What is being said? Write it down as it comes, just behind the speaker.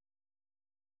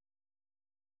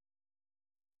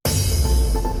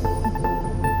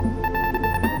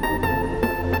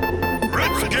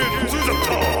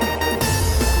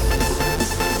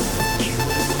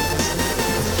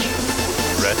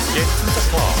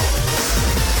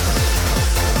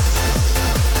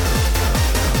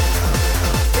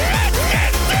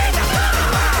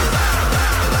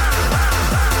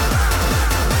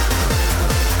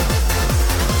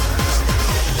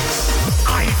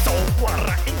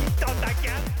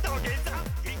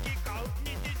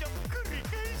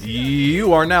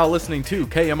You are now listening to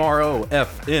KMRO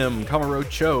FM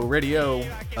Kamurocho Radio.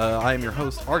 I am your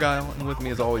host, Argyle, and with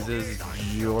me as always is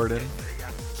Jordan.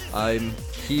 I'm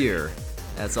here,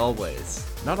 as always.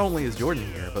 Not only is Jordan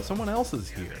here, but someone else is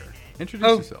here.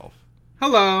 Introduce yourself.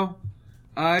 Hello.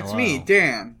 It's Hello. me,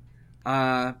 Dan.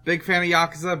 Big fan of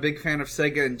Yakuza, big fan of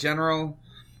Sega in general.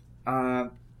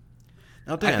 Now,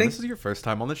 Dan, this is your first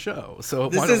time on the show, so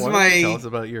why don't you tell us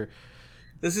about your...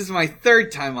 This is my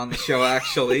third time on the show,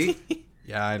 actually.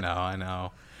 Yeah, I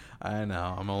know.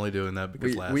 I'm only doing that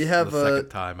because we have the second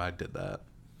time I did that.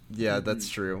 Yeah, that's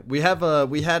true. We had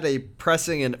a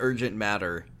pressing and urgent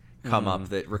matter come up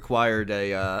that required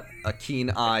a keen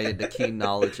eye and a keen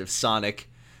knowledge of Sonic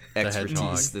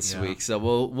expertise this week. So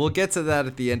we'll get to that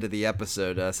at the end of the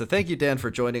episode. So thank you, Dan,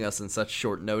 for joining us in such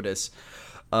short notice.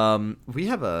 We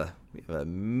have a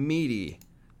meaty,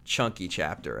 chunky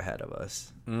chapter ahead of us.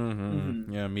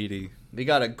 Yeah, meaty. We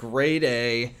got a grade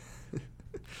A,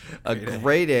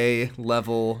 grade A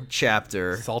level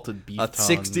chapter. Salted beef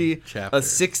chapter. A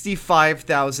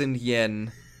 65,000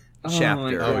 yen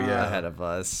chapter ahead of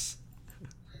us.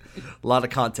 A lot of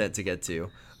content to get to.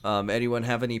 Anyone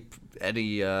have any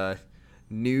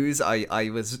news? I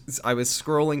was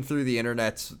scrolling through the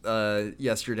internet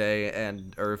yesterday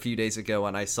or a few days ago,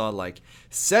 and I saw like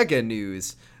Sega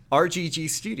news. RGG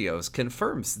Studios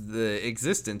confirms the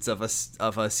existence of a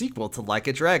sequel to Like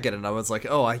a Dragon, and I was like,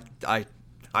 oh, I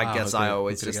guess I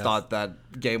always just thought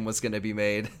that game was going to be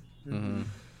made. Mm-hmm.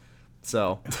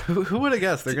 So who would have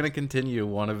guessed they're going to continue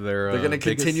one of their they're going to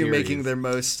continue making their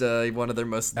one of their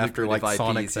most after lucrative like IPs,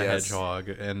 Sonic the Hedgehog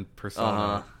and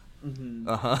Persona.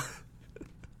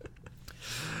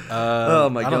 Oh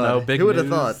my god! I don't know. Big Who would news,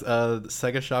 have thought?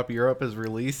 Sega Shop Europe has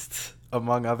released,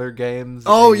 among other games.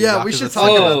 Oh yeah, we should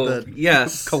talk about that.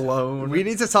 Yes, Cologne. We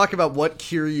need to talk about what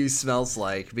Kiryu smells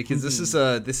like, because this is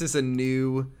a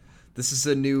new.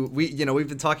 We've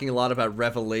been talking a lot about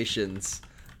revelations,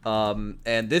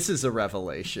 and this is a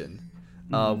revelation,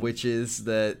 which is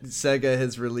that Sega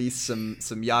has released some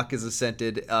Yakuza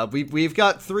scented. We've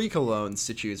got 3 colognes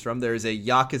to choose from. There is a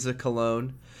Yakuza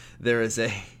cologne. There is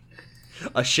a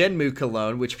Shenmue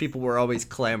cologne, which people were always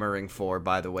clamoring for,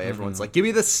 by the way. Everyone's like, give me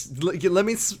this, let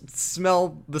me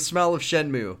smell the smell of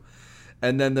Shenmue.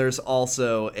 And then there's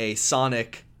also a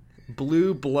Sonic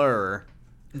Blue Blur.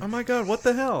 Oh my god, what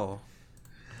the hell?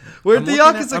 Where'd the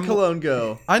Yakuza cologne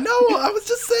go? I know, I was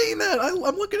just saying that.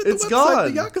 I'm looking at the website.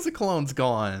 Gone. The Yakuza cologne's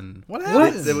gone. What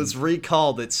happened? It was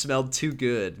recalled. It smelled too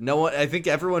good. I think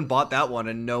everyone bought that one,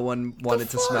 and no one wanted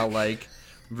to smell like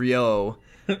Ryo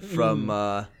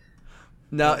from...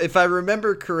 Now, if I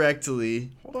remember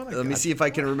correctly, let me see if I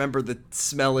can remember the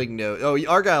smelling note. Oh,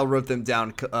 Argyle wrote them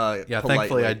down politely.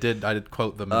 Thankfully I did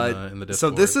quote them in the Discord. So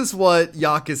this is what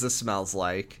Yakuza smells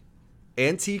like.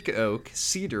 Antique oak,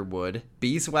 cedar wood,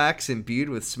 beeswax imbued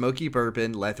with smoky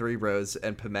bourbon, leathery rose,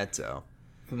 and pimento.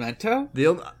 Pimento?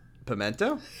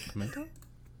 Pimento?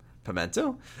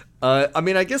 Pimento? I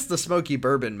mean, I guess the smoky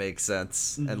bourbon makes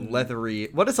sense. And leathery...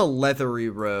 What is a leathery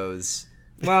rose?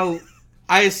 Well...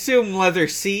 I assume leather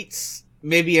seats,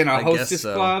 maybe in a hostess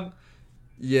club.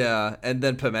 Yeah, and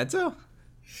then pimento?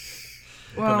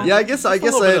 Well, yeah, I guess I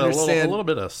understand. A little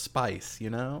bit of spice, you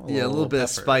know? A little bit of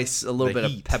spice, a little bit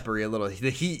of peppery, the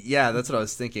heat. Yeah, that's what I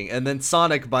was thinking. And then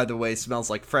Sonic, by the way, smells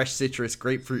like fresh citrus,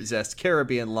 grapefruit zest,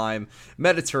 Caribbean lime,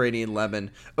 Mediterranean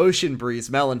lemon, ocean breeze,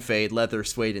 melon fade, leather,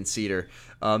 suede, and cedar.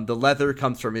 The leather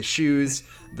comes from his shoes.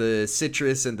 The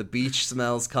citrus and the beach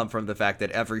smells come from the fact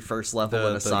that every first level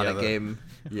in a Sonic game,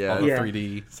 all the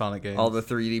 3D Sonic games, all the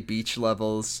 3D beach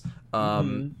levels,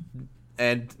 and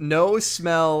no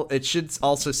smell. It should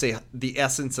also say the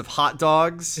essence of hot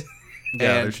dogs.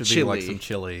 Yeah, and there should chili. be like some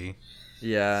chili.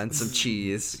 Yeah, and some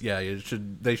cheese. Yeah,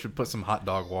 they should put some hot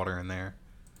dog water in there.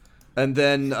 And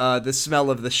then the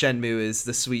smell of the Shenmue is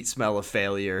the sweet smell of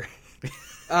failure.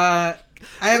 I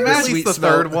imagine the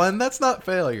third one. That's not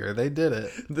failure. They did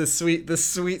it. The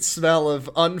sweet smell of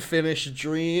unfinished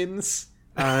dreams,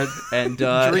 and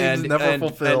dreams never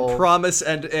fulfilled, and promise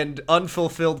and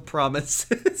unfulfilled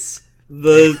promises.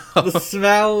 The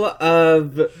smell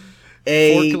of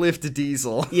a forklift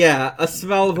diesel. Yeah, a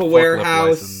smell of a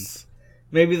warehouse. License.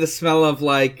 Maybe the smell of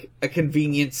like a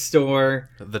convenience store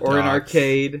or an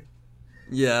arcade.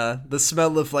 Yeah, the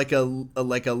smell of like a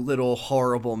little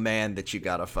horrible man that you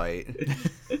gotta fight.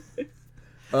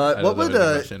 What would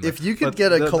if you could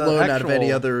get a cologne out of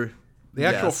any other? The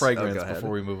actual fragrance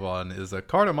before we move on is a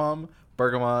cardamom,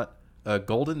 bergamot,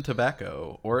 golden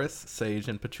tobacco, orris, sage,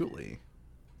 and patchouli.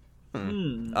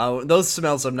 Those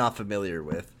smells I'm not familiar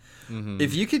with. Mm-hmm.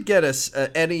 If you could get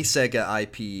any Sega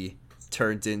IP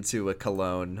turned into a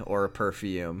cologne or a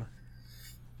perfume,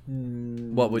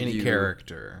 What would any you...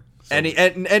 character. So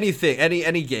Anything,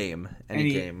 any game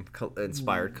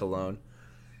inspired cologne.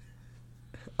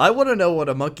 I want to know what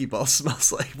a monkey ball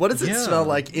smells like. What does it smell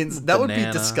like? That would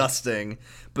be disgusting.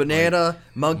 Banana,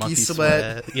 monkey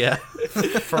sweat, yeah,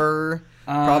 fur,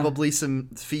 probably some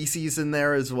feces in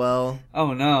there as well.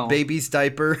 Oh no, baby's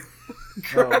diaper.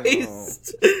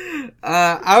 Christ. Oh,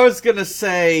 no. I was gonna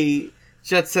say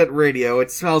Jet Set Radio.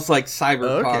 It smells like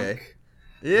cyberpunk. Okay.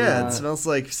 Yeah, it smells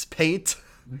like paint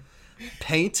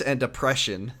and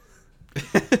depression.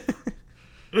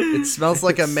 It smells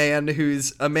like a man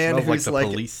who's like the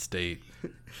police state.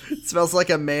 It smells like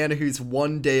a man who's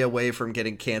one day away from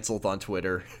getting canceled on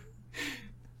Twitter.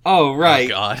 Oh right.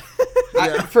 Oh god.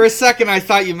 For a second, I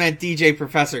thought you meant DJ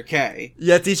Professor K.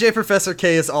 Yeah, DJ Professor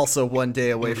K is also one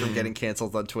day away from getting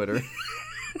canceled on Twitter.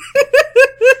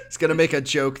 He's gonna make a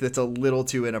joke that's a little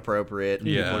too inappropriate. And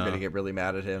people are gonna get really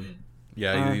mad at him.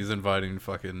 Yeah, he's inviting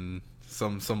fucking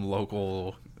some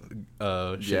local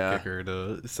shit kicker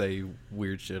to say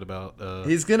weird shit about.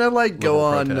 He's gonna go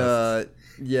on. He's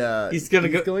gonna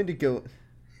go on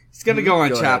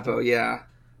Chapo. Ahead.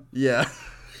 Yeah.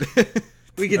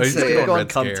 We can say it. Go on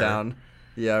Cumtown.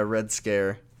 Yeah, Red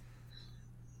Scare.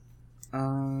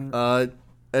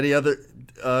 Any other?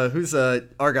 Who's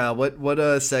Argyle? What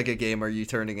Sega game are you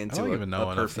turning into? I don't even know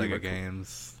enough Sega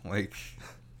games. Like,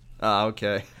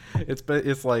 okay.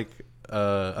 It's like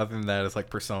other than that, it's like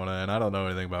Persona, and I don't know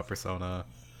anything about Persona.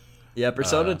 Yeah,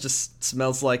 Persona just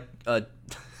smells like a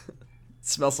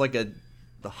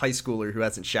high schooler who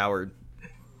hasn't showered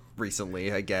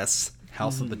recently, I guess.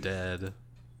 House of the Dead.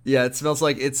 Yeah, it smells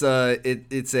like it's a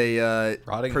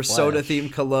Persona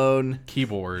themed cologne.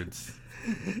 Keyboards.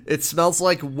 It smells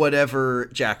like whatever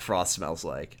Jack Frost smells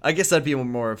like. I guess that'd be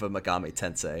more of a Megami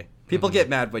Tensei. People get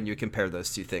mad when you compare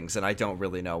those two things, and I don't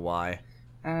really know why.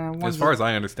 As far as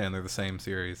I understand, they're the same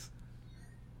series.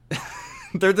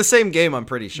 They're the same game, I'm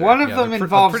pretty sure. One of them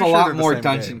involves a lot more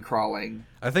dungeon crawling.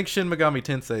 I think Shin Megami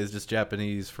Tensei is just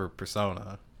Japanese for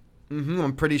Persona.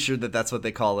 I'm pretty sure that's what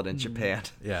they call it in Japan.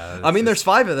 Yeah. I mean, there's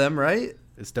 5 of them, right?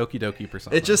 It's Doki Doki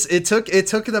Persona. It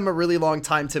took them a really long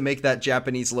time to make that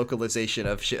Japanese localization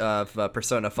of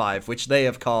Persona 5, which they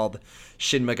have called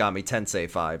Shin Megami Tensei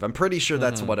 5. I'm pretty sure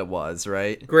that's what it was,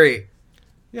 right? Great.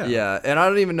 Yeah, and I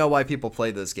don't even know why people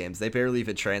play those games. They barely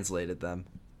even translated them.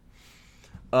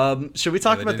 Should we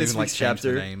talk about this week's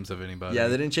chapter? Change the names of anybody. Yeah,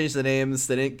 they didn't change the names.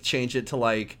 They didn't change it to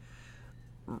like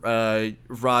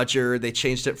Roger. They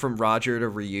changed it from Roger to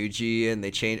Ryuji, and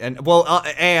they changed Anne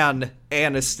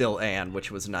is still Anne,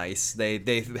 which was nice.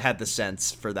 They had the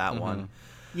sense for that one.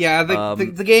 Yeah,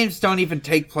 the games don't even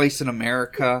take place in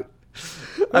America.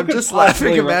 I'm just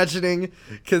laughing, imagining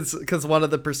because one of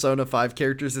the Persona 5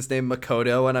 characters is named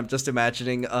Makoto, and I'm just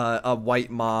imagining a white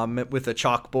mom with a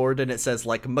chalkboard, and it says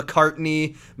like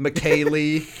McCartney,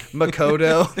 McKaylee,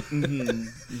 Makoto.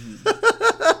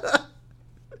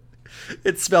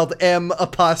 It's spelled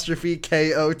M''Koto.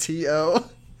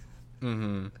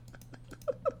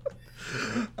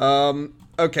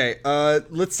 Okay,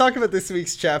 let's talk about this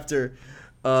week's chapter.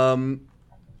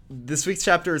 This week's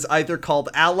chapter is either called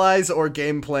Allies or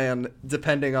Game Plan,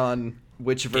 depending on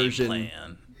which version. Game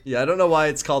Plan. Yeah, I don't know why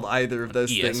it's called either of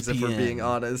those things, if we're being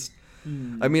honest.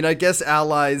 I mean, I guess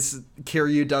Allies,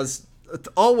 Kiryu does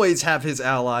always have his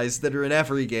allies that are in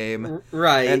every game.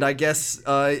 Right. And I guess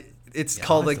it's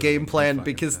called a game plan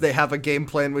because they have a game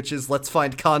plan, which is let's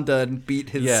find Kanda and beat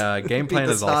his... Yeah, game plan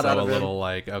is also a little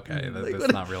like, okay,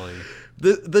 that's not really...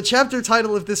 The chapter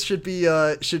title of this should be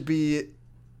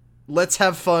let's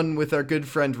have fun with our good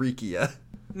friend Rikia.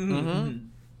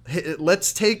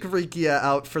 Let's take Rikia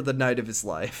out for the night of his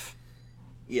life.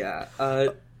 Yeah.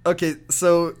 Okay,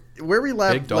 so where we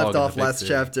left off last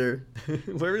chapter,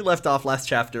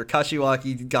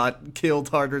 Kashiwaki got killed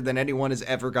harder than anyone has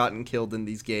ever gotten killed in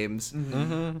these games.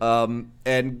 And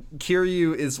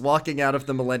Kiryu is walking out of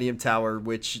the Millennium Tower,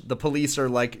 which the police are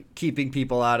like keeping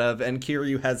people out of, and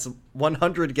Kiryu has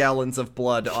 100 gallons of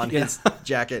blood on his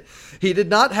jacket. He did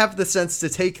not have the sense to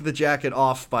take the jacket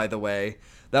off, by the way.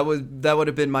 That would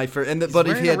have been my first. But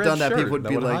if he had done that, people would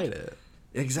be like,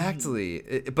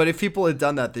 exactly. But if people had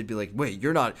done that, they'd be like, "Wait,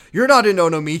 you're not in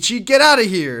Onomichi. Get out of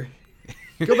here.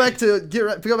 Go back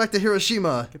to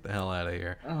Hiroshima. Get the hell out of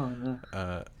here." Oh no.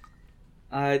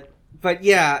 But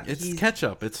yeah, it's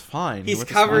ketchup. It's fine. He's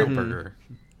covered.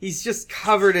 He's just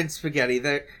covered in spaghetti.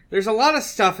 There's a lot of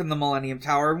stuff in the Millennium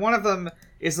Tower, and one of them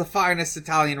is the finest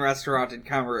Italian restaurant in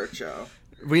Kamurocho.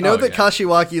 We know that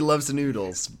Kashiwaki loves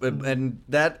noodles, and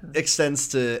that extends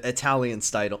to Italian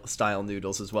style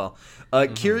noodles as well.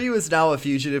 Kiryu is now a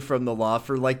fugitive from the law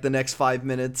for like the next 5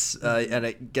 minutes, and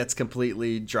it gets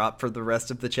completely dropped for the rest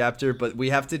of the chapter. But we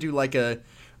have to do like a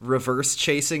reverse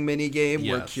chasing mini game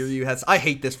where Kiryu has. I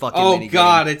hate this fucking mini game. Oh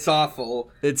god, it's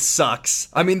awful. It sucks.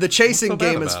 I mean, the chasing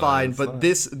game is fine, but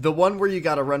the one where you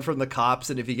gotta run from the cops,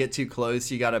 and if you get too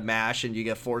close, you gotta mash, and you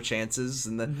get 4 chances,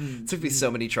 and then it took me so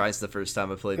many tries the first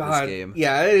time I played this game.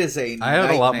 Yeah, it is a I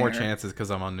had a lot more chances because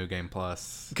I'm on New Game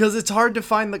Plus. Because it's hard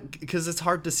to because it's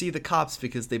hard to see the cops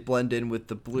because they blend in with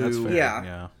the blue. That's fair.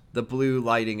 Yeah. The blue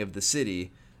lighting of the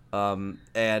city, and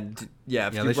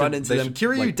if you run into them,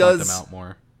 Kiryu like, does. Point them out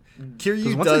more.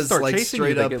 Kiryu once does they start like chasing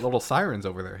straight you, up they get little sirens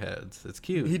over their heads. It's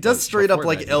cute. He does straight up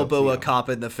like elbow a cop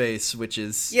in the face, which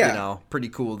is pretty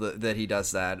cool that he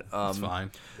does that. It's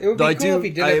fine. It would be cool if he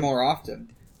did it more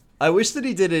often. I wish that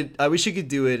he did it. I wish he could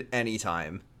do it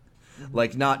anytime,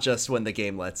 like not just when the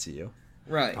game lets you.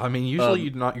 Right. I mean, usually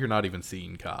you're not even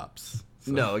seeing cops.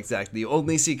 So. No, exactly. You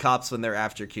only see cops when they're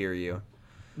after Kiryu,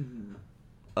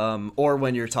 or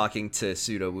when you're talking to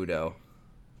Sudowoodo.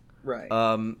 Right.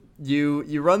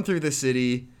 You run through the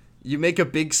city. You make a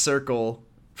big circle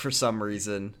for some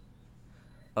reason.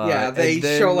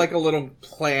 They show like a little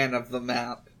plan of the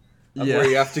map of where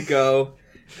you have to go.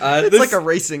 It's like a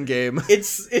racing game.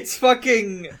 It's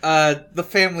fucking the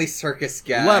Family Circus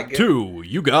gag. Lap 2,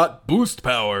 you got boost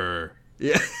power.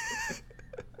 Yeah.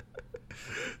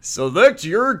 Select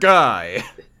your guy.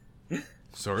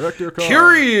 Select your car.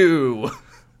 Kiryu.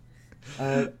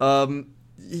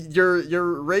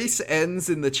 Your race ends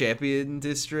in the champion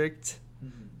district,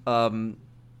 and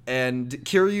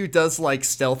Kiryu does like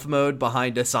stealth mode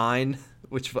behind a sign,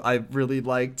 which I really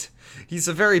liked. He's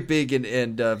a very big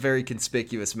and very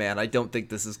conspicuous man. I don't think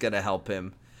this is gonna help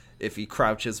him if he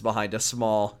crouches behind a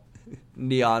small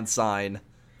neon sign.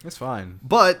 It's fine,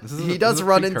 but he does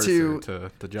run into.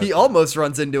 He almost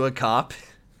runs into a cop.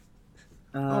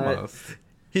 Almost.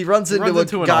 He runs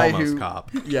into a guy who, cop.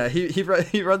 Yeah,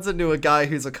 he runs into a guy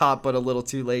who's a cop, but a little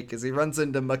too late because he runs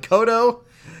into Makoto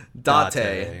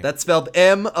Date. That's spelled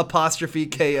M''Koto,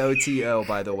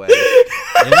 by the way.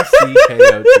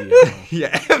 MCKOTO.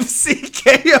 Yeah,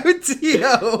 MCKOTO.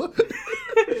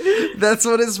 That's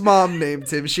what his mom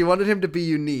named him. She wanted him to be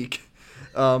unique.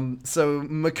 So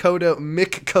Makoto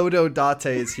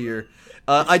Date is here.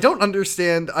 I don't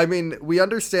understand. I mean, we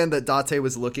understand that Date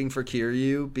was looking for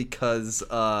Kiryu because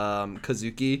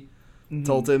Kazuki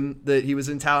told him that he was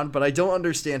in town, but I don't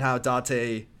understand how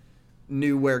Date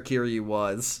knew where Kiryu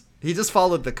was. He just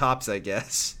followed the cops, I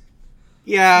guess.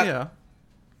 Yeah.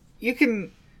 You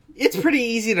can... It's pretty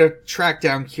easy to track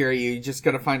down Kiryu. You just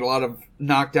gotta find a lot of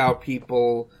knocked out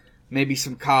people, maybe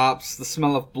some cops, the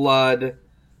smell of blood.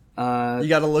 You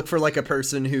gotta look for like a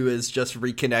person who is just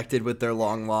reconnected with their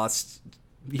long lost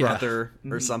brother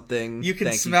or something. You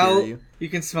can smell his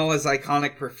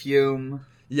iconic perfume.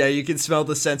 Yeah, you can smell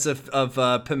the sense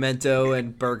of pimento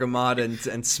and bergamot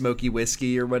and smoky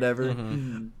whiskey or whatever.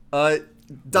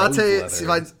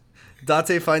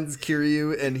 Date finds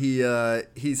Kiryu and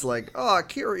he's like, "Oh,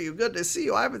 Kiryu, good to see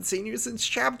you. I haven't seen you since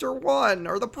chapter 1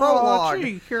 or the prologue." Oh,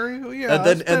 gee, Kiryu, yeah.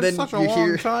 And then such a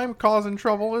long time causing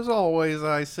trouble as always.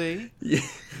 I see.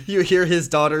 You hear his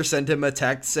daughter send him a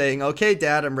text saying, "Okay,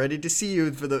 Dad, I'm ready to see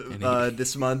you for the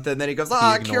this month." And then he goes,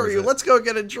 Kiryu, let's go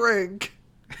get a drink.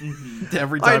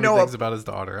 Every time he thinks about his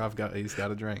daughter, he's got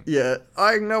a drink. Yeah,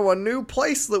 I know a new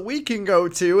place that we can go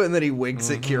to, and then he winks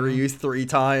at Kiryu 3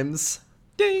 times.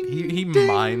 Ding, he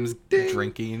mimes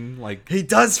drinking, like he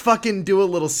does fucking do a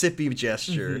little sippy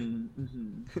gesture.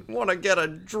 Want to get a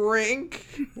drink?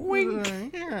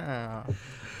 Wink. Yeah.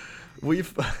 We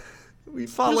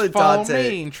followed Just follow Date.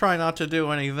 me and try not to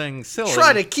do anything silly.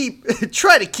 Try to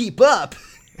keep up.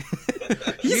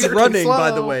 He's running,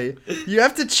 by the way. You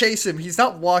have to chase him. He's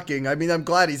not walking. I mean, I'm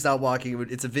glad he's not walking.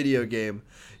 It's a video game.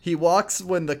 He walks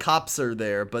when the cops are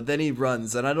there, but then he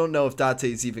runs, and I don't know if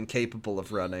Date's even capable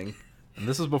of running. And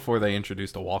this is before they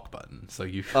introduced a walk button, so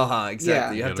you exactly.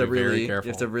 Yeah. You have to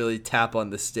really tap on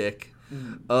the stick.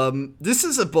 This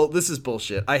is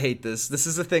bullshit. I hate this. This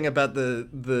is the thing about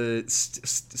the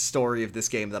story of this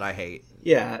game that I hate.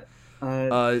 Yeah.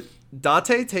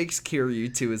 Date takes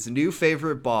Kiryu to his new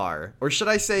favorite bar, or should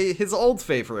I say his old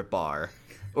favorite bar,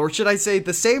 or should I say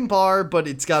the same bar but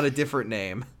it's got a different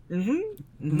name?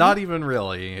 Not even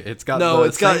really. It's got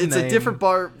it's a different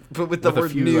bar, but with the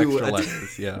word new. Extra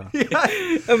letters, yeah.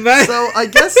 So I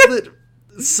guess that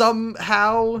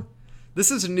somehow this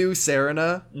is New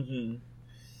Serena,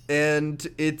 and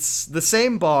it's the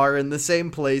same bar in the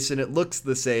same place, and it looks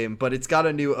the same, but it's got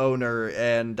a new owner,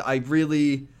 and I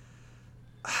really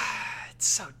It's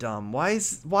so dumb. Why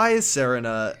is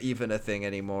Serena even a thing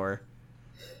anymore?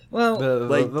 Well,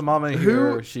 the mama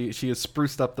here, she has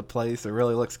spruced up the place. It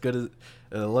really looks good.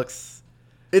 It looks.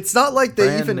 It's not like they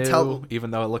brand even new, tell.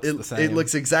 even though it looks the same. It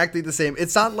looks exactly the same.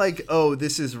 It's not like, oh,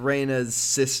 this is Reina's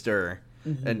sister,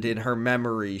 and in her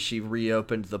memory she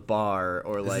reopened the bar,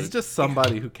 or like this is just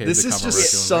somebody who came. this to is Kamurocho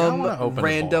just and was like, "I wanna some open a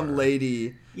random bar."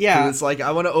 lady. Yeah. Who is like,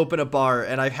 I want to open a bar,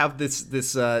 and I have this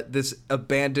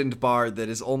abandoned bar that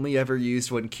is only ever used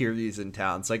when Kiryu's in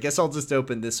town. So I guess I'll just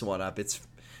open this one up. It's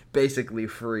basically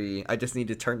free. I just need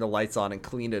to turn the lights on and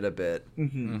clean it a bit.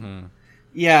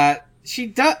 Yeah, she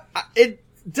does. It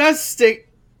does stick.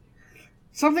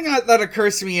 Something that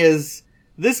occurs to me is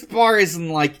this bar is in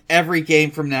like every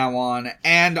game from now on,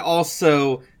 and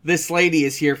also this lady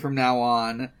is here from now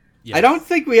on. Yes. I don't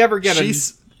think we ever get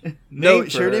No,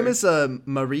 for her name is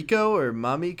Mariko or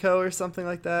Mamiko or something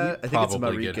like that. I think it's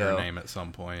Probably Mariko. get her name at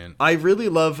some point. I really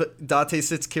love Date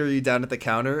sits Kiryu down at the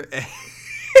counter,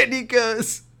 and he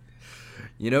goes,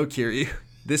 "You know, Kiryu,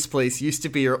 this place used to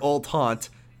be your old haunt.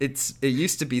 It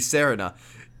used to be Serena.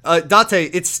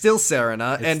 Date, it's still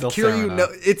Serena, It's and still Kiryu, Serena. no,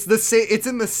 it's the same. It's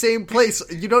in the same place.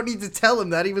 You don't need to tell him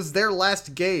that he was there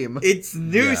last game. It's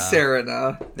new Yeah.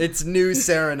 Serena. It's new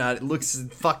Serena. It looks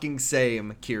fucking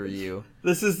same, Kiryu.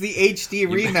 This is the HD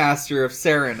remaster of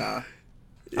Serena.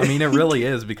 I mean, it really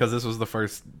is, because this was the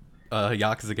first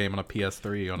Yakuza game on a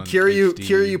PS3 on an Kiryu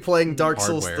HD playing Dark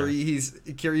Souls hardware. 3.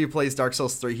 Kiryu plays Dark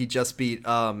Souls 3. He just beat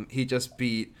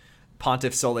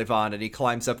Pontiff Solivan, and he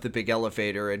climbs up the big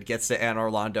elevator and gets to Anne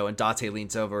Orlando, and Date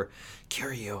leans over.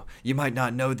 Kiryu, you might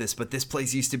not know this, but this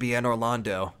place used to be Anne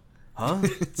Orlando. Huh?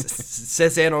 It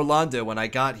says Anne Orlando when I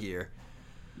got here.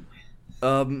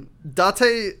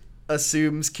 Date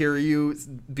assumes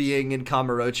Kiryu being in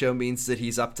Kamurocho means that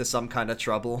he's up to some kind of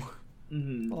trouble.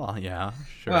 Well, yeah,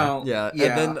 sure. Well, Yeah,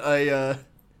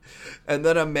 and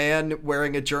then a man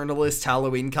wearing a journalist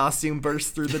Halloween costume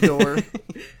bursts through the door.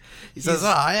 he says,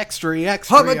 extra, I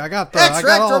got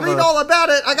read all about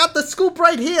it. I got the scoop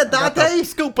right here, Date.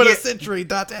 scoop in a century,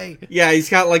 Date. Yeah, he's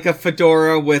got like a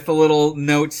fedora with a little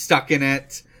note stuck in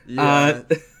it. Yeah.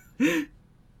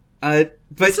 But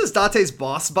This is Date's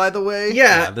boss, by the way.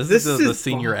 yeah, This is the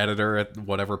senior editor at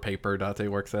whatever paper Date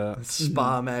works at.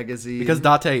 Spa magazine. Because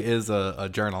Date is a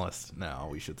journalist now,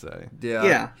 we should say.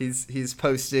 Yeah. He's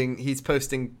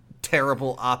posting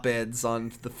terrible op-eds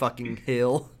on the fucking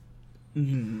Hill.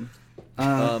 He's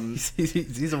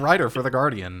a writer for The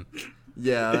Guardian.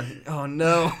 Yeah. Oh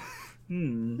no.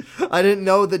 I didn't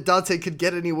know that Date could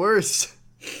get any worse.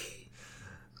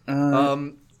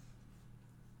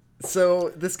 So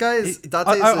this guy is Date.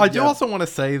 I do also want to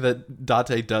say that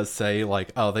Date does say,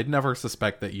 like, oh, they'd never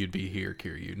suspect that you'd be here,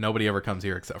 Kiryu. Nobody ever comes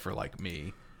here except for, like,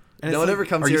 me. And No it's one like, ever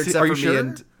comes are you here se- except are for you sure?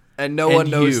 me, and no one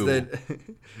knows you. that.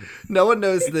 No one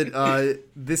knows that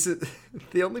this is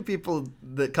the only people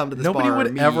that come to this Nobody bar would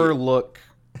are me ever look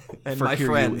and for my Kiryu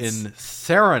friends. in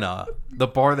Serena, the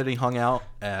bar that he hung out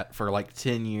at for like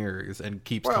 10 years and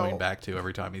keeps coming back to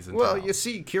every time he's in Well, town. you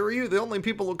see, Kiryu, the only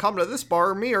people who come to this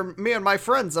bar are me and my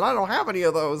friends, and I don't have any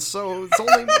of those, so it's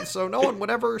only so no one would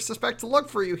ever suspect to look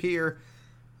for you here.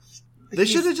 They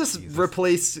should have just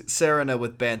replaced Serena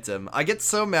with Bantam. I get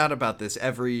so mad about this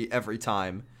every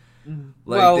time. Like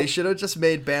Well, they should have just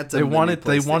made Bantam.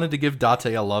 They wanted to give Date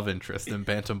a love interest, and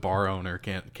Bantam bar owner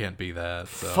can't be that.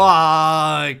 So.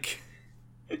 Fuck.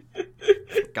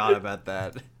 Forgot about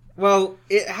that. Well,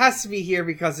 it has to be here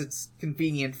because it's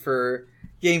convenient for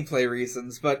gameplay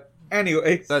reasons. But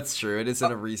anyway, That's true. It is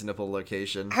in a reasonable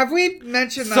location. have we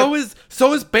mentioned that?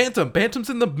 So is Bantam.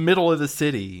 Bantam's in the middle of the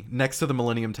city, next to the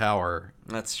Millennium Tower.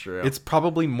 That's true. It's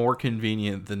probably more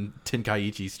convenient than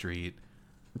Tenkaichi Street.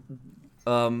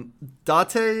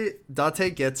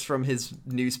 Date gets from his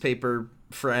newspaper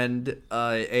friend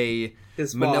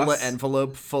His manila boss.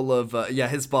 envelope full of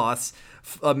his boss,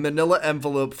 a manila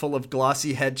envelope full of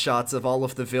glossy headshots of all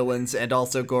of the villains and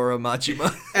also Goro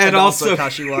Majima And also-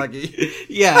 Kashiwagi.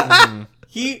 Yeah.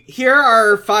 Here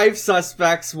are 5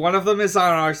 suspects. One of them is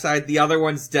on our side. The other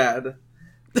one's dead.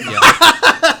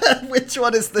 Yeah. Which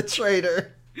one is the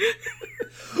traitor?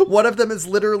 One of them is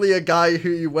literally a guy who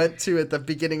you went to at the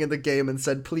beginning of the game and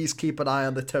said, please keep an eye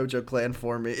on the Tojo clan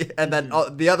for me. And then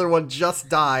the other one just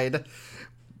died.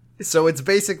 So it's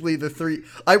basically the 3...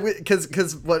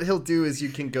 Because what he'll do is you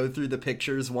can go through the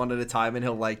pictures one at a time and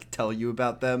he'll, like, tell you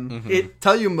about them.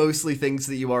 Tell you mostly things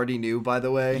that you already knew, by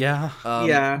the way. Yeah.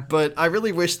 Yeah. But I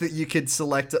really wish that you could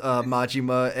select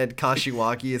Majima and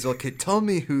Kashiwagi as well. Okay, tell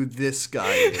me who this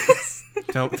guy is.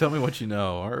 Tell me what you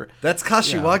know. Or That's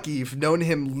Kashiwagi. You've known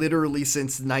him literally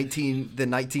since the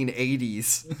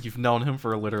 1980s. you've known him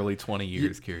for literally 20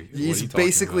 years, Kiryu. What are He's you talking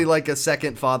basically about? like a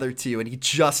second father to you, and he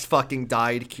just fucking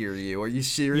died, Kiryu. Are you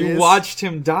serious? You watched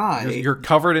him die. You're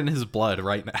covered in his blood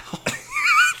right now.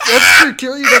 That's true.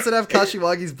 Kiryu doesn't have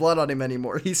Kashiwagi's blood on him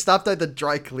anymore. He stopped at the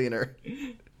dry cleaner.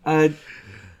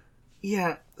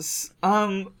 Yeah.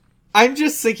 I'm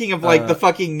just thinking of like the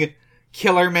fucking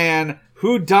Killer Man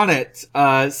Who Done It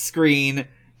screen,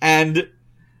 and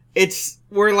it's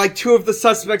where like two of the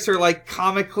suspects are like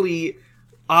comically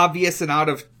obvious and out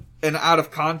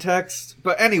of context.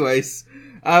 But anyways,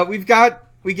 we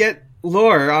get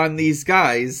lore on these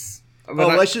guys.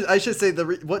 But I should say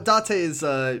what Date is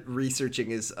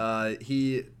researching is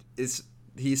he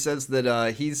says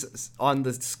that he's on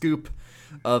the scoop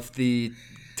of the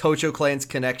Tojo clan's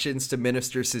connections to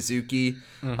Minister Suzuki,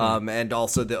 and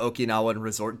also the Okinawan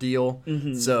resort deal.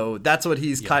 So that's what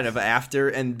he's kind of after,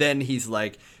 and then he's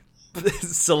like,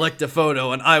 select a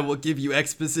photo and I will give you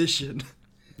exposition.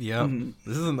 Yep.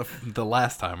 This isn't the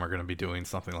last time we're going to be doing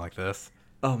something like this.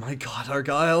 Oh my god,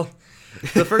 Argyle.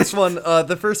 The first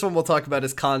one we'll talk about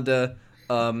is Kanda.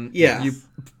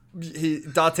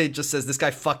 Date just says this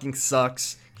guy fucking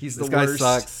sucks. He's the This guy worst.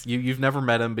 sucks. You've never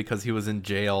met him because he was in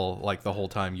jail like the whole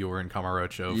time you were in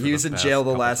Kamurocho. He was in jail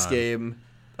the last game.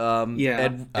 And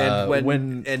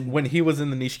when he was in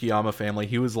the Nishikiyama family,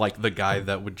 he was like the guy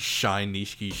that would shine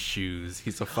Nishiki's shoes.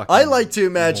 He's a fucking I like to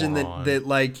imagine moron. that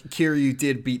like Kiryu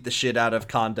did beat the shit out of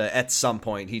Kanda at some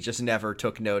point. He just never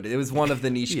took note. It was one of the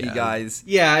Nishiki guys.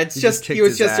 Yeah, it's He just just kicked he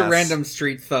was his just a ass. random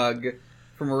street thug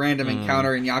from a random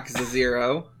encounter in Yakuza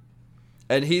 0.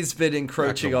 And he's been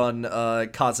encroaching on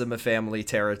Kazuma family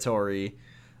territory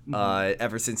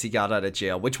ever since he got out of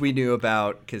jail, which we knew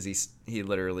about because he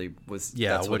literally was.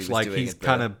 Yeah, that's what which he was like doing he's at the-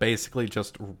 kind of basically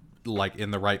just like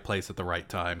in the right place at the right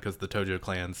time because the Tojo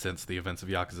clan, since the events of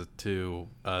Yakuza 2,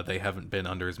 they haven't been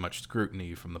under as much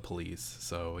scrutiny from the police,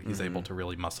 so he's able to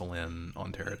really muscle in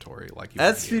on territory. Like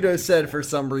As Fudo said, for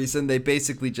some reason they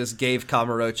basically just gave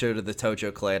Kamurocho to the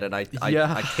Tojo clan, and I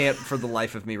can't for the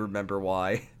life of me remember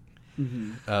why.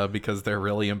 because they're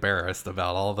really embarrassed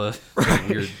about all the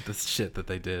weird shit that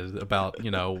they did about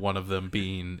one of them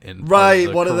being in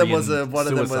Right, one of one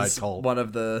of them was cult. one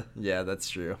of the that's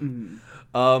true.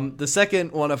 The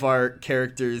second one of our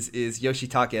characters is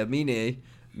Yoshitake Mine.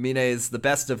 Mine is the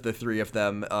best of the three of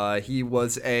them. He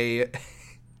was a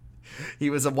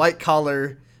white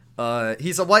collar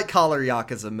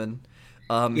Yakuza-man.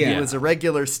 He was a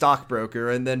regular stockbroker,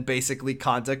 and then basically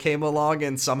Kanda came along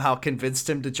and somehow convinced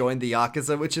him to join the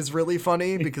Yakuza, which is really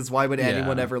funny, because why would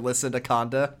anyone ever listen to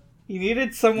Kanda? He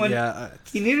needed someone. Yeah,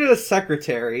 He needed a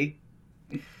secretary.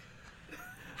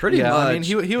 Pretty much. I mean,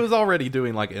 he was already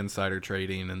doing like insider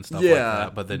trading and stuff like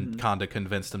that, but then Kanda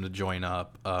convinced him to join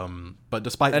up. But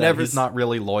despite that, he's not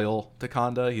really loyal to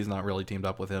Kanda. He's not really teamed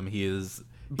up with him. He's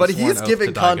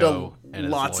giving Kanda Daigo and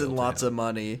is lots and loyal to lots him. of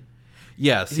money.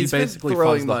 Yes, he He's been basically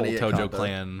throwing funds the whole money at Tojo Kanda.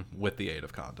 clan with the aid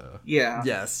of Kanda. Yeah.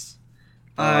 Yes.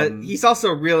 He's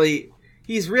also really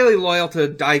loyal to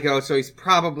Daigo, so he's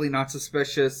probably not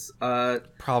suspicious.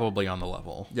 Probably on the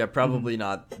level. Yeah, probably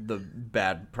not the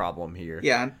bad problem here.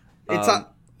 Yeah. It's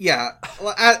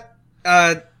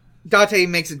Date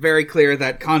makes it very clear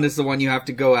that Kanda's the one you have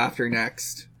to go after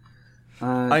next.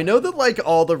 I know that like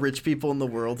all the rich people in the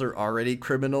world are already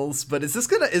criminals, but is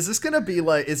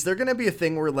there gonna be a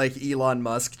thing where like Elon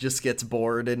Musk just gets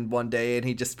bored in one day and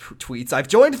he just tweets, "I've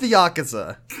joined the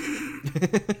Yakuza"?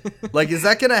 Like, is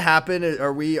that gonna happen?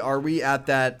 Are we at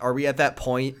that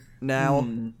point now?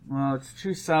 Well, it's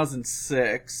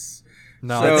 2006.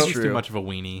 No, So- I think That's he's true. too much of a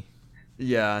weenie.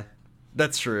 Yeah,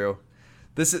 that's true.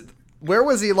 Where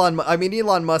was Elon? I mean,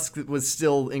 Elon Musk was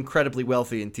still incredibly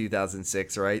wealthy in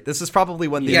 2006, right? This was probably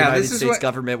when the United States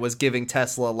government was giving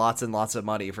Tesla lots and lots of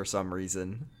money for some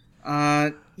reason.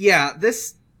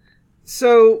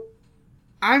 So,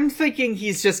 I'm thinking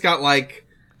he's just got, like,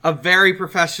 a very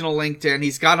professional LinkedIn.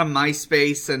 He's got a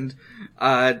MySpace, and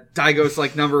Daigo's,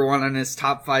 like, number one on his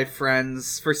top 5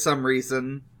 friends for some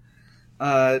reason.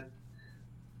 But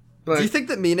Do you think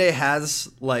that Mine has,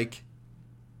 like,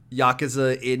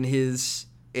 Yakuza in his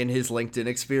LinkedIn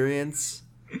experience?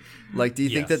 Like, do you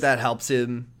think that helps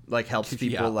him, like, helps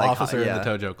people, like... officer in the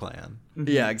Tojo clan.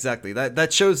 Yeah, exactly.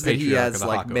 That shows that he Patriarch of has, the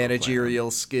like, Hako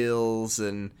managerial skills,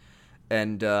 and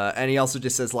he also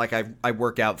just says, like, I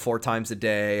work out 4 times a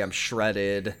day, I'm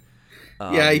shredded.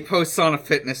 he posts on a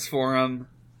fitness forum.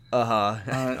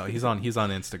 Oh, he's on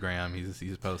Instagram.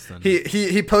 He's posting.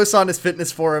 He posts on his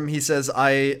fitness forum. He says,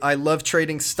 I love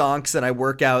trading stonks, and I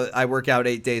work out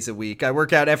 8 days a week. I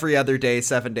work out every other day,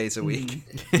 7 days a week.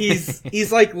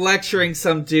 He's like lecturing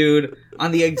some dude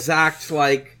on the exact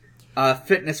like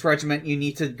fitness regimen you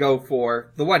need to go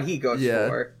for, the one he goes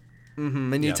for.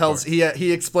 Mm-hmm. And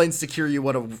he explains to Kiryu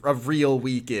what a real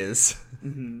week is.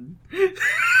 Mm-hmm.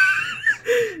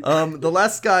 The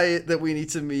last guy that we need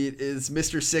to meet is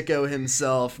Mr. Sicko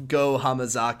himself, Go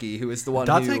Hamazaki, who is the one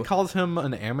Date calls him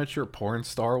an amateur porn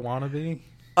star wannabe.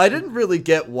 I didn't really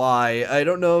get why. I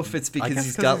don't know if it's because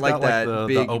he's got that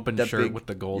the open shirt with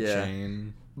the gold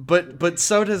chain. But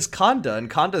so does Kanda, and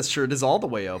Kanda's shirt is all the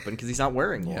way open because he's not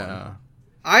wearing one. Yeah.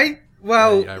 I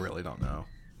really don't know.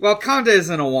 Well, Kanda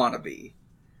isn't a wannabe.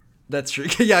 That's true.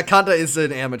 Yeah, Kanda is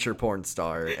an amateur porn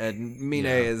star, and Mine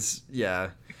is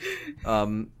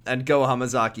and Go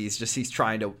Hamazaki is just he's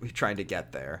trying to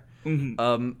get there.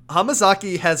 Mm-hmm.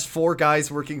 Hamazaki has 4 guys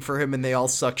working for him, and they all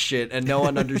suck shit, and no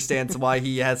one understands why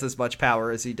he has as much power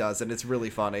as he does, and it's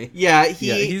really funny. Yeah,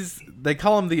 they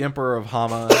call him the Emperor of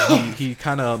Hama. he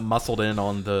kind of muscled in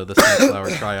on the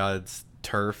Snakeflower Triad's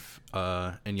turf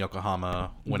in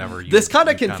Yokohama. Whenever this kind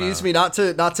of confused me, not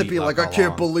to be like, I can't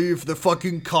long. believe the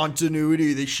fucking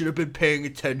continuity. They should have been paying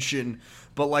attention.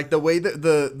 But like the way that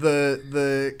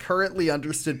the currently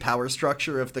understood power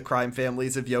structure of the crime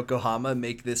families of Yokohama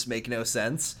make no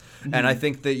sense. Mm-hmm. And I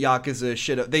think that Yakuza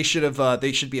should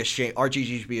be ashamed.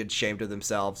 RGG should be ashamed of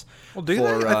themselves.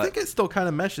 Well, I think it still kind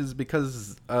of meshes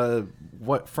because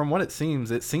from what it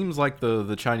seems like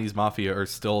the Chinese mafia are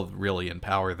still really in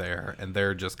power there, and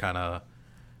they're just kind of.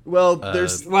 Well,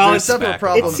 there's several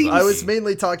problems. I was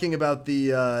mainly talking about the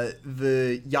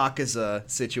Yakuza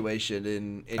situation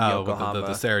in Yokohama.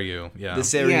 The Seiryu, yeah. The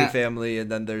Seiryu family,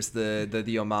 and then there's the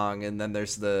Omang, and then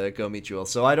there's the Gomichul.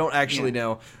 So I don't actually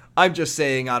know. I'm just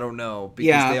saying I don't know,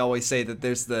 because they always say that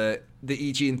there's the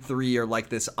Ijin 3 are like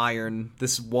this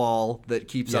wall that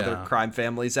keeps other crime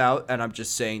families out, and I'm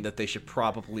just saying that they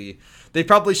probably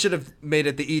should have made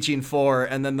it the Ijin 4,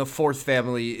 and then the 4th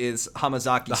family is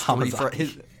Hamazaki's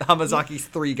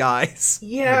 3 guys.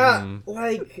 Yeah,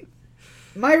 like,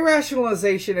 my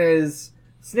rationalization is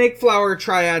Snakeflower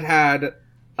Triad had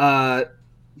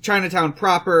Chinatown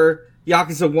proper,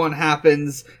 Yakuza 1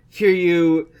 happens,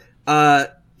 Kiryu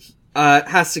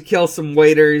has to kill some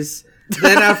waiters.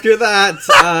 Then after that,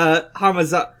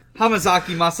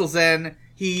 Hamazaki muscles in.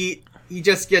 He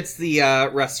just gets the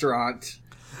restaurant.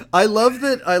 I love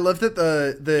that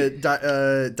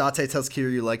Date tells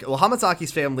Kiryu, like, well,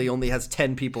 Hamazaki's family only has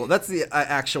 10 people. That's the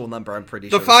actual number, I'm pretty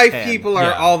sure. The 5 people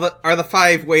are the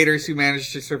 5 waiters who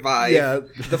managed to survive. Yeah,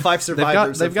 the 5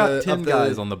 survivors. They've got 10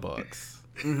 guys on the books.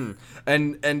 Mm-hmm.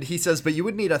 And he says, but you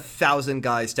would need 1,000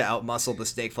 guys to outmuscle the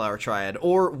Snakeflower Triad,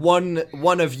 or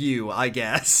one of you, I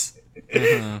guess.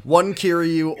 Mm-hmm. 1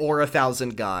 Kiryu or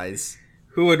 1,000 guys.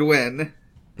 Who would win?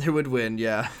 Who would win?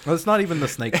 Yeah. Well, it's not even the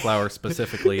Snakeflower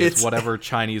specifically. It's whampower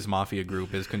Chinese mafia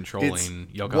group is controlling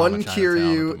Yokohama Chinatown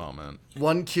at the moment.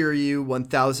 1 Kiryu,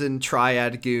 1,000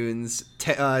 Triad goons,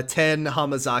 10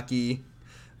 Hamazaki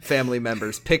family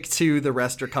members. Pick 2, the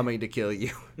rest are coming to kill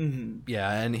you. Mm-hmm.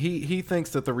 Yeah, and he thinks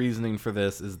that the reasoning for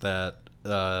this is that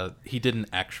he didn't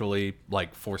actually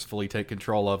like forcefully take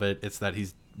control of it. It's that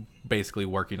he's basically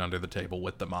working under the table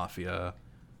with the mafia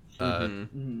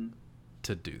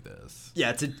to do this.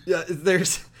 Yeah,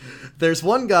 there's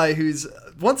one guy who's,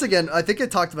 once again, I think I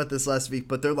talked about this last week,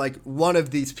 but they're like, one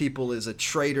of these people is a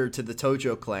traitor to the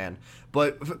Tojo clan.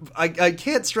 But I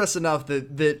can't stress enough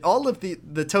that all of the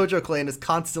Tojo clan is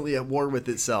constantly at war with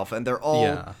itself, and they're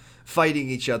all fighting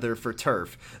each other for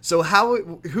turf. So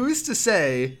who's to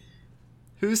say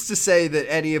that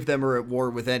any of them are at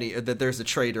war with that there's a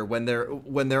traitor when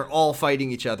they're all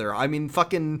fighting each other? I mean,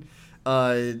 fucking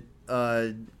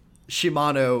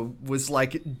Shimano was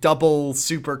like double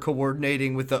super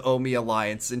coordinating with the Omi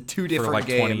Alliance in 2 different for like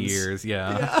games. 20 years,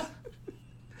 yeah.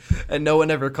 And no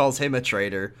one ever calls him a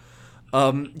traitor.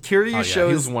 Kiryu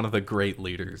shows he's one of the great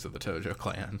leaders of the Tojo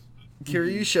clan.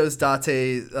 Kiryu shows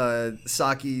Date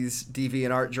Saki's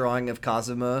DeviantArt drawing of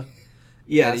Kazuma.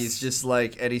 Yes. And he's just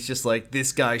like,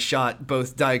 this guy shot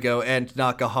both Daigo and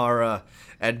Nakahara.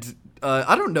 And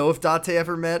I don't know if Date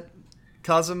ever met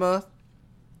Kazuma.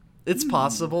 It's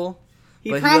possible.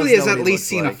 He probably has at least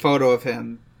seen a photo of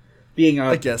him being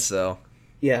I guess so.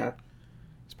 Yeah.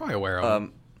 He's probably aware of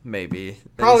him. Maybe.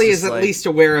 Probably is at least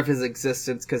aware of his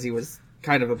existence because he was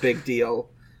kind of a big deal.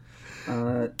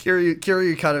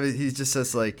 Kiryu kind of, he just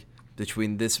says like,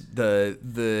 between this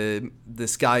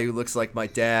guy who looks like my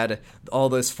dad, all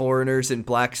those foreigners in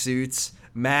black suits,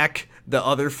 Mac, the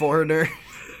other foreigner.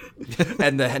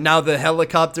 And now the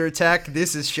helicopter attack,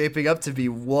 this is shaping up to be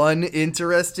one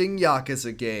interesting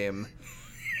Yakuza game.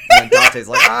 And Dante's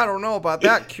like, I don't know about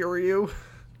that, Kiryu.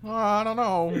 I don't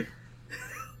know.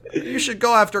 You should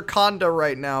go after Kanda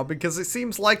right now, because it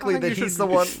seems likely that he's the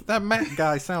one... That Matt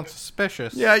guy sounds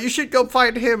suspicious. Yeah, you should go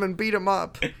find him and beat him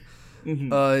up.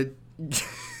 Yeah,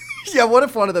 what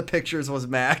if one of the pictures was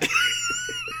Mac?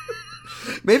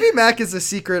 Maybe Mac is a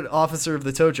secret officer of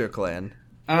the Tojo clan.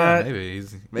 Maybe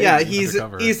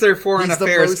he's their foreign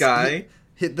affairs guy.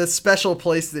 The special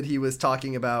place that he was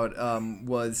talking about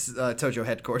was Tojo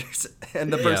headquarters,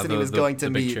 and the person he was going to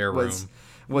meet was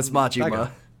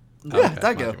Majima. Yeah,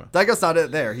 Daigo. Daigo's not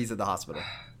there. He's at the hospital.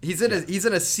 He's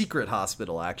in a secret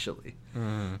hospital, actually.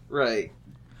 Right.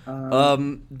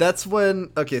 That's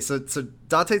when so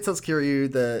Dante tells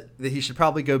Kiryu that he should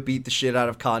probably go beat the shit out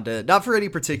of Kanda, not for any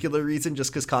particular reason, just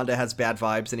because Kanda has bad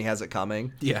vibes and he has it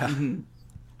coming. Yeah.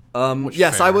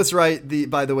 Yes, fair. I was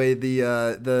right. By the way,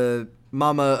 the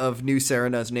mama of New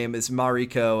Serena's name is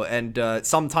Mariko, and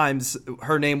sometimes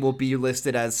her name will be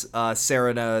listed as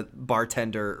Serena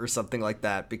Bartender or something like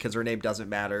that, because her name doesn't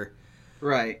matter.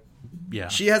 Right. Yeah.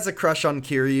 She has a crush on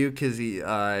Kiryu because he.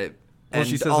 Well,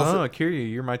 she says, also,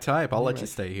 Kiryu, you're my type. I'll let you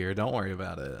stay here. Don't worry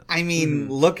about it. I mean,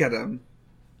 look at him.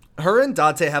 Her and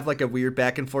Dante have like a weird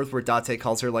back and forth where Dante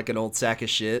calls her like an old sack of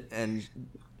shit, and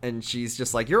she's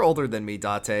just like, you're older than me,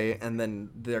 Dante. And then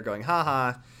they're going,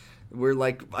 haha. We're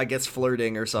like, I guess,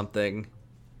 flirting or something.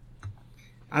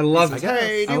 I love it.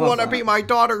 Hey, do you want to be my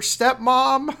daughter's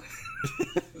stepmom?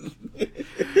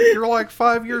 You're like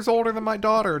 5 years older than my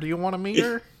daughter. Do you want to meet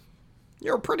her?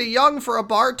 You're pretty young for a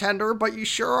bartender, but you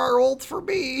sure are old for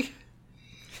me.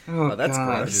 Oh, that's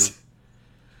God. gross.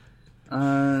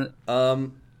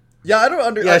 Yeah, I don't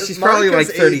understand. Yeah, she's probably like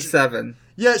 37.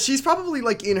 Yeah, she's probably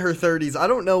like in her 30s. I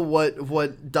don't know what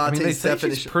Dante's they say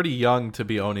definition. she's pretty young to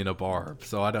be owning a bar,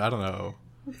 so I don't know.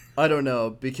 I don't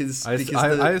know because I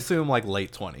assume like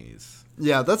late 20s.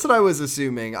 Yeah, that's what I was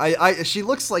assuming. She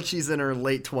looks like she's in her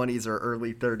late 20s or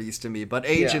early 30s to me, but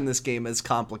age in this game is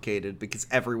complicated because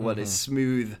everyone is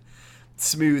smooth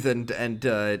and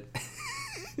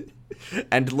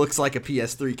and looks like a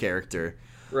PS3 character.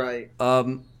 Right.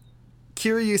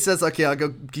 Kiryu says, "Okay, I'll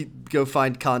go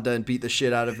find Kanda and beat the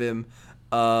shit out of him."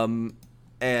 And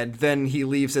then he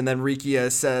leaves, and then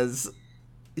Rikia says,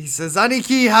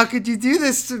 "Aniki, how could you do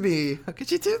this to me? How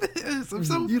could you do this? I'm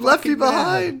so You left me fucking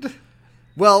mad." behind."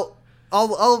 Well,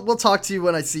 we'll talk to you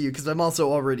when I see you because I'm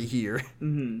also already here.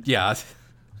 Yeah.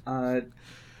 Uh,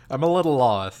 I'm a little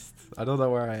lost. I don't know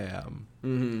where I am.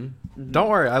 Don't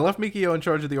worry, I left Mikio in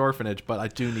charge of the orphanage, but I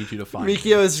do need you to find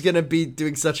Mikio is gonna be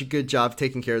doing such a good job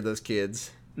taking care of those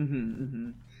kids.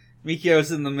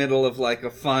 Mikio's in the middle of like a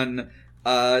fun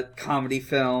comedy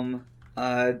film.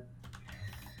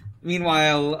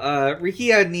 Meanwhile,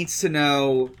 Rikia needs to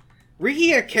know.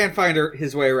 Rikia can't find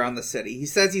his way around the city. He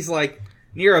says he's like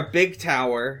near a big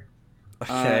tower.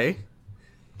 Okay.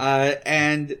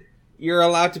 And you're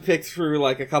allowed to pick through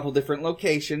like a couple different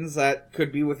locations that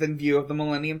could be within view of the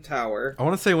Millennium Tower. I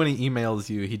want to say when he emails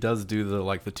you, he does do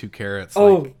the 2 carrots.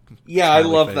 Oh, like, yeah, I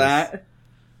love face. that.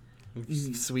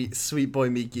 Sweet boy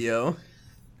Mikio.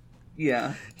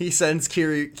 Yeah. He sends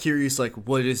Kiryu's like,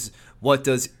 what does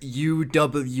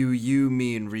UWU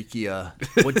mean,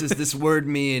 Rikia? What does this word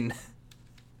mean?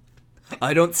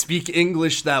 I don't speak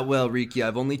English that well, Rikia.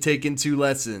 I've only taken 2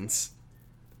 lessons.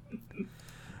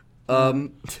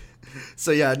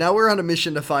 So yeah, now we're on a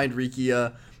mission to find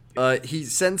Rikia. He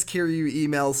sends Kiryu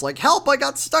emails like, help, I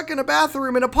got stuck in a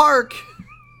bathroom in a park.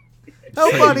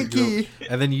 Help, Aniki.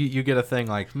 And then you get a thing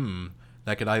like,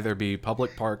 that could either be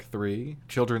Public Park 3,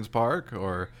 Children's Park,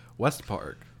 or West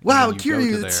Park. Wow,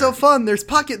 Kiryu, it's so fun. There's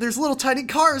little tiny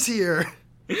cars here.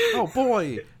 Oh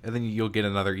boy. And then you'll get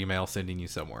another email sending you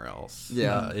somewhere else.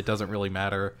 Yeah. It doesn't really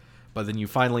matter. But then you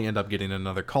finally end up getting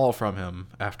another call from him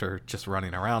after just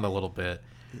running around a little bit.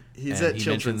 He's at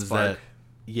Children's Park.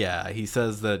 He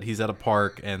says that he's at a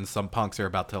park and some punks are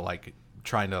about to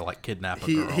trying to kidnap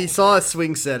a girl. He saw a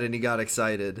swing set and he got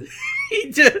excited.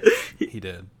 He did. He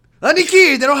did.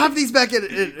 Aniki, they don't have these back in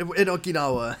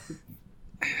Okinawa.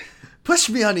 Push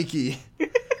me, Aniki.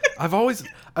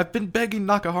 I've been begging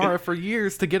Nakahara for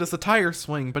years to get us a tire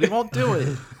swing, but he won't do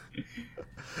it.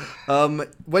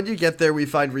 When you get there, we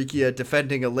find Rikia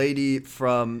defending a lady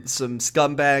from some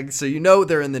scumbags. So you know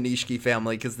they're in the Nishiki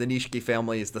family because the Nishiki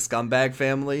family is the scumbag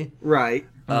family. Right.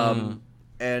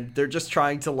 And they're just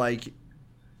trying to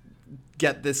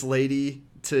get this lady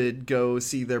to go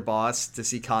see their boss, to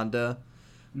see Kanda.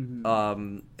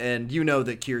 And you know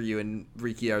that Kiryu and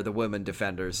Rikia are the women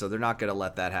defenders, so they're not going to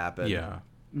let that happen. Yeah.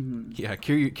 Yeah,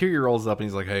 Kiryu rolls up and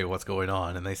he's like, "Hey, what's going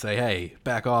on?" And they say, "Hey,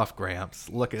 back off, Gramps.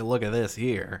 Look at this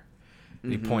here."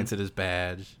 And he points at his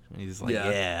badge. And he's like,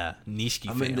 "Yeah, Nishiki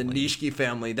family." I'm in the Nishiki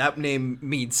family. That name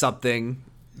means something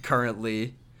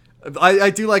currently. I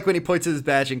do like when he points at his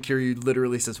badge and Kiryu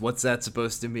literally says, "What's that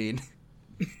supposed to mean?"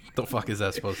 The fuck is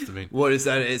that supposed to mean? What is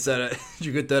that? Is that did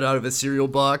you get that out of a cereal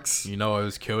box? You know, I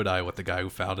was Kyodai with the guy who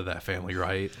founded that family,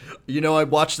 right? You know, I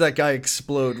watched that guy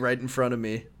explode right in front of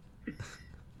me.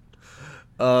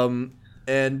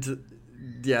 And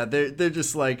yeah, they're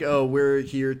just like, "Oh, we're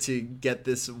here to get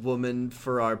this woman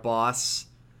for our boss."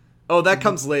 Oh, that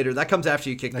comes later. That comes after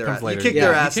you kick their ass. You kick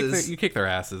their asses. You kick their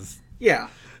asses. Yeah.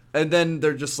 And then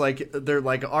they're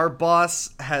like, "Our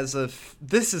boss has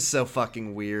this is so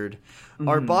fucking weird.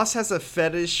 Our boss has a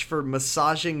fetish for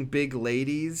massaging big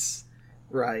ladies."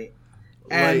 Right.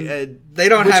 And like, they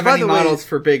don't which, have by any the way, models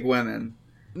for big women.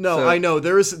 No, So- I know.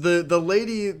 There's the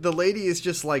lady is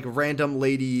just like random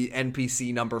lady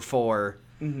NPC number 4.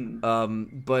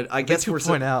 But I guess To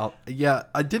point out, yeah,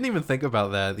 I didn't even think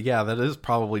about that. Yeah, that is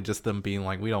probably just them being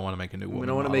like, we don't want to make a new woman. we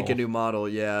don't want to make a new model,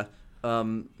 yeah.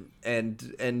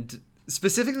 And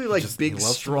specifically like He big loves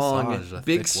to strong massage a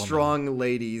big thick woman. strong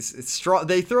ladies. It's strong.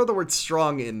 They throw the word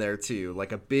strong in there too,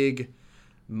 like a big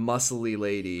muscly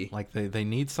lady. Like they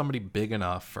need somebody big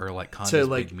enough for like Kanji's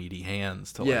like- big meaty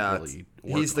hands to Yeah, like really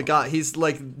work he's the on. god. He's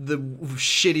like the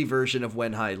shitty version of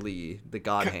Wenhai Lee, the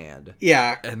god hand.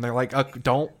 Yeah. And they're like,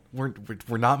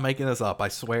 we're not making this up. I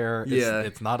swear. Yeah.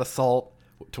 It's not assault.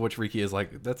 To which Riki is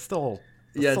like, that's still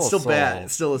It's still bad. assault.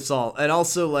 It's still assault. And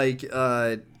also like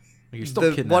You're still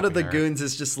one of the kidnapping her. goons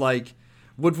is just like,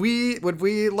 would we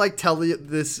like tell you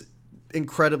this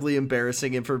incredibly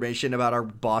embarrassing information about our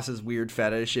boss's weird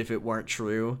fetish if it weren't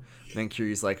true? And then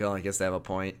Kiryu's like, oh, I guess they have a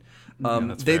point.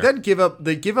 that's They fair. then give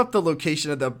up the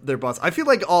location of their boss. I feel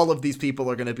like all of these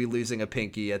people are going to be losing a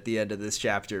pinky at the end of this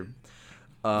chapter.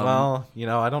 Well,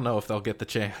 I don't know if they'll get the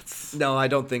chance. No, I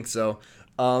don't think so.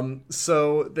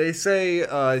 So they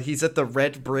say he's at the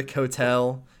Red Brick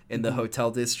Hotel in the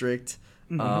hotel district.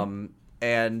 And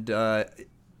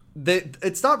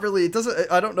it's not really, it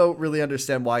doesn't, I don't know really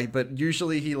understand why, but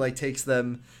usually he like takes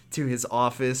them to his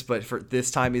office, but for this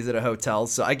time he's at a hotel.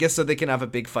 So I guess so they can have a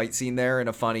big fight scene there in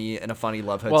a funny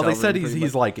love hotel. Well, they said room, pretty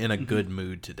he's much. like in a good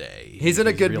mood today. He's in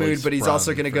a good really mood, but he's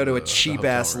also sprung going to for go to a the cheap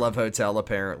hotel ass room. love hotel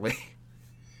apparently.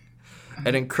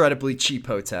 An incredibly cheap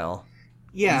hotel.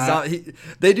 Yeah. He's not,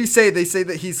 they say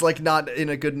that he's like not in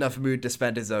a good enough mood to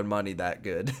spend his own money that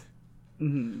good.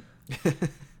 He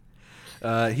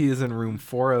is in room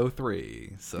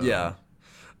 403. So Yeah.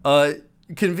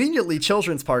 Conveniently,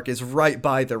 Children's Park is right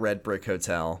by the Red Brick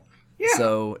Hotel. Yeah.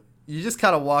 So you just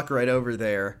kind of walk right over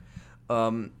there.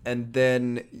 And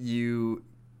then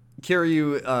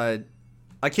Kiryu,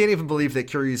 I can't even believe that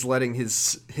Kiryu's letting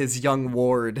his young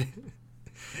ward,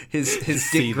 his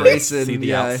Dick Grayson, see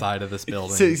the outside of this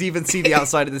building. to even see the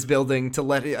outside of this building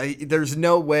to there's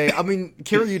no way. I mean,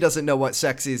 Kiryu doesn't know what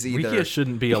sex is either. Rikia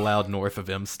shouldn't be allowed north of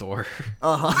M Store.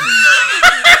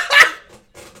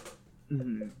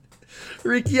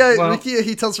 Rikia,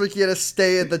 he tells Rikia to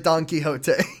stay at the Don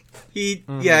Quixote. He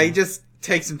just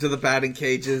takes him to the batting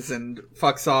cages and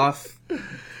fucks off.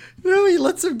 No, he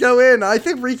lets him go in. I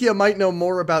think Rikia might know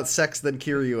more about sex than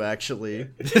Kiryu, actually.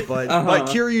 But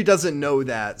Kiryu doesn't know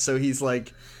that, so he's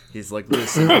like,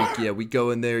 listen, Rikia, we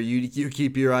go in there, you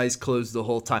keep your eyes closed the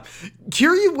whole time.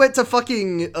 Kiryu went to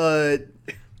fucking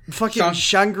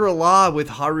Shangri-La with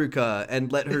Haruka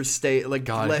and let her stay, like,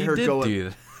 God, let he her did go. do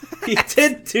that. He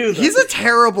did do that. He's a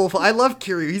terrible. I love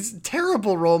Kiryu. He's a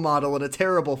terrible role model and a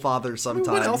terrible father sometimes.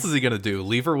 What else is he gonna do?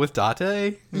 Leave her with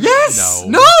Date? Yes.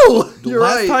 No. No. You're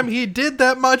Last right. time he did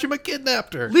that, Majima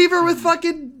kidnapped her. Leave her with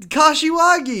fucking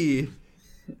Kashiwagi.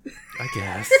 I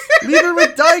guess. Leave her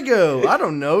with Daigo. I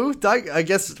don't know. I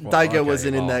guess Daigo okay,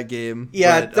 wasn't in well. that game.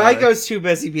 Yeah, but, Daigo's too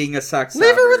busy being a sex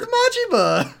leave her offender. with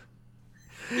Majima.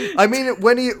 I mean,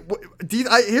 when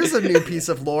here's a new piece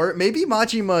of lore. Maybe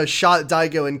Majima shot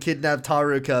Daigo and kidnapped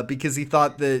Haruka because he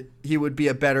thought that he would be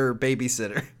a better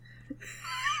babysitter.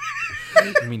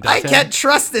 You mean I Date? can't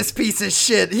trust this piece of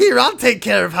shit. Here, I'll take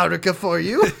care of Haruka for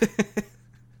you.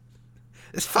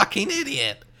 This fucking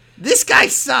idiot. This guy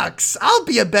sucks. I'll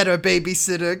be a better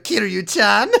babysitter,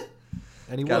 Kiryu-chan.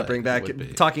 And he Gotta would. bring He back, would be.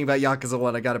 talking about Yakuza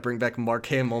 1, I gotta bring back Mark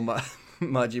Hamill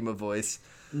Majima voice.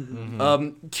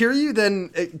 Kiryu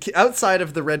then, outside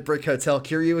of the Red Brick Hotel,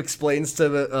 Kiryu explains to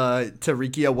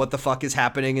Rikia what the fuck is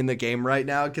happening in the game right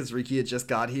now, because Rikia just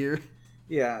got here.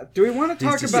 Yeah. Do we want to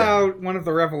talk just- about one of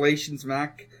the revelations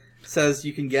Mac says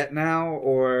you can get now,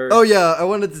 or... Oh yeah, I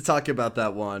wanted to talk about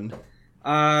that one.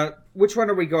 Which one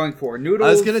are we going for? Noodles?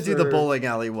 I was gonna do the or- bowling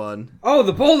alley one. Oh,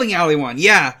 the bowling alley one.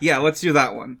 Yeah, let's do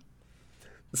that one.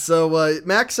 So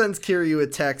Max sends Kiryu a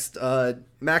text.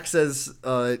 Max says,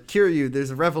 Kiryu,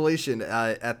 there's a revelation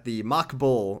at the mock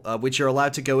bowl, which you're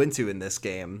allowed to go into in this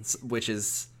game, which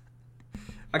is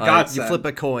A godsend. you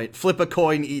flip a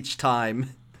coin each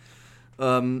time.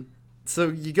 So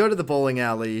you go to the bowling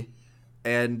alley,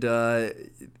 and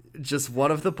just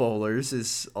one of the bowlers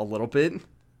is a little bit.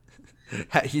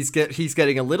 He's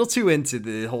getting a little too into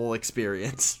the whole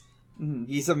experience.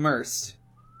 He's immersed.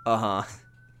 Uh-huh.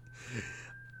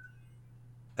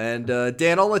 And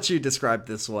Dan, I'll let you describe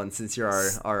this one since you're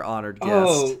our honored guest.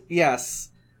 Oh, yes.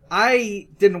 I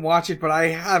didn't watch it, but I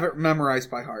have it memorized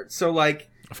by heart. So,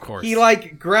 like, Of course. he,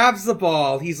 like, grabs the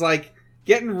ball. He's, like,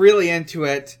 getting really into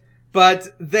it. But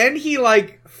then he,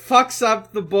 like, fucks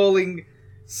up the bowling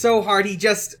so hard he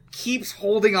just keeps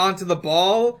holding on to the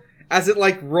ball as it,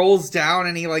 like, rolls down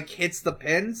and he, like, hits the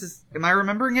pins. Am I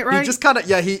remembering it right? He just kind of,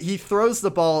 he throws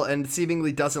the ball and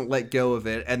seemingly doesn't let go of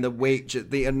it, and the weight,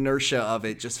 the inertia of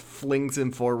it just flings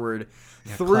him forward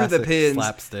through the classic pins.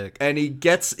 slapstick. And he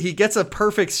gets a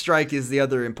perfect strike is the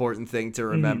other important thing to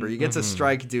remember. He gets a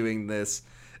strike doing this,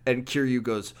 and Kiryu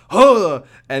goes, huh!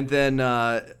 And then,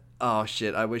 oh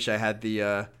shit, I wish I had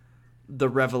the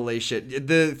revelation.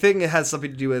 The thing has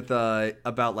something to do with,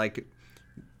 about, like,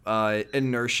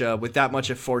 inertia. With that much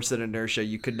of force and inertia,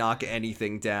 you could knock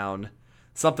anything down,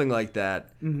 something like that.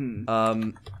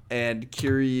 And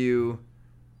Kiryu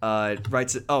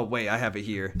writes it. Oh wait, I have it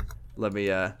here. Let me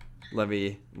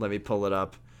pull it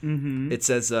up. It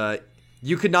says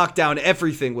you could knock down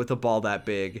everything with a ball that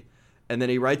big. And then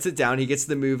he writes it down. He gets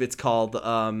the move. It's called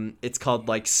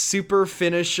like Super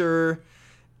Finisher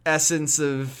Essence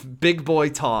of Big Boy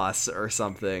Toss or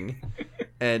something.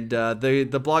 And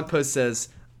the blog post says,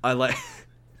 I like.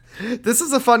 This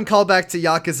is a fun callback to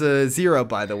Yakuza 0,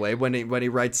 by the way. When he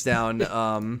writes down,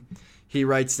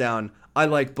 I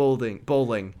like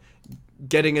bowling.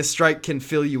 Getting a strike can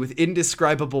fill you with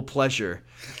indescribable pleasure,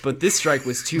 but this strike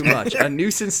was too much. A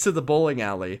nuisance to the bowling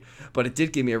alley, but it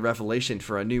did give me a revelation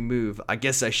for a new move. I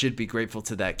guess I should be grateful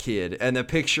to that kid. And the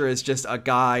picture is just a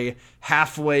guy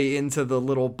halfway into the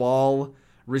little ball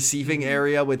receiving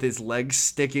area with his legs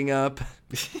sticking up.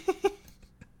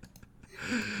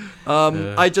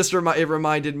 It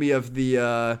reminded me of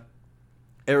the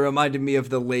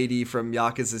lady from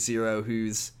Yakuza 0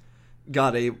 who's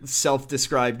got a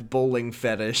self-described bowling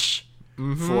fetish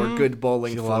for good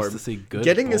bowling She form. loves to see good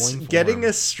getting bowling getting form.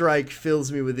 a strike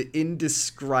fills me with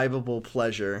indescribable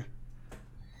pleasure.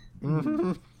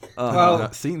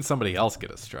 Well, Seeing somebody else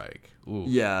get a strike. Ooh.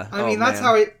 Yeah. I mean, that's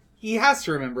how he has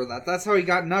to remember that. That's how he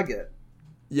got Nugget.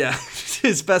 Yeah,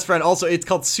 his best friend. Also, it's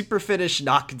called Super Finish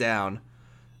Knockdown.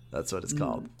 That's what it's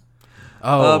called.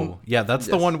 Oh, yeah, that's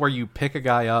the yes. one where you pick a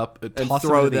guy up, toss him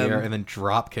throw into the them. air, and then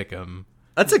drop kick him.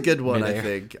 That's a good one, I Midair.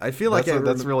 think. I feel like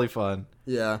That's really fun.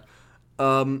 Yeah.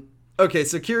 Okay,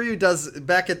 so Kiryu does,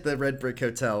 back at the Red Brick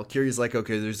Hotel, Kiryu's like,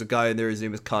 okay, there's a guy in there, his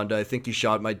name is Kanda, I think he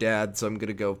shot my dad, so I'm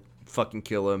gonna go fucking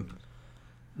kill him.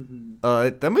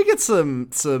 Then we get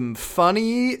some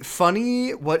funny,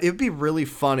 what, it'd be really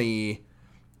funny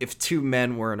if two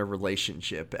men were in a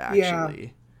relationship, actually. Yeah.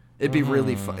 It'd be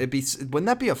really fun. Wouldn't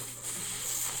that be a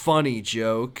funny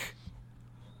joke?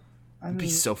 It'd be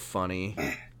so funny.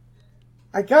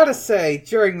 I gotta say,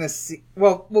 during this...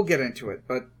 Well, we'll get into it,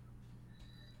 but...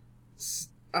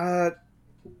 Kiryu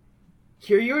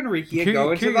and Rikia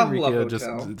go into the and Love Rikia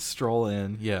Hotel. just stroll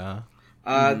in, yeah.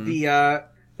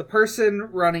 The person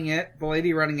running it, the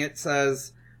lady running it,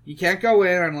 says, you can't go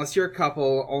in unless you're a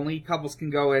couple. Only couples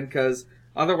can go in, because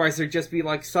otherwise there'd just be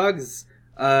like thugs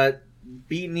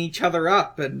beating each other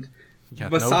up and Yeah,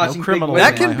 massaging no criminals big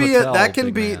That women. in my hotel,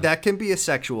 big man. that can be a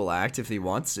sexual act if he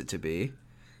wants it to be.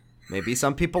 Maybe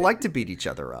some people like to beat each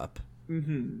other up. So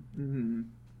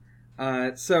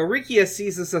Rikia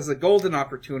sees this as a golden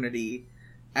opportunity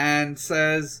and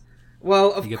says,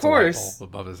 well, of He gets course, a light bulb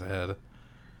above his head.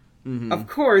 of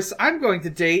course, I'm going to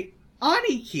date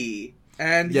Aniki.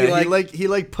 And Yeah,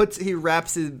 he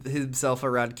wraps himself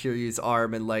around Kiryu's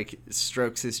arm and like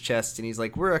strokes his chest, and he's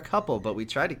like, "We're a couple, but we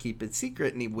try to keep it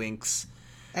secret." And he winks.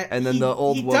 And then the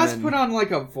old he woman does put on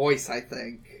like a voice, I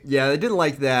think. Yeah, they didn't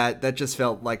like that. That just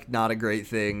felt like not a great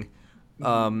thing.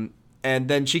 And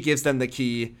then she gives them the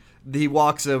key. He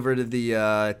walks over to the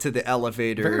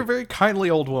elevator. Very, very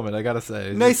kindly old woman, I gotta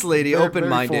say. Nice lady, Very,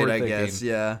 open-minded, very I forward-thinking. guess.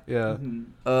 Yeah. Yeah.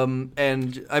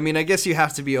 And I mean, I guess you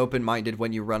have to be open-minded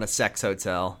when you run a sex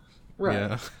hotel. Right.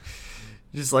 Yeah.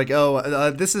 Just like,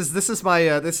 this is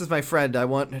my friend. I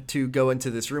want to go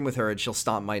into this room with her, and she'll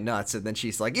stomp my nuts. And then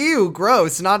she's like, ew,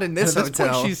 gross, not in this At this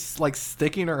hotel. point, she's like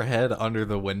sticking her head under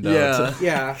the window Yeah. to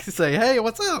Yeah. say, "Hey,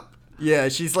 what's up?" Yeah,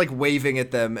 she's like waving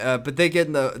at them, but they get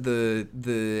in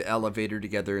the elevator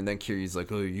together, and then Kiryu's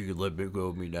like, "Oh, you can let me go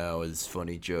of me now," is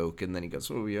funny joke, and then he goes,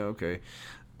 "Oh yeah, okay."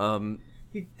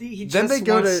 He Then just they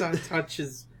go wants to- to touch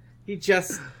his.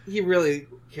 He really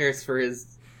cares for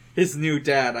his new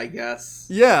dad, I guess.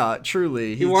 Yeah,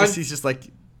 truly. He's He's just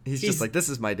like, this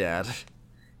is my dad.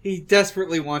 He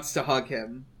desperately wants to hug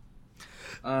him.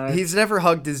 He's never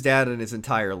hugged his dad in his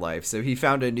entire life, so he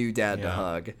found a new dad to Yeah.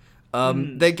 hug.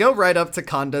 They go right up to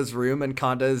Kanda's room, and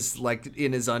Kanda's like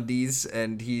in his undies,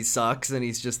 and he sucks, and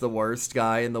he's just the worst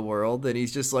guy in the world, and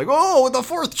he's just like, "Oh, the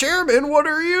fourth chairman, what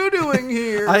are you doing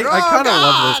here?" I kind of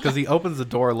love this God!" because he opens the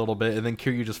door a little bit, and then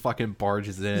Kiryu just fucking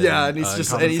barges in. Yeah, and he's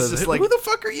just- Kanda and he's says, just like- "Who the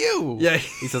fuck are you?" Yeah.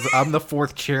 he says, "I'm the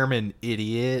fourth chairman,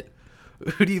 idiot.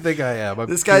 Who do you think I am? I'm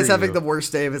This guy's Kiryu." having the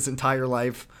worst day of his entire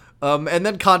life. And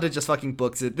then Kanda just fucking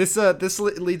books it. This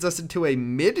leads us into a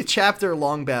mid-chapter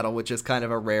long battle, which is kind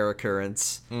of a rare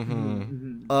occurrence.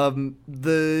 The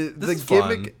is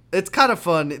gimmick, fun. it's kind of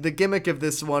fun. The gimmick of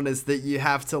this one is that you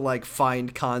have to like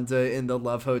find Kanda in the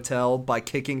Love Hotel by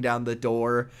kicking down the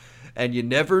door, and you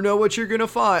never know what you're gonna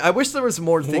find. I wish there was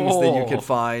more things that you Whoa. could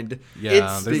find.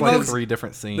 Yeah, It's there's like because 3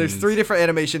 different scenes. There's 3 different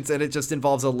animations, and it just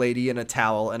involves a lady in a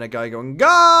towel and a guy going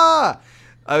 "Gah!"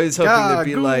 I was hoping Gah, there'd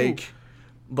be goo.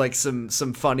 like some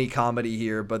funny comedy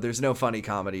here, but there's no funny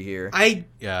comedy here. I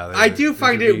Yeah, do there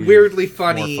find could it be weirdly more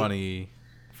funny. funny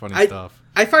stuff.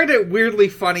 I find it weirdly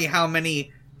funny how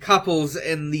many couples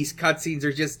in these cutscenes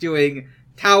are just doing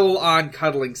towel-on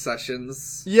cuddling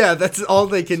sessions. Yeah, that's all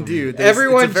they can do.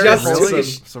 Everyone it's a very just wholesome- really-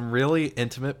 Some really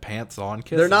intimate pants on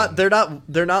kissing.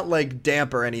 They're not like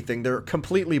damp or anything. They're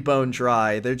completely bone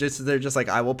dry. They're just like,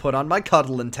 I will put on my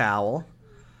cuddling towel,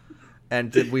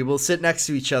 and we will sit next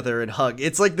to each other and hug.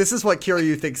 It's like, this is what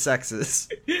Kiryu thinks sex is.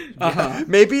 Uh-huh.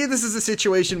 Maybe this is a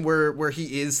situation where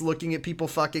he is looking at people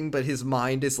fucking, but his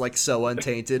mind is like so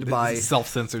untainted by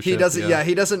self-censorship. he doesn't. Yeah,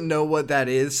 he doesn't know what that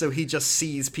is, so he just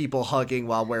sees people hugging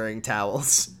while wearing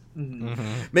towels.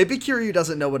 Maybe Kiryu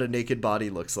doesn't know what a naked body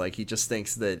looks like. He just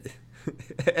thinks that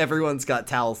everyone's got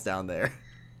towels down there.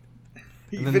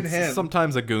 And Even then him.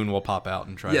 sometimes a goon will pop out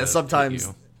and try to sometimes.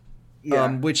 hit you.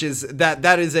 Yeah. Which is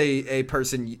that is a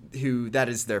person who that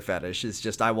is their fetish. Is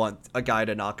just, I want a guy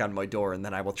to knock on my door and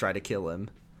then I will try to kill him.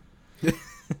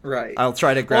 right. I'll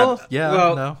try to grab. Well, yeah,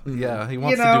 Well, no, yeah, he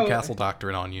wants to know- do Castle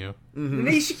Doctrine on you. The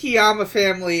Nishikiyama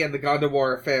family and the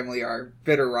Gondawara family are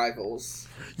bitter rivals.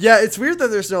 Yeah, it's weird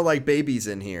that there's no like babies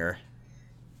in here.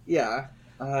 Yeah.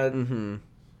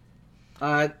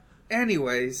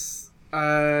 Anyways,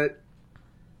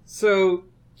 so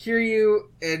Kiryu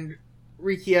and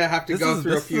Rikia have to go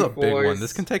through a This few is a big floors. one.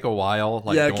 This can take a while.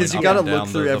 Like, Yeah, going 'cause you up gotta and look down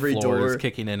through the every floors, door.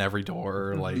 kicking in every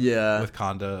door, like Yeah. with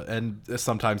Kanda, and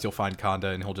sometimes you'll find Kanda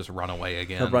and he'll just run away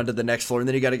again. He'll run to the next floor, and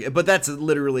then you gotta get. But that's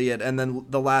literally it. And then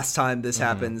the last time this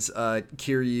happens,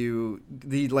 Kiryu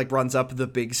he like runs up the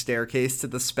big staircase to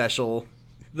the special.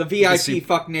 The VIP sup-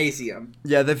 fucknasium.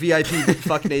 Yeah, the VIP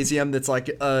fucknasium that's like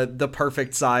the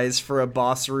perfect size for a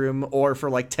boss room or for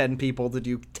like 10 people to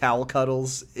do towel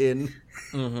cuddles in.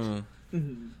 And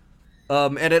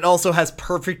it also has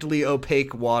perfectly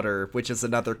opaque water, which is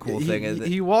another cool thing.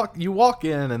 You walk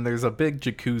in and there's a big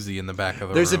jacuzzi in the back of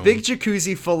the There's a room. big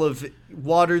jacuzzi full of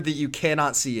water that you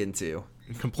cannot see into.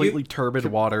 completely turbid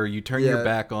water. You turn Yeah. your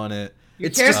back on it.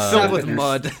 It's can't just filled stop with it.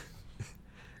 mud.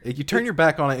 You turn your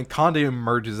back on it, and Kanda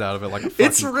emerges out of it like a fucking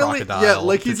It's really crocodile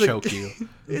like to he's choke like, you.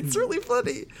 It's really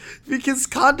funny because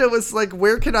Kanda was like,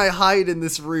 "Where can I hide in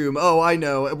this room?" Oh, I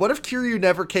know. What if Kiryu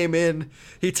never came in?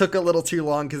 He took a little too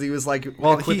long because he was like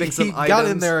Well, equipping he some items. got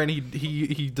in there and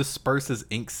he disperses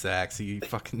ink sacs. He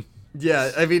fucking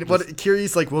Yeah, I mean, what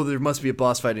Kiryu's like, well, there must be a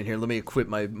boss fight in here. Let me equip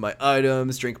my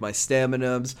items, drink my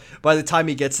staminums. By the time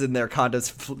he gets in there, Kanda's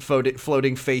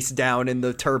floating face down in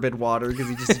the turbid water because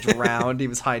he just drowned. He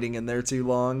was hiding in there too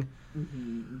long.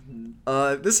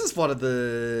 This is one of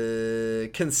the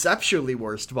conceptually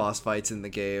worst boss fights in the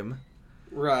game,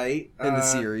 Right. in the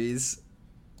series.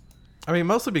 I mean,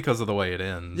 mostly because of the way it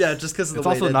ends. Yeah, just because of the It's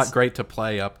way also it ends. not great to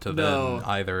play up to No. then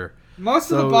either.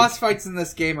 Most of So- the boss fights in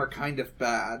this game are kind of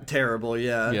bad. Terrible,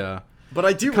 yeah. Yeah. But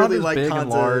I do Kanda's really like big Kanda. and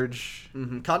large.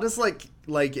 Kanda's like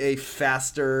a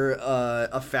faster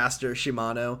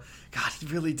Shimano. God, he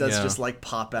really does Yeah. just like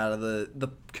pop out of the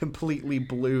completely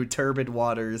blue turbid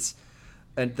waters,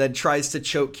 and then tries to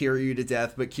choke Kiryu to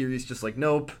death. But Kiryu's just like,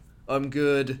 nope, I'm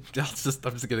good. I'm just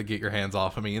gonna get your hands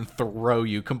off of me and throw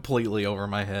you completely over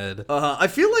my head. I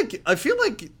feel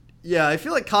like Yeah, I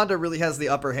feel like Kanda really has the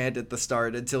upper hand at the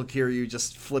start until Kiryu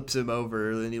just flips him over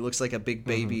and he looks like a big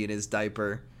baby in his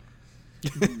diaper.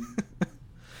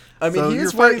 I mean, So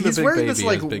he's you're wearing fighting the big this baby in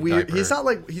like his big weird. diaper. He's not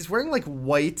like he's wearing like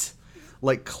white,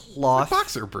 like cloth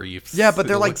Boxer briefs. Yeah, but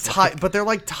they're It like looks tied. But they're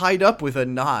like tied up with a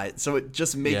knot, so it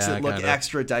just makes Yeah, it look kinda.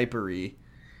 extra diapery.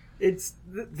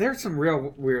 There's some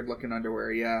real weird looking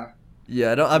underwear. Yeah.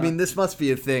 Yeah, I mean, this must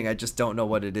be a thing. I just don't know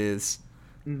what it is.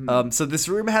 So this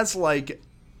room has like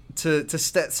set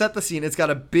the scene. It's got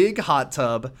a big hot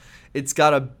tub. It's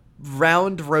got a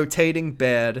round rotating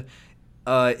bed.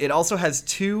 It also has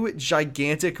 2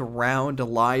 gigantic round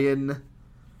lion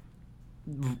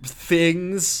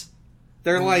things.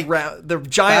 They're like They're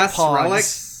giant fast pogs.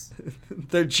 relics.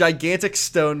 They're gigantic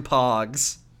stone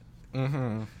pogs.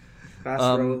 Fast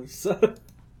relics.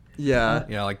 Yeah.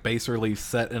 Yeah, like bas relief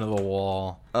set into the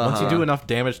wall. Once you do enough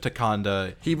damage to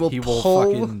Kanda, He will pull-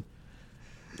 fucking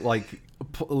like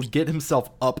get himself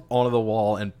up onto the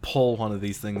wall and pull one of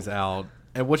these things out,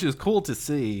 and which is cool to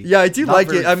see. Yeah, I do Not like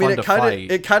very it. I mean, fun to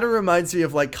fight. it kind of reminds me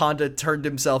of like Kanda turned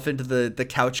himself into the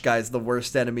couch guys, the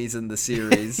worst enemies in the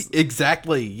series.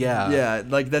 Exactly. Yeah. Yeah,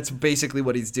 like that's basically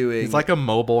what he's doing. He's like a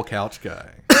mobile couch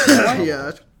guy.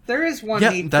 yeah. There is one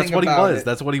Yeah, neat that's thing what he about was. it.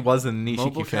 That's what he was in the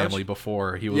Mobile Nishiki family couch?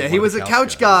 before. He was Yeah, one he of was the a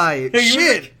couch guys. guy.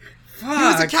 Shit. He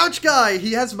was a Fuck. couch guy.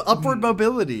 He has upward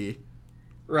mobility.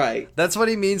 Right. That's what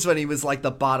he means when he was like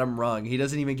the bottom rung. He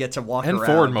doesn't even get to walk And around.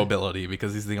 forward mobility,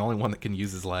 because he's the only one that can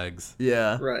use his legs.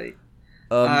 Yeah. Right.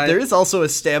 There is also a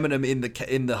stamina in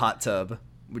the hot tub,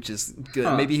 which is good.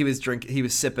 Huh. Maybe he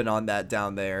was sipping on that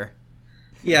down there.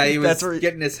 Yeah, he was That's where-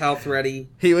 getting his health ready.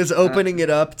 He was opening it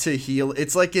up to heal.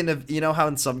 It's like you know how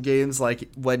in some games,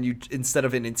 like when you, instead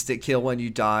of an instant kill when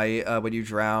you die, when you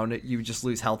drown, you just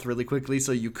lose health really quickly.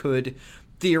 So you could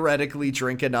theoretically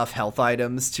drink enough health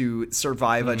items to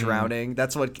survive a drowning.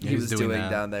 That's what he was doing that.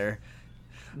 down there.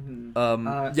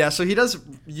 Yeah, so he does.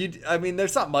 I mean,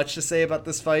 there's not much to say about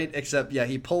this fight except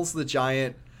he pulls the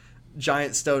giant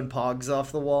stone pogs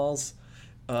off the walls.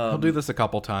 He'll do this a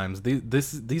couple times.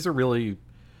 These are really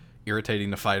irritating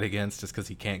to fight against, just because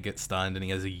he can't get stunned and he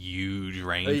has a huge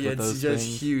range with It's those just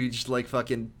things. huge, like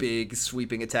fucking big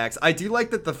sweeping attacks. I do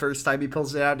like that the first time he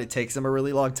pulls it out, it takes him a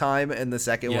really long time, and the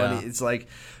second Yeah. one, it's like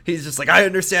he's just like, I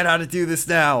understand how to do this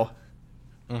now.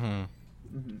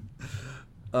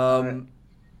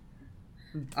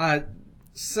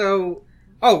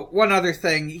 One other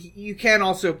thing. You can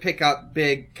also pick up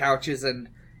big couches and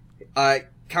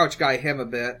couch guy him a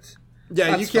bit.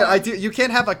 Yeah, That's you can't. fine. You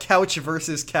can't have a couch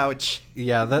versus couch.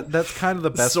 Yeah, that's kind of the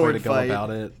best way Sword to go fight. about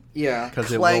it. Yeah.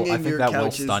 Because I Clanging think your that will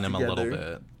couches stun him a little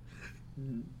together.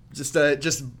 bit.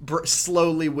 Just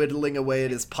slowly whittling away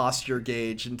at his posture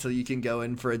gauge until you can go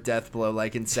in for a death blow,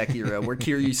 like in Sekiro, where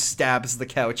Kiryu stabs the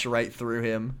couch right through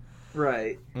him.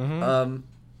 Right.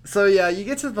 So yeah, you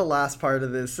get to the last part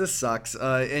of this. This sucks.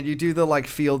 And you do the like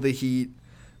feel the heat,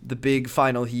 the big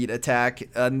final heat attack,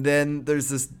 and then there's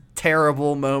this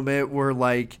terrible moment where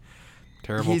like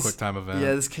Terrible quick time event.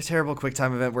 Yeah, this terrible quick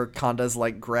time event where Kanda's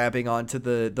like grabbing onto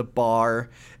the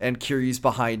bar and Kiryu's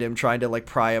behind him trying to like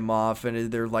pry him off,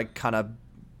 and they're like kind of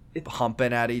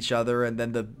humping at each other, and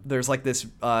then there's like this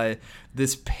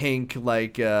pink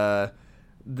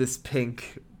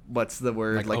what's the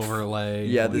word, like overlay.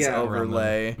 yeah, this Yeah.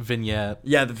 overlay. Vignette.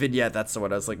 Yeah, the vignette, that's the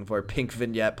word I was looking for. Pink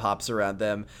vignette pops around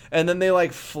them. And then they,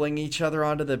 like, fling each other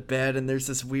onto the bed, and there's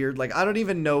this weird, like, I don't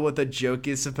even know what the joke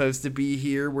is supposed to be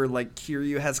here, where, like,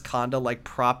 Kiryu has Kanda, like,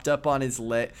 propped up on his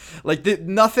leg. Like, there's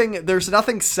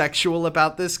nothing sexual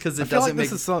about this, because it I feel doesn't like make...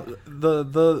 this is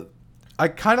the I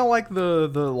kind of like the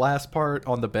last part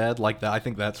on the bed, like that. I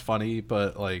think that's funny,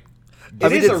 but like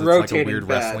It is a it's rotating like a weird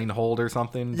bed. wrestling hold or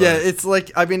something. Yeah, but- it's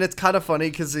like, I mean, it's kind of funny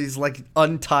because he's like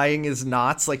untying his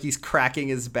knots, like he's cracking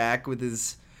his back with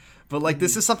his. But like,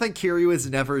 this is something Kiryu has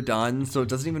never done, so it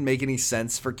doesn't even make any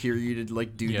sense for Kiryu to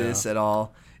like do Yeah. this at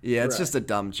all. Yeah, it's Right. just a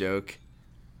dumb joke.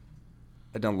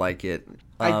 I don't like it.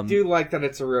 I do like that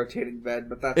it's a rotating bed,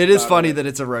 but that's It is about funny it. that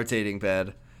it's a rotating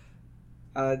bed.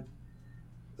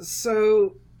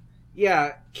 So,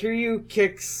 yeah, Kiryu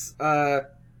kicks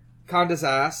Kanda's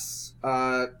ass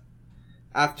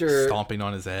after. stomping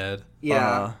on his head.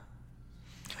 Yeah.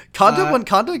 When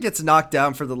Kanda gets knocked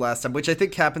down for the last time, which I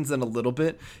think happens in a little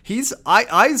bit, he's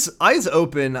eyes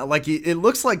open, like it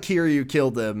looks like Kiryu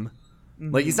killed him.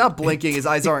 Like he's not blinking, his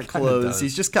eyes aren't kinda closed. does.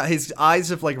 He's just got his eyes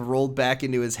have like rolled back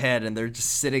into his head, and they're just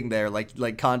sitting there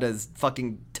like Kanda's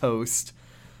fucking toast.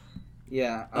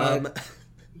 Yeah.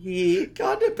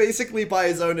 Kanda basically, by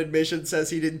his own admission,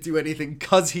 says he didn't do anything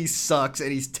because he sucks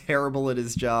and he's terrible at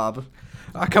his job.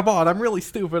 Come on, I'm really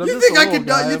stupid. I'm You just think a I little could?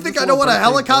 guy. You I'm think just I a know little what a birthday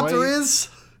helicopter boy." is?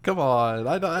 Come on,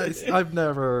 I've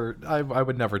never, I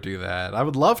would never do that. I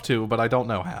would love to, but I don't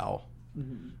know how.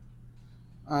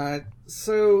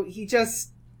 So he does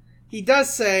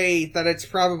say that it's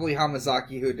probably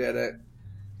Hamazaki who did it.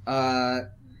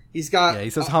 He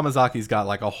says Hamazaki's got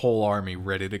like a whole army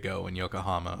ready to go in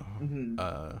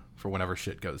Yokohama for whenever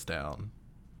shit goes down.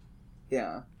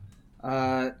 Yeah.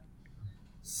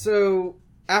 So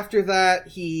after that,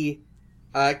 Kiryu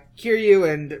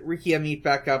and Rikiya meet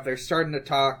back up. They're starting to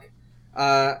talk.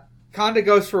 Kanda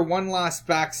goes for one last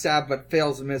backstab, but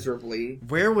fails miserably.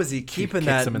 Where was he keeping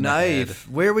that knife?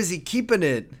 Where was he keeping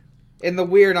it? In the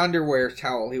weird underwear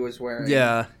towel he was wearing.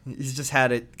 Yeah, he's just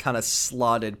had it kind of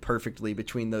slotted perfectly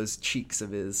between those cheeks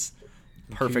of his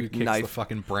perfect kicks knife. The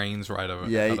fucking brains right out of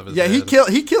his yeah. head.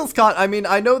 He kills Kanda. I mean,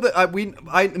 I know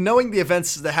that knowing the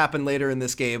events that happen later in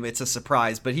this game, it's a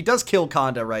surprise, but he does kill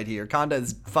Kanda right here. Kanda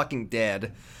is fucking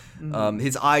dead.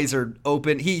 His eyes are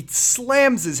open. He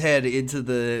slams his head into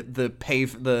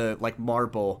the like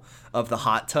marble of the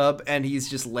hot tub, and he's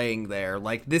just laying there.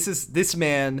 Like this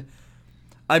man.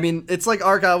 I mean, it's like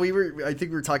Argyle. I think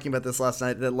we were talking about this last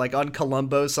night. That like on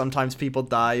Columbo, sometimes people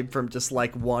die from just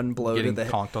like one blow Getting to the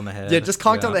head. Conked on the head. Yeah, just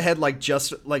conked on the head. Like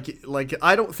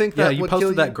I don't think that. Yeah, you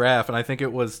posted that graph, and I think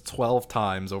it was 12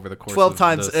 times over the course. 12 of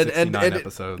times, the 69 and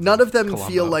episodes. None of them Columbo.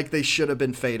 feel like they should have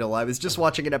been fatal. I was just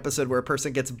watching an episode where a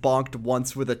person gets bonked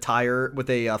once with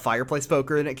a fireplace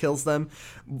poker, and it kills them.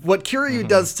 What Kiryu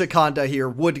does to Kanda here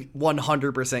would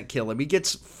 100% kill him. He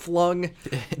gets flung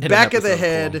back of the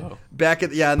head,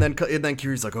 and then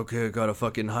Kiryu's like, okay, I gotta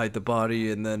fucking hide the body,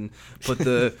 and then put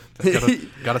the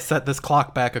gotta set this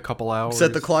clock back a couple hours.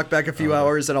 Set the clock back a few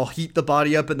hours, and I'll heat the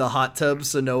body up in the hot tub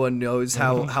so no one knows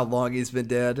how long he's been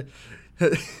dead.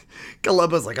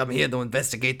 Columbo's like, I'm here to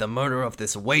investigate the murder of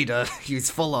this waiter. He's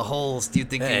full of holes. Do you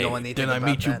think you know anything about that? Didn't I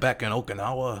meet you back in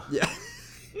Okinawa? Yeah.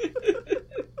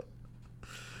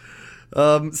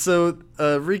 So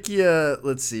Rikiya,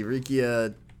 let's see,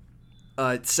 Rikiya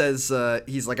says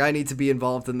he's like, I need to be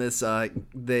involved in this.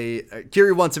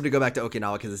 Kiryu wants him to go back to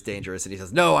Okinawa because it's dangerous, and he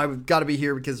says, no, I've got to be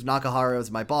here because Nakahara is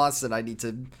my boss, and I need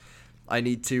to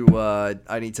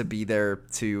be there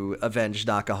to avenge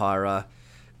Nakahara.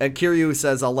 And Kiryu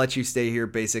says, I'll let you stay here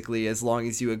basically as long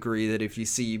as you agree that if you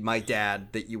see my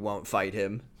dad that you won't fight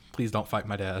him. Please don't fight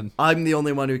my dad. I'm the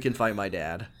only one who can fight my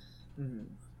dad.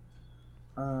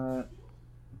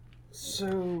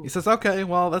 So he says, okay,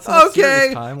 well, that's not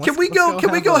serious time. Can we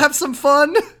go have some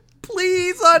fun?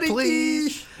 Please,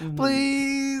 Aniki.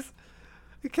 Please.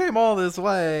 We came all this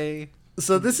way.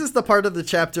 So this is the part of the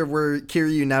chapter where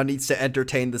Kiryu now needs to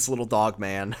entertain this little dog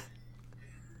man.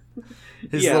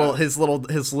 His little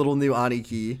new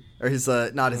Aniki, or his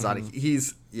not his Aniki.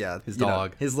 His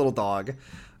dog. His little dog.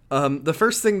 The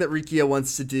first thing that Rikiya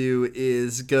wants to do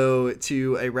is go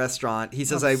to a restaurant. He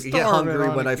says, I get hungry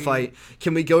when I fight.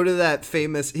 Can we go to that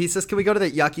famous... He says, can we go to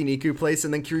that yakiniku place?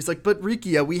 And then Kiryu's like, but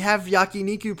Rikiya, we have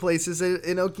yakiniku places in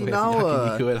Okinawa. We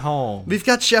have yakiniku at home. We've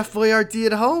got Chef Boyardee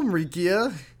at home,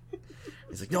 Rikiya.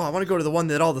 He's like, no, I want to go to the one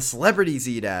that all the celebrities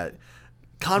eat at.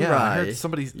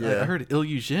 Kanrai. Yeah, I heard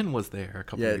Ilyu Jin was there a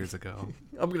couple years ago.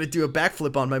 I'm going to do a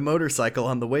backflip on my motorcycle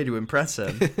on the way to impress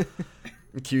him.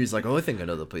 And Kiryu's like, oh, I think I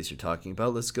know the place you're talking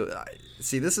about. Let's go.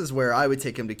 See, this is where I would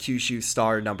take him to Kyushu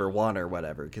Star #1 or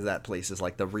whatever, because that place is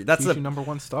like that's Kyushu the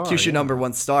 #1 star. Kyushu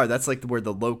 #1 star. That's like where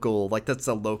the local, like that's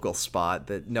a local spot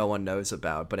that no one knows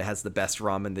about, but it has the best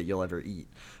ramen that you'll ever eat.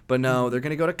 But no, they're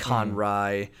gonna go to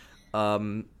Kanrai,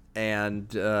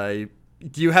 and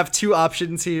you have two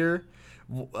options here.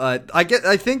 I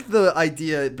think the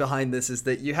idea behind this is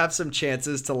that you have some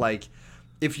chances to, like,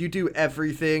 if you do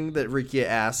everything that Rikiya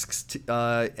asks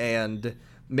and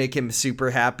make him super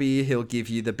happy, he'll give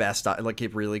you the best, like, a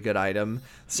really good item.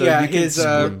 So yeah, you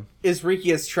can his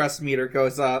Rikiya's trust meter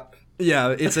goes up.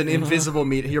 Yeah, it's an invisible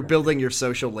meter. You're building your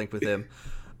social link with him.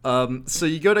 So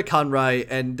you go to Kanrai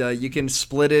and you can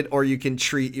split it, or you can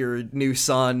treat your new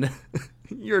son,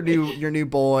 your new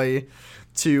boy,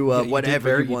 to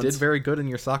whatever he wants. You did very good in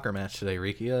your soccer match today,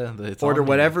 Rikiya. Order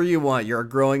whatever you want. You're a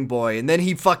growing boy, and then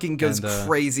he fucking goes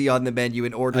crazy on the menu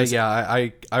and orders.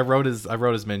 I wrote his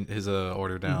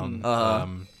order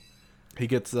down. He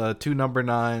gets 2 number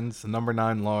 9s, a number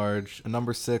 9 large, a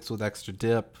number 6 with extra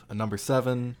dip, a number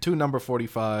 7, 2 number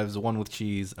 45s, 1 with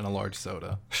cheese, and a large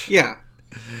soda. Yeah.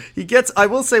 He gets. I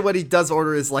will say what he does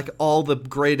order is like all the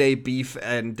grade A beef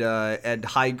and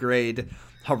high grade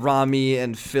harami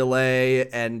and filet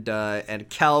and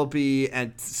kalbi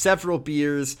and several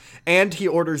beers, and he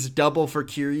orders double for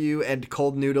Kiryu and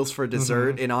cold noodles for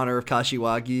dessert in honor of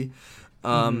Kashiwagi,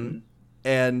 and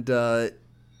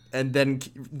then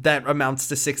that amounts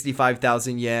to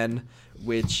 65,000 yen,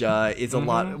 which is a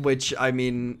lot. Which, I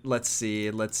mean, let's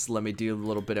see. Let me do a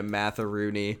little bit of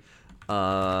matharoonie.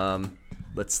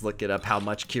 Let's look it up. How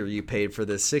much Kiryu paid for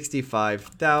this?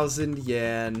 65,000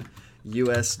 yen,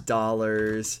 US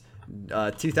dollars,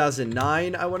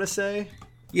 2009. I want to say.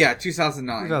 Yeah,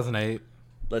 2009. 2008.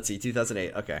 Let's see,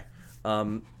 2008. Okay.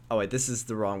 Oh wait, this is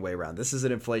the wrong way around. This is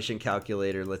an inflation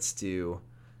calculator. Let's do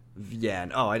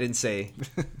yen. Oh, I didn't say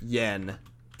yen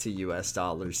to US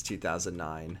dollars.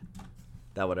 2009.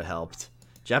 That would have helped.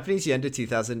 Japanese yen to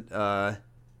 2000. Yeah,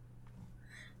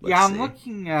 I'm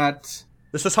looking at.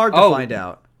 This is hard to find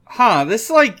out. This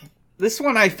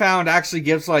one I found actually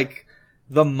gives like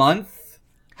the month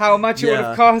how much it would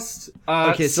have cost.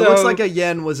 Okay, so it looks like a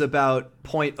yen was about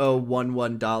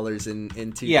 $0.011 in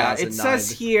 2009. Yeah, it says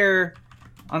here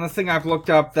on the thing I've looked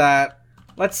up that,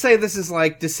 let's say this is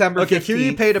like December 15th. Okay,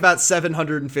 Kiryu paid about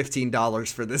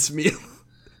 $715 for this meal.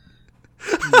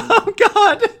 Oh,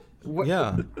 God.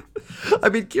 Yeah. I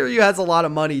mean, Kiryu has a lot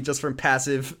of money just from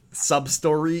passive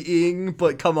sub-storying,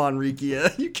 but come on,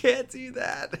 Rikia, you can't do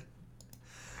that.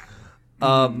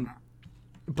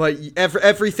 But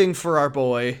everything for our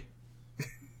boy.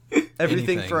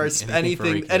 Everything for our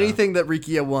anything that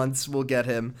Rikia wants, we'll get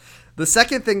him. The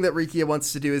second thing that Rikia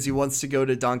wants to do is he wants to go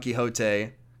to Don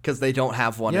Quixote because they don't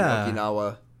have one in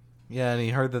Okinawa. Yeah, and he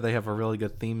heard that they have a really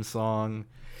good theme song.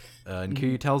 And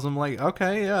Kiryu tells him, like,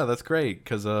 okay, yeah, that's great,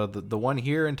 because the one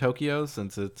here in Tokyo,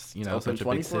 since it's, such a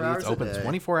big city, it's open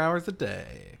 24 hours a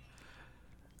day.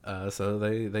 So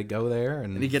they go there,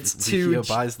 and he gets Rikia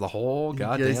buys the whole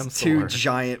goddamn two store.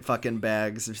 giant fucking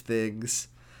bags of things.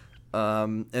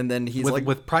 And then he's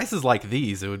with prices like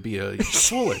these, it would be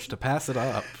foolish to pass it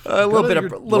up. A little bit of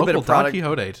product. Don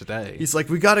Quixote today. He's like,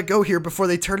 we got to go here before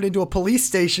they turn into a police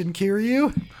station,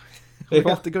 Kiryu. We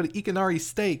have to go to Ikanari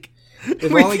Steak.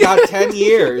 They've only got 10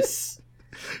 years.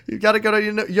 You got to go to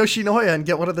Yoshinoya and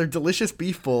get one of their delicious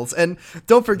beef bowls, and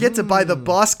don't forget to buy the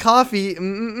Boss coffee.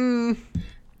 Aniki,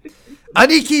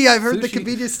 I've heard the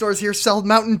convenience stores here sell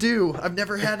Mountain Dew. I've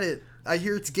never had it. I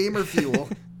hear it's gamer fuel.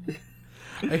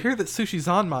 I hear that Sushi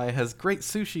Zanmai has great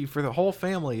sushi for the whole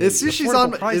family. Is Sushi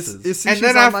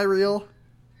Zanmai real?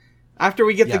 After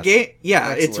we get the game,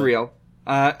 it's real.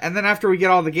 And then after we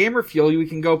get all the gamer fuel, we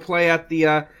can go play at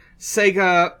the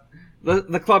Sega,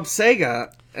 the Club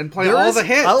Sega, and play all the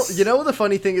hits. You know, the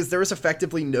funny thing is there is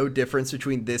effectively no difference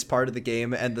between this part of the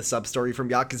game and the sub-story from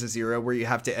Yakuza 0 where you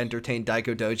have to entertain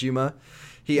Daiko Dojima.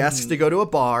 He asks to go to a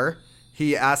bar.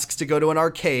 He asks to go to an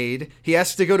arcade. He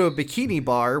asks to go to a bikini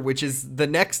bar, which is the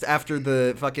next after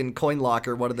the fucking coin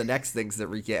locker, one of the next things that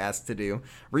Rikia asks to do.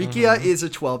 Rikia is a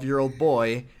 12-year-old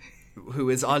boy who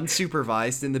is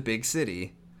unsupervised in the big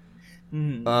city.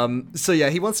 So yeah,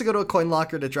 he wants to go to a coin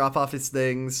locker to drop off his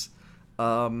things.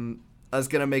 I was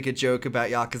going to make a joke about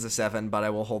Yakuza 7, but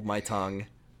I will hold my tongue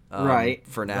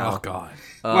for now. Oh, God.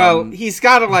 Well, he's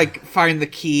got to, like, find the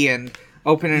key and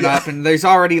open it up, and there's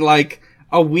already, like,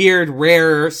 a weird,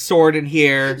 rare sword in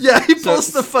here. Yeah, he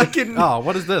pulls the fucking... Oh,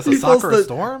 what is this? A Sakura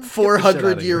Storm?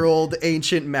 400-year-old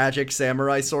ancient magic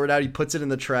samurai sword out. He puts it in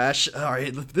the trash. All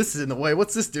right, this is in the way.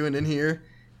 What's this doing in here?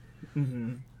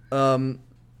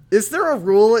 Is there a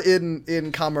rule in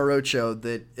Kamurocho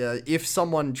that if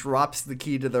someone drops the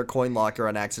key to their coin locker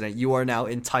on accident, you are now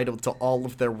entitled to all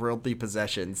of their worldly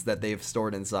possessions that they've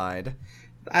stored inside?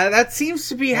 That seems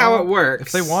to be how it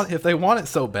works. If they want it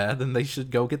so bad, then they should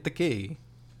go get the key.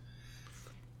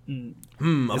 A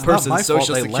It's person's not my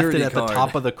social fault they security left it at card. the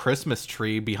top of the Christmas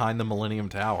tree behind the Millennium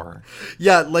Tower.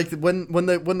 Yeah, like when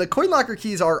the coin locker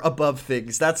keys are above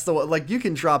things, that's the one. Like, you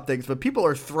can drop things, but people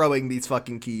are throwing these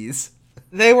fucking keys.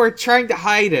 They were trying to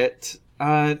hide it,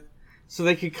 so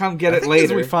they could come get it later.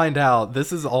 As we find out,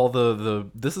 this is all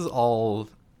this is all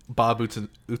Bob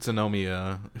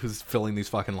Utsunomiya who's filling these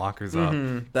fucking lockers up.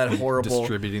 That horrible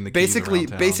distributing the keys around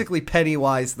town. Basically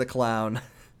Pennywise the clown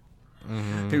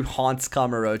who haunts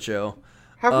Kamurocho.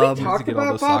 Have we talked to get all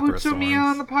about those Bob Sakura Utsunomiya storms.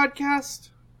 on the podcast?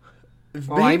 Maybe?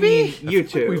 Well, I mean, you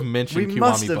two. We've mentioned We Kiwami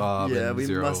must have, Bob. yeah, and we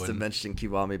Zero must have mentioned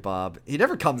Kiwami Bob. He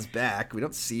never comes back. We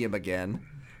don't see him again.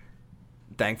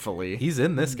 Thankfully. He's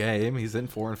in this game. He's in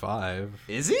 4 and 5.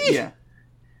 Is he? Yeah.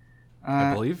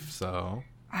 I believe so.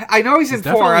 I know he's in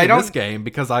 4. Definitely I in don't. this game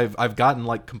because I've gotten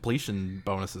like completion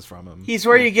bonuses from him. He's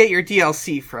where you get your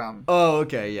DLC from. Oh,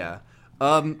 okay, yeah.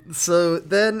 So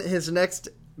then his next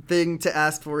thing to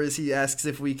ask for is he asks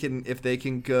if they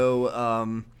can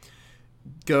go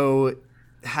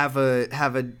have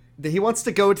a he wants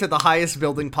to go to the highest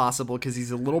building possible because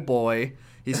he's a little boy.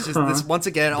 He's just this once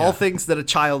again, all things that a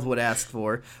child would ask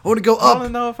for. I want to go I want up. to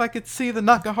know if I could see the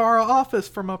Nakahara office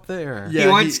from up there. Yeah, he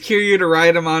wants Kiryu to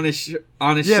ride him on his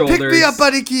shoulders. pick me up,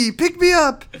 Buddy Key. Pick me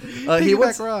up.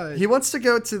 Ride. He wants to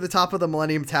go to the top of the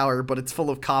Millennium Tower, but it's full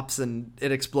of cops and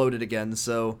it exploded again.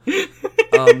 So,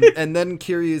 and then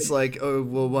Kiryu's like, oh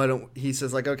well, why don't he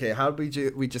says like, okay, how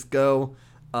do we just go,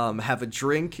 have a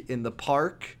drink in the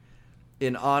park,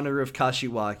 in honor of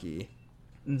Kashiwagi.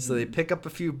 So they pick up a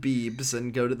few beebs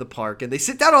and go to the park, and they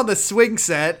sit down on the swing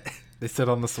set. They sit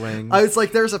on the swing. I was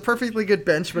like, there's a perfectly good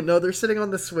bench, but no, they're sitting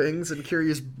on the swings, and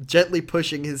Kiryu's gently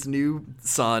pushing his new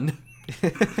son.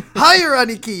 Higher,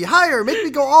 Aniki! Higher! Make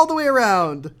me go all the way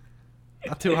around!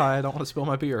 Not too high. I don't want to spill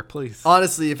my beer, please.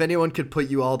 Honestly, if anyone could put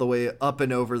you all the way up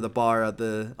and over the bar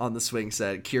on the swing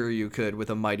set, Kiryu could with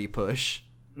a mighty push.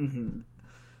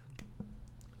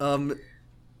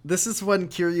 This is when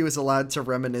Kiryu is allowed to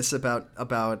reminisce about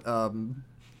I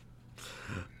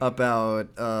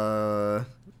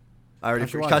already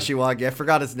forgot Kashiwagi. I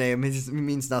forgot his name. He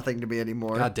means nothing to me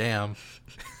anymore. God damn.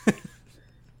 He's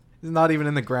not even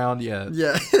in the ground yet.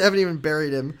 Yeah, I haven't even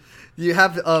buried him. You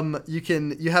have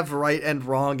you have right and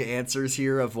wrong answers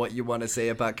here of what you want to say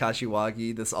about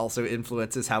Kashiwagi. This also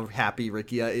influences how happy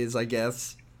Rikia is, I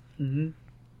guess.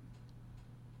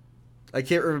 I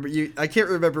can't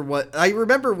remember what. I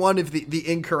remember one of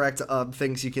the incorrect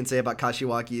things you can say about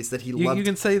Kashiwagi is that you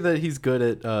can say that he's good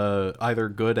at either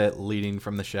good at leading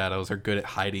from the shadows or good at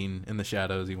hiding in the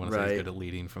shadows. You want to say he's good at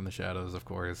leading from the shadows, of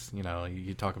course. You know,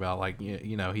 you talk about like he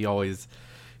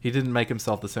didn't make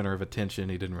himself the center of attention.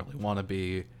 He didn't really want to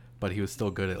be, but he was still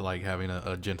good at like having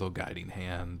a gentle guiding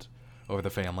hand over the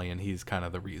family, and he's kind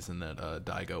of the reason that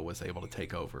Daigo was able to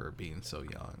take over being so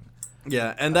young.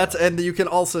 Yeah, and you can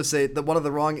also say that one of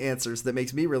the wrong answers that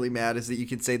makes me really mad is that you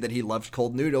can say that he loved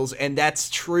cold noodles, and that's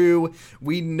true.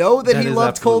 We know that he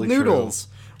loved cold noodles.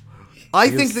 I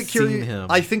think that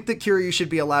Kiryu should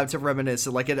be allowed to reminisce,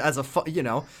 like it as a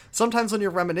sometimes when you're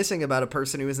reminiscing about a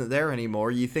person who isn't there anymore,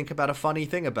 you think about a funny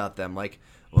thing about them, like,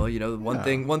 well, one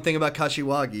thing about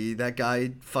Kashiwagi, that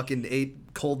guy fucking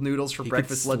ate cold noodles for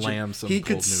breakfast, lunch. He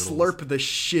could slurp the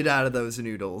shit out of those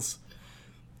noodles.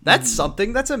 That's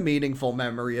something. That's a meaningful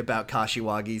memory about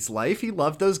Kashiwagi's life. He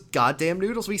loved those goddamn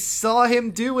noodles. We saw him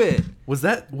do it. Was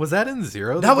that in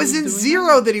Zero? That was in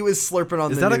Zero that he was slurping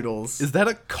on the noodles. Is that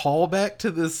a callback to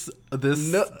this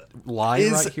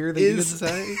line right here that you didn't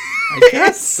say? I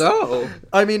guess so.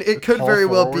 I mean, it could very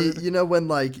well be.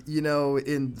 When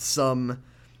in some,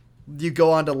 you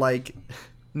go onto like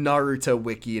Naruto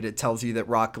wiki and it tells you that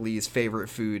Rock Lee's favorite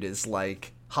food is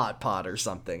like hot pot or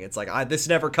something. It's like, this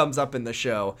never comes up in the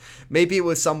show. Maybe it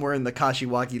was somewhere in the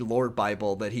Kashiwagi lore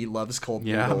Bible that he loves cold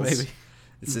noodles. Yeah, maybe.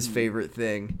 It's his favorite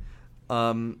thing.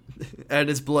 And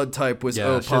his blood type was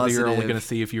O positive. You're only going to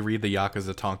see if you read the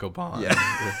Yakuza Tankobon.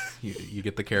 Yeah. you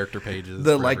get the character pages.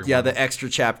 The extra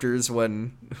chapters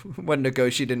when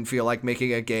Nagoshi didn't feel like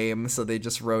making a game, so they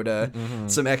just wrote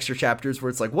some extra chapters where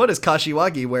it's like, what does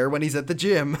Kashiwagi wear when he's at the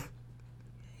gym?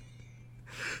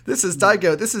 This is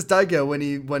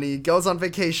Daigo when he goes on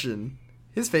vacation.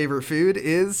 His favorite food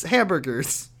is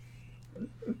hamburgers.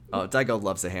 Oh, Daigo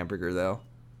loves a hamburger though.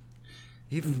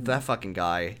 That fucking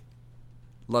guy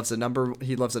loves a number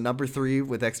 3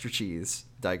 with extra cheese.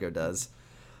 Daigo does.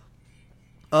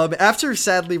 After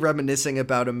sadly reminiscing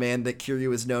about a man that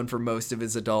Kiryu has known for most of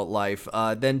his adult life,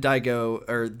 then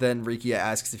Rikia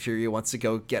asks if Kiryu wants to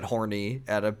go get horny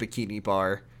at a bikini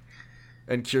bar.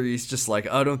 And Kiryu's just like,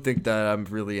 I don't think that I'm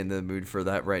really in the mood for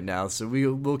that right now, so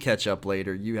we'll catch up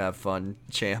later. You have fun,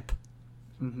 champ.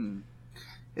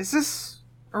 Is this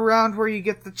around where you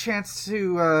get the chance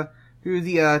to do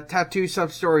the tattoo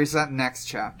sub-story? Is that next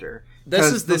chapter?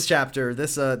 This chapter.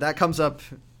 That comes up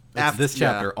after this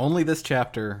chapter. Yeah. Only this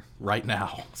chapter right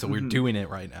now. So we're doing it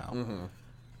right now.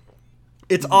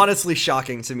 It's honestly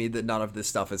shocking to me that none of this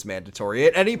stuff is mandatory.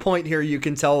 At any point here, you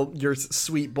can tell your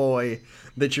sweet boy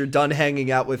that you're done hanging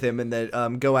out with him and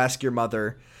that go ask your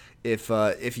mother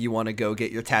if you want to go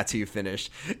get your tattoo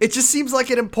finished. It just seems like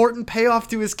an important payoff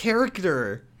to his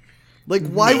character. Like,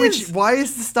 why is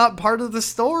this not part of the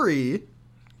story?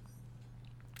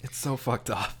 It's so fucked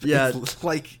up. Yeah.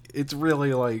 It's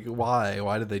really like, why?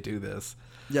 Why did they do this?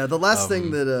 Yeah, the last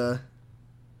thing that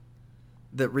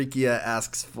Rikia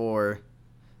asks for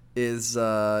is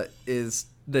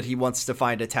that he wants to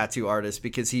find a tattoo artist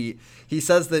because he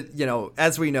says that,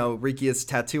 as we know, Rikia's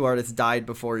tattoo artist died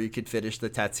before he could finish the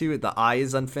tattoo. The eye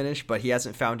is unfinished, but he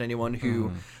hasn't found anyone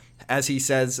who, as he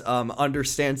says,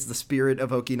 understands the spirit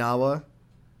of Okinawa.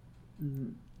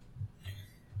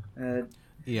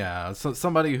 Yeah, so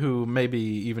somebody who maybe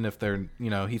even if they're,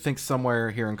 he thinks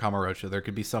somewhere here in Kamurocho there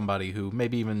could be somebody who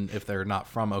maybe even if they're not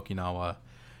from Okinawa,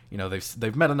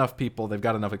 they've met enough people, they've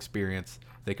got enough experience,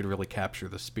 they could really capture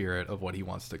the spirit of what he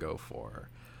wants to go for.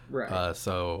 Right.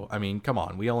 So I mean, come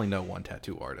on, we only know one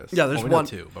tattoo artist. Yeah, there's we one. Know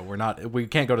two, but we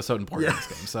can't go to Sotenport in this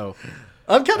game. So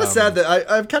I'm kind of sad that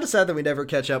I'm kind of sad that we never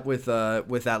catch up with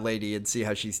that lady and see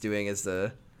how she's doing as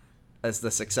the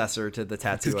successor to the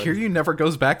tattoo. Because Kiryu never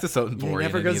goes back to Sotenport. He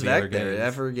never goes back there games.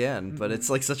 ever again. But it's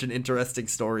like such an interesting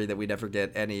story that we never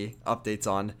get any updates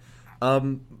on.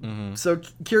 So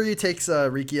Kiryu takes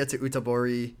Rikiya to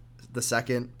Utabori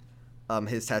II,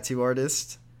 his tattoo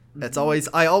artist. It's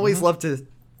I always love to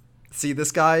see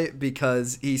this guy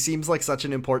because he seems like such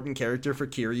an important character for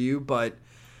Kiryu, but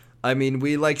I mean,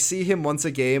 we like see him once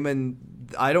a game, and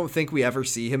I don't think we ever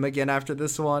see him again after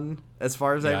this one, as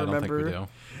far as I remember. I don't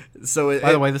think we do. So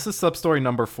by the way, this is sub-story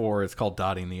number 4. It's called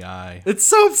Dotting the I. It's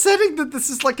so upsetting that this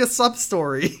is like a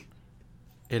sub-story.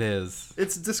 It is.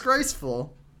 It's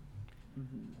disgraceful.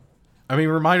 I mean,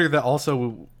 reminder that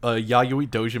also Yayoi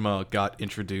Dojima got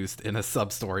introduced in a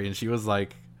sub-story, and she was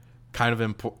like kind of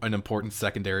an important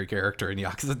secondary character in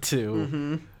Yakuza 2.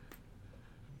 Mm-hmm.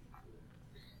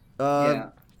 Yeah.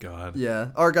 God.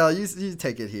 Yeah. Argyle, you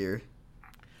take it here.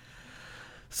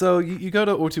 So you go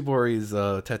to Otobori's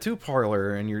tattoo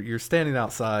parlor, and you're standing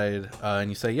outside, and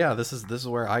you say, "Yeah, this is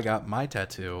where I got my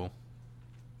tattoo,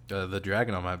 the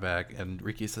dragon on my back." And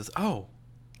Riki says, "Oh,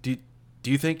 do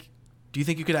you think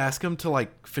you could ask him to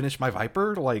like finish my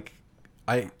viper? Like,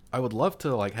 I would love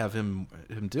to like have him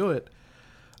do it."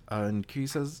 And Kiryu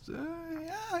says,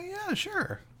 "Yeah,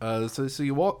 sure." So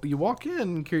you walk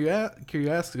in. Kiryu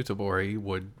asks Utobori,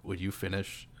 "Would you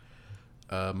finish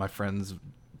my friend's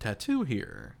tattoo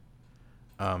here?"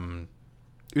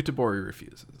 Utobori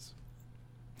refuses,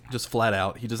 just flat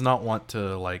out. He does not want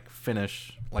to like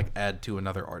finish, like add to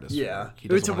another artist's work. He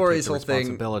doesn't want to take the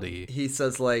responsibility. He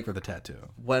says like, for the tattoo,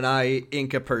 when I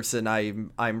ink a person,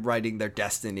 I'm writing their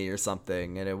destiny or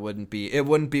something, and it wouldn't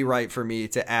be right for me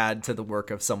to add to the work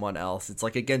of someone else. It's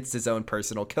like against his own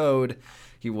personal code.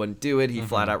 He wouldn't do it. He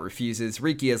flat out refuses.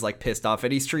 Riki is like pissed off,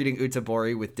 and he's treating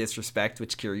Utobori with disrespect,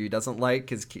 which Kiryu doesn't like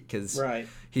because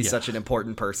he's such an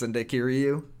important person to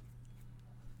Kiryu.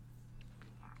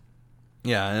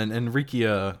 Yeah, and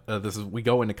Rikiya, we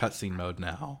go into cutscene mode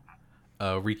now.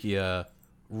 Rikiya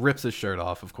rips his shirt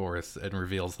off, of course, and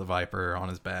reveals the viper on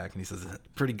his back, and he says,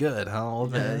 "Pretty good, huh,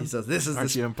 old man?" He says,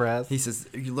 Aren't you impressed? He says,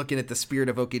 "You're looking at the spirit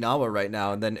of Okinawa right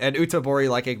now." And Utobori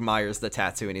like admires the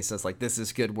tattoo, and he says like, "This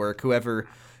is good work.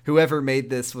 Whoever made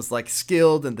this was like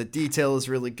skilled, and the detail is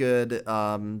really good.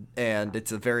 And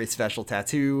it's a very special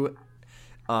tattoo.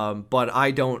 But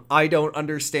I don't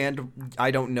understand.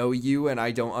 I don't know you, and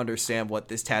I don't understand what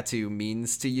this tattoo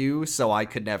means to you. So I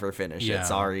could never finish it.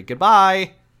 Sorry.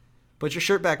 Goodbye. Put your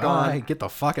shirt back on. Get the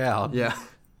fuck out." Yeah.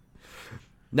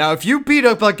 Now, if you beat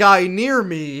up a guy near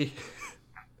me,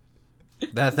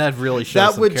 that really shows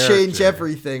that some would character. change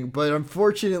everything. But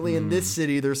unfortunately, in this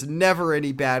city, there's never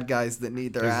any bad guys that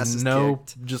need their asses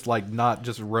kicked. Just like not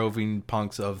just roving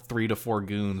punks of 3 to 4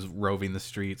 goons roving the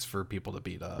streets for people to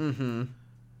beat up. Mm-hmm.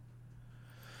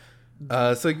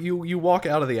 So you walk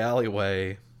out of the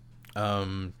alleyway,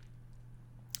 and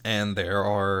there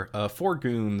are 4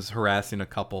 goons harassing a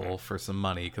couple for some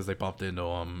money because they bumped into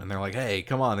them, and they're like, "Hey,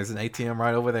 come on, there's an ATM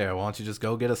right over there. Why don't you just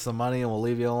go get us some money and we'll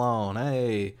leave you alone?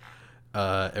 Hey."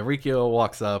 Enrico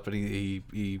walks up and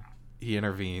he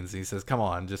intervenes. He says, "Come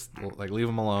on, just like leave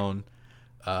him alone,"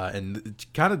 and it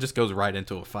kind of just goes right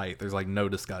into a fight. There's like no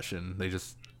discussion. They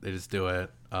just do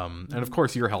it. And of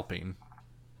course you're helping.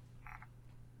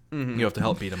 You have to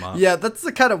help beat him up. Yeah, that's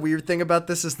the kind of weird thing about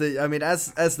this is that, I mean,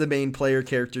 as the main player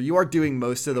character, you are doing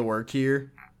most of the work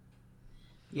here.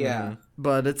 Yeah.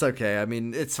 But it's okay. I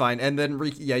mean, it's fine. And then,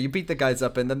 you beat the guys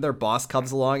up, and then their boss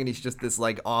comes along, and he's just this,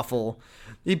 like, awful...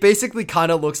 He basically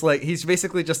kind of looks like... He's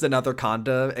basically just another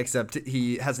Kanda, except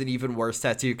he has an even worse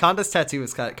tattoo. Kanda's tattoo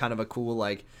is kind of a cool,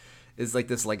 like... Is, like,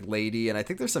 this, like, lady, and I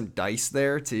think there's some dice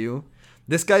there, too.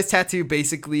 This guy's tattoo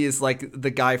basically is like the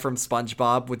guy from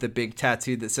SpongeBob with the big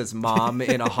tattoo that says "Mom"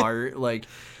 in a heart. Like,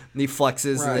 and he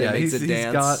flexes and then he makes a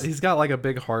dance. He's got like a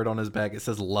big heart on his back. It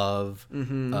says "Love."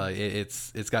 Mm-hmm.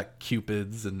 It's got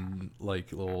cupids and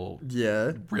like little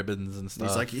ribbons and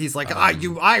stuff. He's like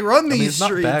I run these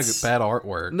streets. It's not bad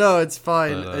artwork. No, it's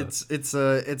fine. But,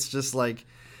 it's just like.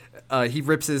 He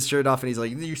rips his shirt off and he's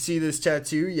like, "You see this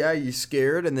tattoo? Yeah, you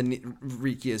scared?" And then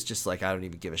Riki is just like, "I don't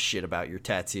even give a shit about your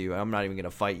tattoo. I'm not even going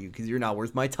to fight you because you're not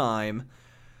worth my time.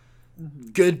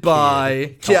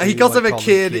 Goodbye." Yeah, he calls him a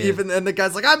kid. And the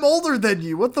guy's like, "I'm older than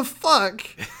you. What the fuck?"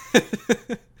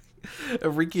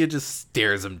 Rikia just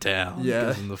stares him down. Yeah.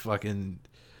 Gives him the fucking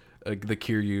the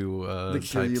Kiryu The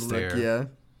type Kiryu stare. look, yeah.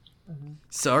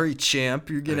 Sorry, champ.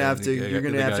 You're gonna have to. You're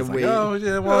gonna the have to guy's like, wait. oh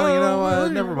yeah, well, you know, Oh,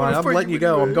 never what mind. the I'm fuck letting you you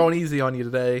go. doing? I'm going easy on you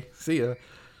today. See ya.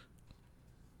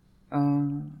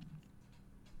 And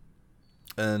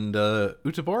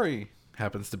Utabori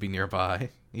happens to be nearby.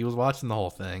 He was watching the whole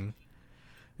thing.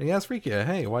 And he asked Rikia,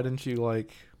 "Hey, why didn't you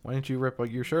rip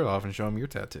your shirt off and show him your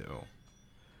tattoo?"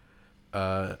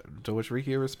 To which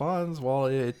Rikia responds, "Well,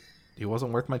 it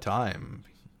wasn't worth my time.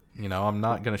 You know, I'm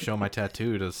not gonna show my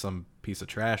tattoo to some piece of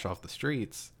trash off the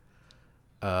streets."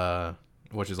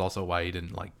 Which is also why he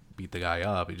didn't like beat the guy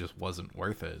up. He just wasn't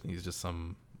worth it. He's just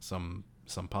some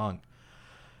punk.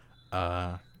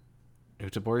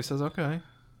 Utabori says, "Okay,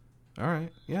 all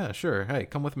right, yeah, sure. Hey,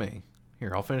 come with me.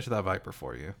 Here, I'll finish that Viper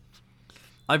for you."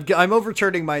 I'm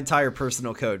overturning my entire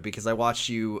personal code because I watched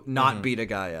you not beat a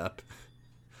guy up.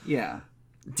 Yeah.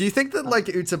 Do you think that like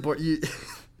Utabori?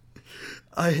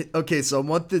 So I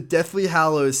want the Deathly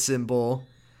Hallows symbol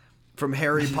from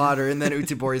Harry Potter, and then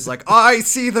Utabori's like, "I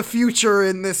see the future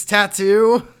in this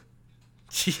tattoo.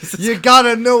 Jesus, You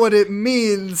gotta know what it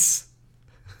means."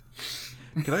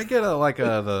 can I get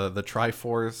the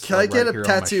Triforce? Can I get right a here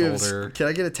tattoo on my of? shoulder? Can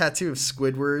I get a tattoo of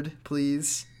Squidward,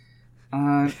 please?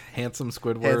 Handsome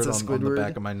Squidward on the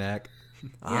back of my neck.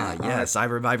 Yes, I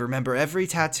remember every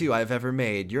tattoo I've ever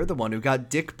made. You're the one who got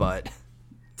dick butt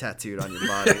tattooed on your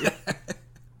body.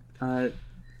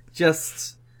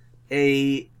 Just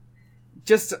a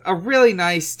really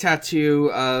nice tattoo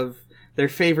of their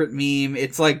favorite meme.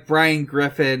 It's like Brian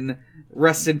Griffin,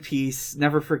 rest in peace,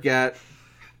 never forget.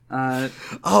 I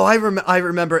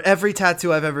remember every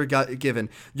tattoo I've ever got given.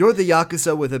 You're the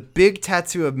Yakuza with a big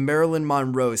tattoo of Marilyn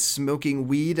Monroe smoking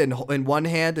weed in one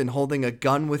hand and holding a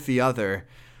gun with the other.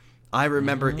 I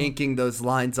remember inking those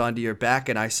lines onto your back,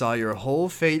 and I saw your whole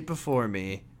fate before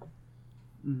me.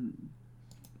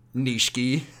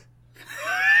 Nishiki.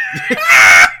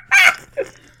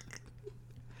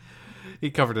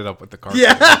 He covered it up with the carpet.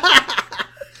 Yeah.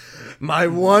 My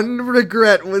one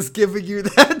regret was giving you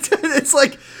that. It's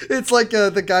like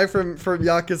the guy from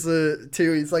Yakuza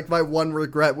 2. He's like, my one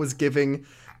regret was giving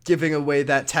away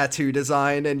that tattoo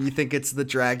design, and you think it's the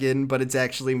dragon, but it's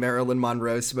actually Marilyn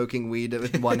Monroe smoking weed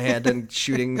with one hand and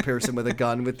shooting a person with a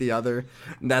gun with the other.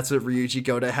 And that's what Ryuji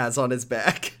Goda has on his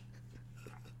back.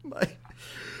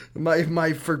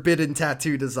 My forbidden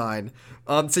tattoo design.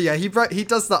 So yeah, he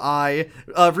does the eye.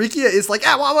 Rikia is like,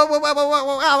 ow, ow, ow, ow, ow,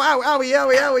 ow, ow, ow, owie,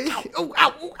 owie, owie, oh,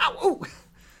 ow, ow, ow,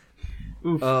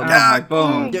 Oof, my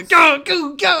bones.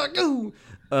 Go.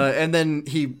 And then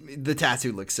the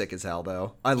tattoo looks sick as hell,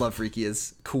 though. I love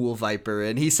Rikia's cool Viper,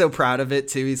 and he's so proud of it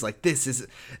too. He's like, this is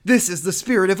the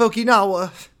spirit of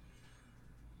Okinawa.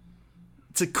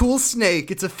 It's a cool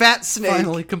snake. It's a fat snake.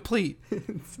 Finally complete.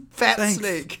 Fat Thanks.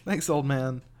 snake. Thanks, old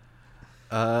man.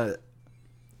 And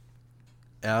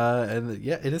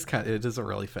yeah, it is a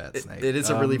really fat snake. It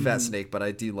is a really fat snake, but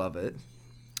I do love it.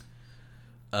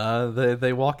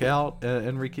 They walk out,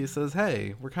 and Ricky says,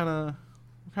 "Hey, we're kind of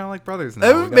like brothers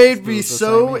now." It made me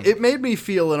so. It made me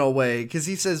feel in a way because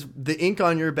he says the ink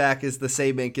on your back is the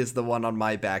same ink as the one on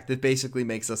my back. That basically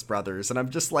makes us brothers, and I'm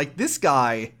just like, this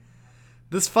guy,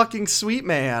 this fucking sweet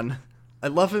man. I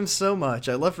love him so much.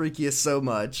 I love Rikia so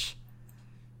much.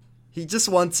 He just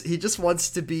wants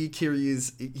to be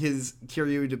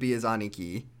Kiryu to be his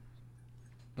Aniki.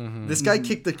 Mm-hmm. This guy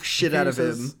kicked the shit out of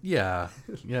him. Yeah,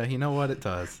 you know what? It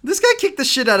does. This guy kicked the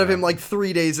shit out of him like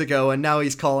 3 days ago, and now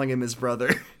he's calling him his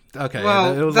brother. Okay,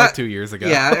 well, it was like 2 years ago.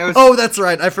 Yeah. It was... Oh, that's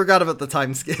right. I forgot about the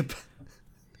time skip.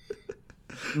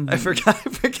 I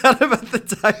forgot about the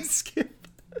time skip.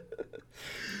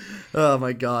 Oh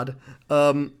my god.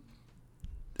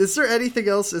 Is there anything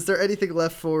else? Is there anything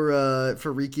left for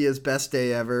Rikia's best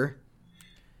day ever?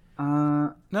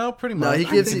 No, pretty much. No, he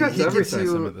gives you at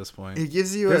this point. He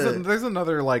gives you there's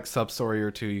another like sub story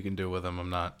or two you can do with him. I'm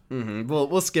not. Mm-hmm.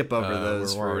 We'll skip over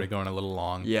those. We're already going a little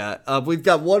long. Yeah, we've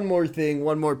got one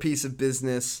more piece of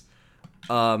business,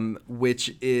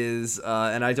 which is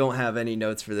and I don't have any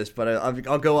notes for this, but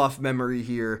I'll go off memory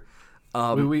here.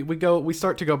 We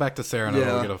start to go back to Serena.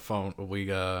 Yeah. We get a phone.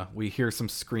 We hear some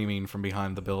screaming from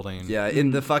behind the building. Yeah,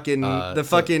 in the fucking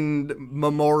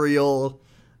memorial.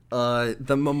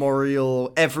 The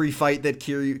memorial, every fight that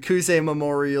Kuze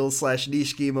Memorial /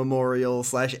 Nishiki Memorial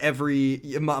 / every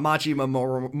Machi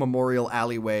Memorial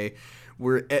alleyway,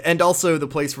 and also the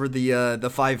place where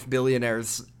the 5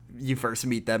 billionaires you first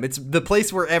meet them. It's the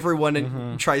place where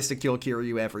everyone tries to kill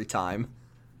Kiryu every time.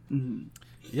 Mm-hmm.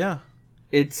 Yeah,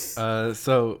 it's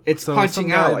so punching some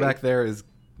guy alley. back there is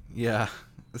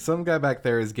some guy back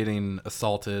there is getting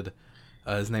assaulted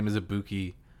His name is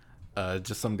Ibuki.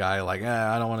 Just some guy like,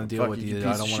 I don't want to deal Fuck with you, you. piece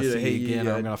I of don't want to shit. I see hate you you, again.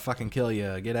 yeah. I'm gonna fucking kill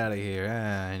you. Get out of here.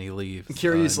 And he leaves.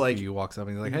 Kiryu's like, Kiryu walks up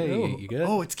and he's like, hey, you good?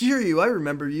 Oh, it's Kiryu. I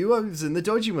remember you. I was in the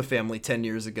Dojima family 10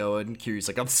 years ago. And Kiryu's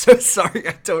like, I'm so sorry.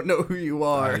 I don't know who you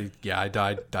are. I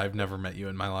died. I've never met you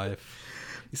in my life.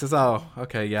 He says, "Oh,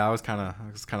 okay, yeah, I was kind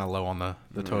of low on the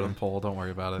totem pole. Don't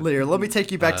worry about it. Later, let me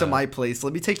take you back to my place.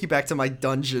 Let me take you back to my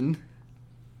dungeon.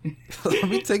 Let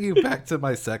me take you back to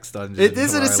my sex dungeon. It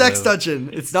isn't a where I sex live." dungeon.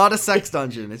 It's not a sex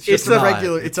dungeon. It's just It's a not.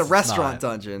 regular. It's a It's restaurant not.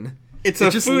 dungeon. It's It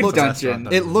a just food looks- dungeon.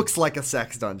 Restaurant It looks like a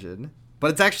sex dungeon,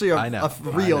 but it's actually I know,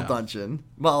 a real I know. dungeon.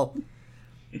 Well,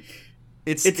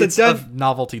 it's a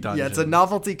Novelty dungeon. yeah, it's a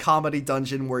novelty comedy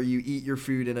dungeon where you eat your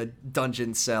food in a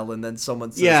dungeon cell, and then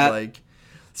someone says Yeah.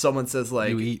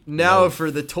 You eat now loaf. for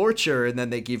the torture, and then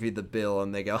they give you the bill,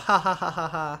 and they go ha ha ha ha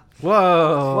ha.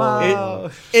 Whoa.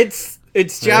 Wow. It's Yeah,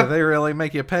 Jap. they really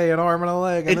make you pay an arm and a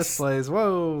leg in It's- this place.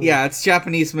 Whoa. Yeah, it's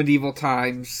Japanese medieval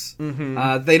times.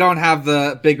 Mm-hmm. They don't have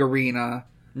the big arena.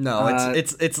 No,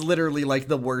 it's literally like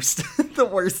the worst the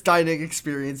worst dining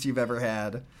experience you've ever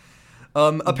had.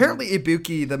 Apparently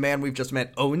Ibuki, the man we've just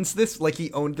met, owns this. Like,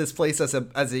 he owned this place as a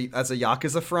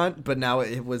Yakuza front, but now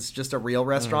it was just a real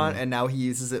restaurant, and now he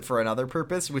uses it for another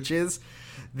purpose, which is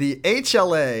the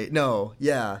HLA. No,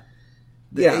 yeah,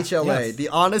 the Yeah, HLA, yes. the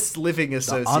Honest Living The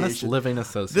Association. Honest Living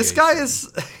Association. This guy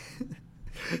is.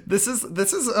 This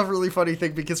is a really funny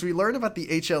thing because we learn about the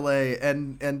HLA,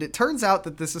 and it turns out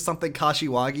that this is something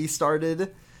Kashiwagi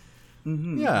started.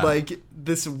 Yeah. Like,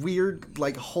 this weird,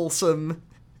 like, wholesome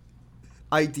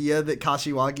idea that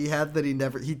Kashiwagi had that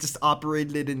he just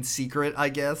operated it in secret, I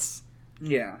guess.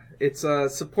 Yeah, it's a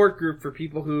support group for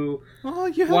people who Well,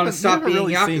 you wanna haven't, stop you haven't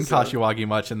really being seen Yakuza. Kashiwagi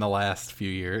much in the last few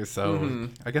years, so Mm-hmm.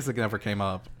 I guess it never came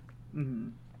up.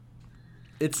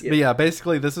 It's But yeah,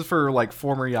 basically, this is for like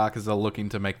former Yakuza looking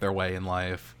to make their way in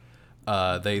life.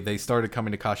 They started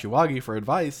coming to Kashiwagi for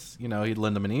advice. You know, he'd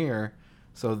lend them an ear.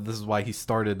 So this is why he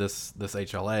started this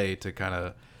HLA to kind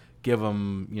of give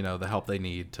them, you know, the help they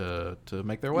need to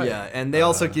make their way. yeah, and they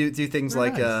also do things very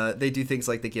like nice. they do things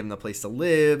like they give them a place to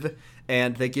live,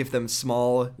 and they give them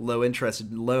small, low interest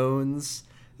loans.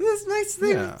 This nice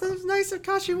thing. Yeah. That's nice of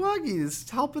Kashiwagi is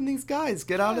helping these guys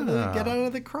get out of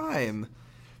the crime.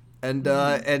 And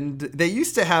and they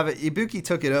used to have it. Ibuki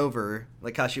took it over.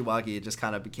 Like, Kashiwagi, it just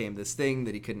kind of became this thing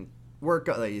that he couldn't work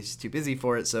on. Like, he's too busy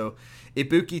for it. So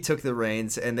Ibuki took the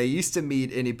reins, and they used to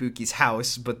meet in Ibuki's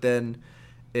house. But then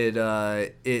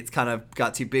it kind of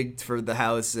got too big for the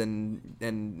house and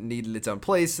needed its own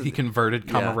place. He converted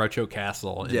Yeah. Kamurocho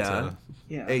Castle into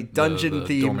yeah. a the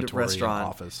dungeon-themed dormitory and restaurant.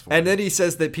 office for And it. then he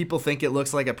says that people think it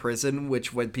looks like a prison,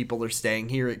 which when people are staying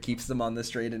here, it keeps them on the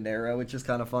straight and narrow, which is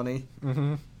kind of funny.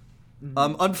 Mm-hmm.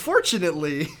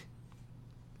 Unfortunately,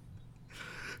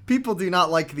 people do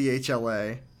not like the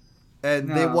HLA, and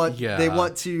they No.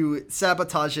 want to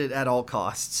sabotage it at all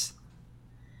costs.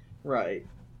 Right.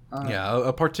 Yeah,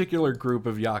 a particular group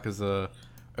of Yakuza,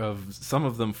 of some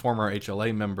of them former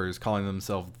HLA members calling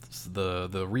themselves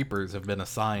the Reapers, have been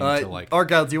assigned to like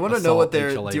Argyle, do you want to know what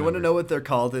assault HLA members. they're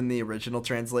called in the original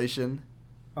translation?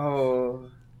 Oh.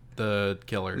 the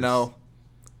killers. No.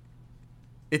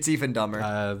 It's even dumber.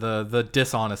 The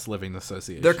Dishonest Living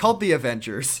Association. They're called the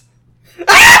Avengers. Okay.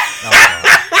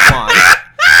 Come on.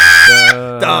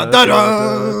 Da, da,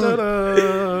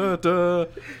 da, da.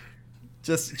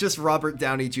 Just Robert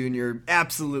Downey Jr.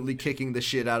 absolutely kicking the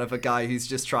shit out of a guy who's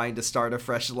just trying to start a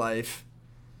fresh life.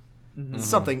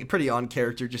 Something pretty on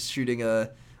character, just shooting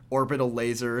a orbital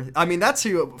laser. I mean, that's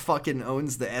who fucking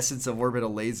owns the essence of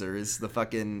orbital laser, is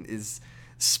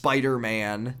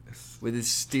Spider-Man with his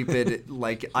stupid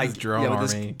like His drone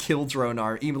this army. kill drone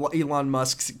army. Elon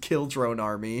Musk's kill drone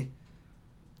army.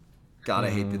 God, I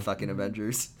hate the fucking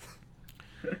Avengers.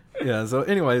 Yeah, so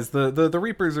anyways, the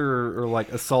Reapers are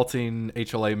like assaulting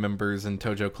HLA members and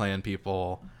Tojo clan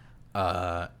people,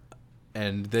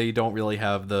 and they don't really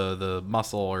have the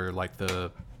muscle or like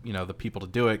the people to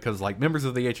do it, because like members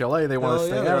of the HLA, they want to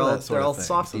stay out of that sort of thing.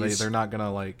 Softies. So they're not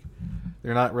gonna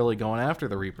they're not really going after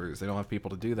the Reapers. They don't have people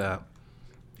to do that.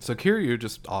 So Kiryu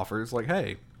just offers like,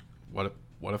 hey, what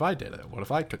if I did it? What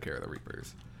if I took care of the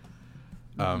Reapers?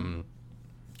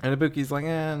 And Ibuki's like,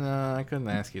 no, I couldn't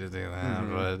ask you to do that.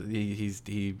 But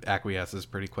he acquiesces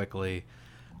pretty quickly.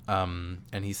 And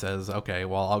he says, okay,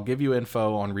 well, I'll give you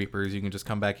info on Reapers. You can just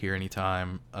come back here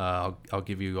anytime. I'll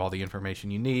give you all the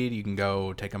information you need. You can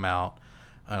go take them out,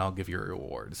 and I'll give you a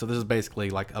reward. So this is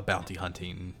basically like a bounty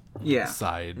hunting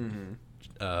side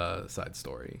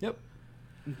story. Yep.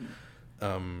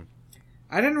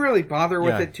 I didn't really bother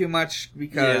with Yeah. it too much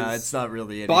because Yeah, it's not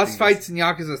really anything boss fights in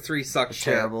Yakuza 3 suck that's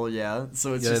shit. terrible. Yeah,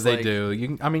 so it's Yeah, just they like, do. You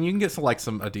can get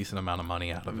a decent amount of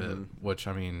money out of it, which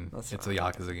I mean, That's it's a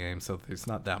Yakuza game, so there's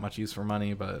not that much use for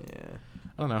money. But Yeah.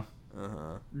 I don't know.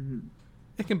 Uh-huh.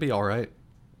 It can be all right.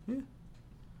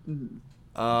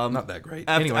 Not that great.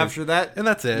 Anyways, After that, and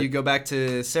that's it. You go back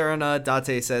to Serena.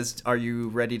 Date says, "Are you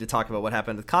ready to talk about what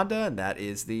happened with Kanda?" And that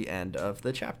is the end of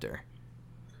the chapter.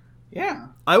 Yeah.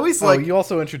 I always Oh, like you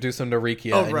also introduce him to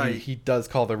Rikia, Oh, and right. he does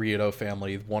call the Ryoto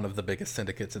family one of the biggest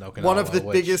syndicates in Okinawa. One of the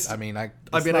which, biggest- I mean, I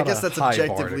I guess that's high bar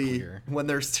to objectively clear. when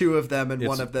there's two of them and It's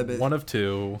one of them is one of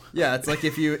two. yeah. It's like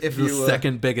if you The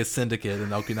second biggest syndicate in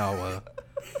Okinawa.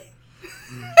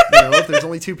 if there's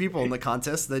only two people in the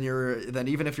contest, then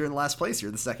even if you're in last place,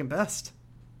 you're the second best.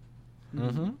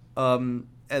 Mm-hmm.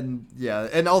 And yeah,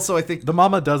 and also I think The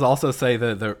mama does also say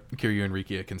that the Kiryu and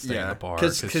Rikia can stay in yeah, the bar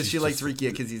because she's she likes just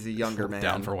Rikia because he's a younger man.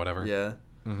 down for whatever. Yeah.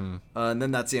 Mm-hmm. And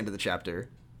then that's the end of the chapter.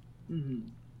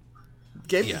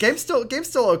 Yeah. Game's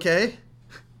still okay.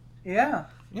 Yeah.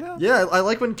 Yeah. Yeah, I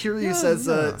like when Kiryu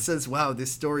Yeah. says, "Wow,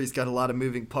 this story's got a lot of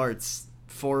moving parts.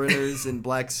 Foreigners in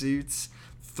black suits,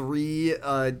 3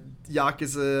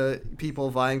 Yakuza people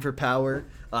vying for power,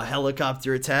 a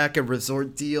helicopter attack, a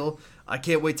resort deal. I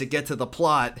can't wait to get to the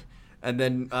plot." And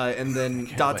then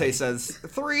Date wait. says,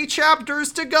 3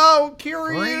 chapters to go,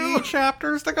 Kiryu. 3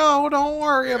 chapters to go. Don't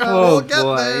worry about Oh, We'll get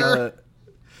boy. there.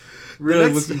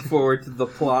 Really next- looking forward to the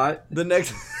plot. The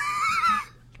next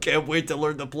can't wait to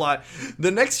learn the plot. The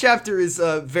next chapter is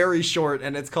very short,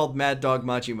 and it's called Mad Dog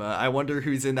Majima. I wonder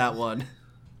who's in that one.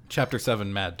 Chapter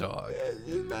 7, Mad Dog,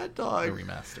 Mad the Dog.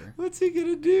 remaster. What's he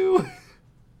gonna do?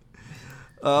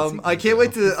 I can't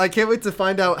wait to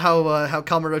find out how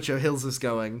Kamurocho Hills is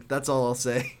going. That's all I'll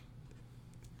say.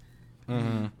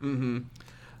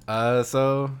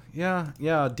 So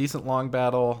yeah, decent long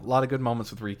battle. A lot of good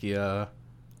moments with Rikia.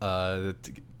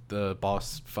 The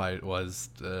boss fight was,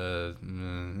 but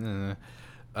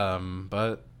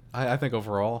I think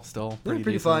overall still pretty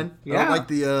Pretty decent. fine. Yeah.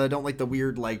 I don't like the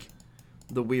weird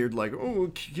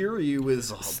Kiryu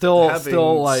is Still having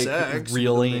like sex.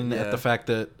 reeling Yeah. at the fact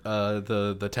that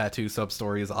the tattoo sub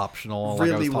story is optional.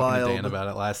 Really like I was talking wild. to Dan about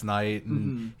it last night,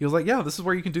 and he was like, "Yeah, this is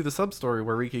where you can do the sub story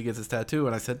where Riki gets his tattoo."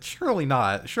 And I said, "Surely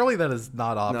not. Surely that is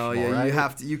not optional." No, yeah, right? you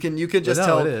have to. You can just no,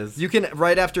 tell. it is. You can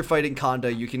right after fighting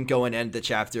Kanda, you can go and end the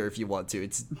chapter if you want to.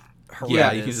 It's horrendous.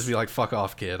 Yeah, you can just be like, "Fuck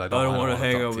off, kid. I don't wanna wanna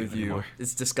talk to anymore."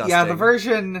 It's disgusting. Yeah,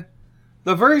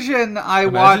 the version I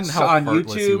Imagine watched how on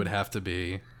heartless YouTube. you would have to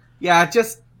be. Yeah,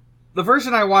 just the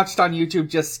version I watched on YouTube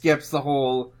just skips the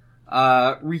whole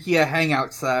Rikia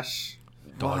hangout sesh.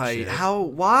 Dog Why? shit. How?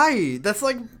 Why? That's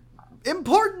like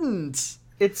important.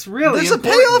 It's really There's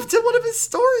important. a payoff to one of his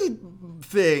story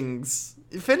things.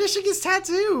 Finishing his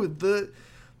tattoo.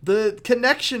 The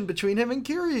connection between him and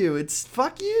Kiryu. It's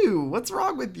fuck you. What's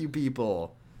wrong with you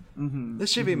people?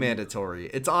 This should be mandatory.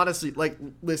 It's honestly like,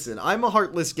 listen, I'm a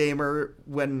heartless gamer.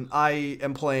 When I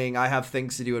am playing, I have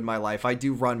things to do in my life. I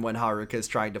do run when Haruka is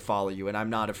trying to follow you, and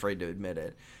I'm not afraid to admit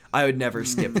it. I would never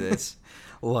skip this.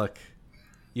 Look,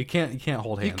 you can't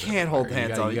hold hands. You can't hold everywhere.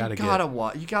 hands. You You gotta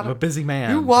walk. You gotta. I'm a busy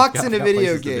man. Who walks Got- in a got video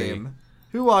places to be. game?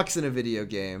 Who walks in a video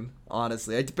game?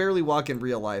 Honestly, I barely walk in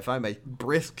real life. I'm a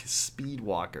brisk speed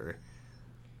walker.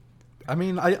 I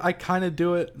mean, I kind of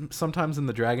do it sometimes in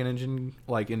the Dragon Engine,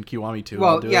 like in Kiwami 2. Well,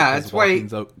 I'll do yeah, it 'cause it's way-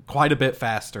 walking's quite a bit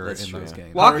faster That's in true. those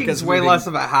games. Walking's Haruka's way moving- less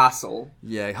of a hassle.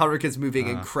 Yeah, Haruka's moving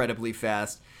incredibly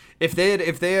fast. If they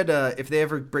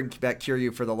ever bring back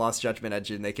Kiryu for the Lost Judgment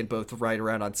engine, they can both ride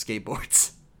around on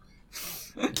skateboards.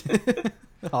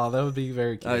 Oh, that would be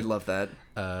very cute. I'd love that.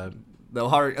 Uh, Though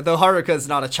Haruka's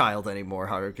not a child anymore.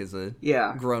 Haruka's a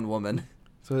Yeah. grown woman.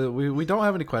 so we don't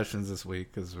have any questions this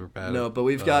week because we're bad. No, at, but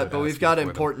we've got asking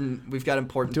for them.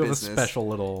 important Do have a business. special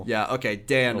little. Yeah. Okay,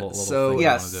 Dan. little So thing we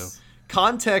wanna do. Yes.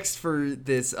 context for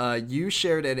this, you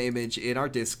shared an image in our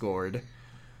Discord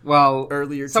Well,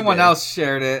 earlier someone today. else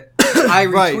shared it. I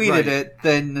Right, retweeted right. it.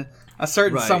 Then a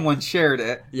certain Right. someone shared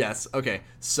it. Yes. Okay.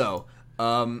 So,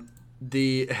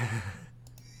 the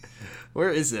where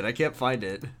is it? I can't find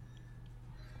it.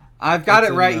 I've got It's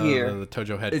it in, right the here.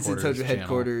 Tojo headquarters. It's in Tojo channel.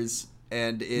 headquarters,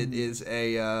 and it is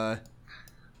a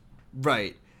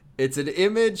right. It's an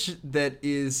image that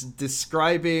is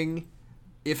describing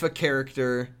if a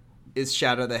character is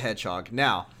Shadow the Hedgehog.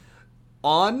 Now,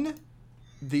 on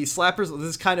the Slappers, this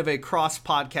is kind of a cross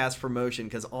podcast promotion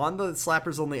because on the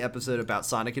Slappers Only episode about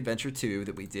Sonic Adventure 2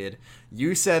 that we did,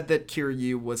 you said that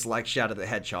Kiryu was like Shadow the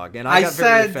Hedgehog, and I got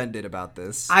very said- offended about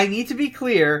this. I need to be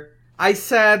clear. I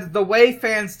said the way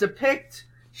fans depict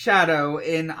Shadow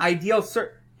in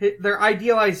their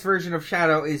idealized version of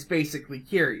Shadow is basically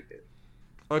Kiryu.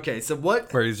 Okay, so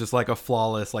what? Where he's just like a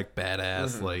flawless, like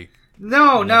badass, like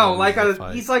No, Never like lose a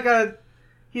fight.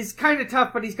 he's kind of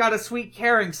tough, but he's got a sweet,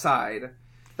 caring side.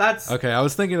 That's okay. I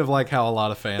was thinking of like how a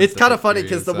lot of fans. It's kind of depict funny Kiryu,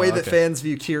 because the so, way that okay. fans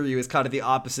view Kiryu is kind of the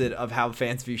opposite of how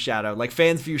fans view Shadow. Like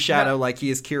fans view Shadow like he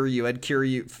is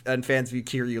Kiryu, and fans view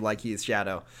Kiryu like he is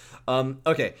Shadow.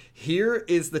 Okay, here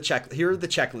is the check. Here are the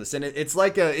checklists, and it's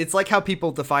like how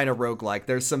people define a roguelike.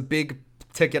 There's some big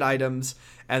ticket items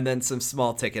and then some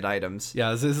small ticket items.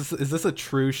 Yeah, is this a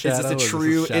true Shadow? Is this a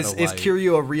true? Is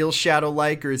Kiryu a real Shadow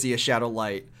like, or is he a Shadow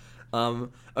light?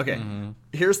 Okay,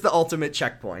 here's the ultimate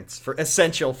checkpoints for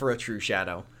essential for a true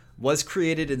Shadow. Was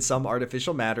created in some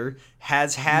artificial matter,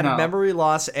 has had memory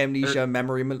loss, amnesia,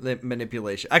 memory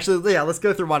manipulation. Actually, yeah, let's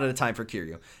go through one at a time for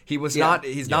Kiryu. He was not,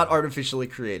 he's not artificially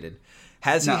created.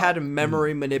 Has he had a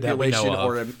memory manipulation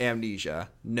or amnesia?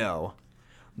 No.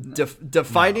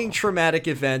 Defining traumatic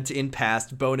event in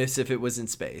past, bonus if it was in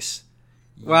space.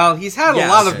 Well, he's had a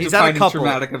lot of defining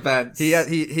traumatic events. He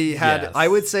had. Yes. I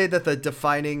would say that the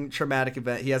defining traumatic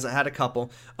event. He hasn't had a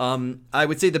couple. I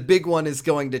would say the big one is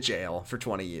going to jail for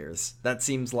 20 years. That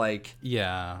seems like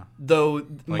though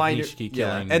like minor. Nishiki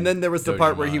Yeah, and then there was the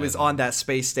part where he was on that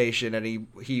space station and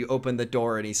he opened the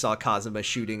door and he saw Kazuma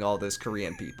shooting all those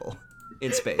Korean people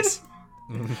in space.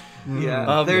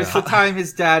 There's the time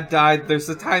his dad died. There's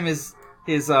the time his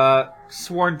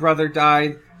sworn brother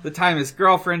died. The time his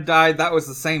girlfriend died, that was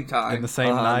the same time. In the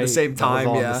same night. The same time,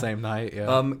 that was all the same night,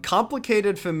 yeah.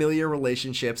 Complicated familiar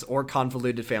relationships or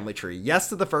convoluted family tree. Yes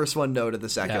to the first one, no to the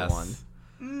second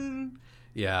one.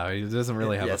 Yeah, he doesn't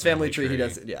really have a family tree. He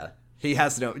doesn't. Yeah, he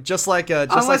has no. Just like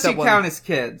unless like that you count his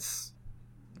kids.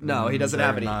 No, he doesn't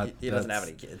have any. He doesn't have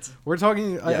any kids. We're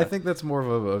talking. I think that's more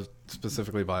of a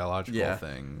specifically biological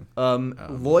thing.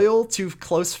 Loyal to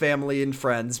close family and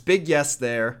friends. Big yes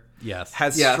there. Yes.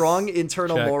 Has strong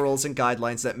internal morals and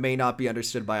guidelines that may not be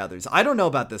understood by others. I don't know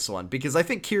about this one because I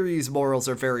think Kiryu's morals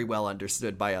are very well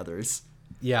understood by others.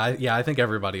 Yeah, I think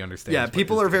everybody understands. Yeah,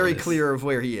 people are very clear of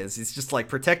where he is. He's just like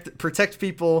protect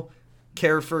people,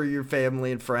 care for your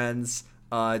family and friends,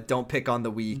 don't pick on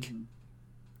the weak.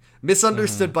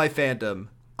 Misunderstood by fandom.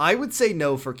 I would say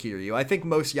no for Kiryu. I think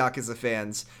most Yakuza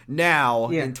fans now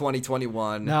in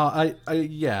 2021. Now, I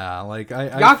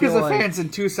Yakuza fans in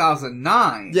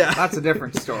 2009. Yeah, that's a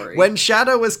different story. When the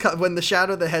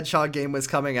Shadow the Hedgehog game was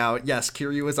coming out, yes,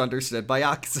 Kiryu was understood by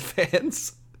Yakuza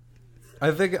fans.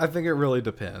 I think it really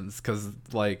depends because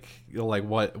like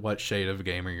what shade of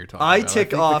gamer you're talking about. I think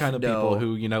the kind of people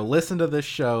who listen to this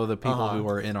show, the people who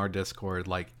are in our Discord,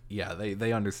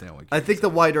 they understand what. I think the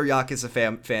wider Yakuza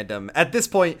fandom at this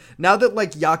point, now that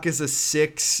like Yakuza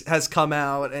 6 has come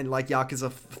out and like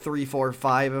Yakuza 3, 4,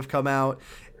 5 have come out.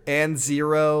 And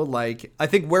 0, like I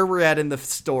think where we're at in the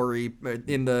story,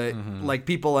 in the like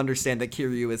people understand that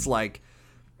Kiryu is like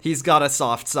he's got a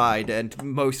soft side and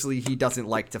mostly he doesn't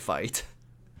like to fight.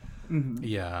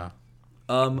 Yeah.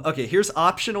 Okay, here's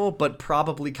optional but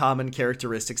probably common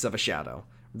characteristics of a Shadow.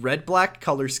 Red-black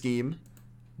color scheme.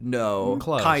 No.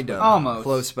 Close, kind of. Almost.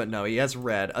 Close, but no. He has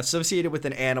red. Associated with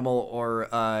an animal or,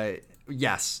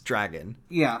 yes, dragon.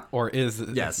 Yeah. Or is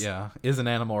an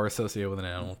animal or associated with an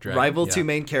animal. Dragon. Rival to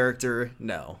main character.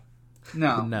 No.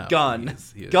 No. Gun.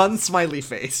 He is. Gun smiley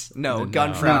face. No.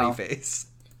 Gun frowny face.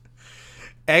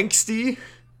 Angsty.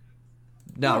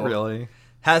 No. Not really.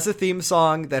 Has a theme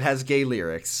song that has gay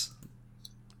lyrics.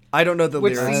 I don't know the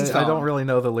lyrics. I don't really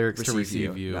know the lyrics to Receive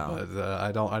Receive You, You, no. but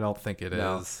I don't think it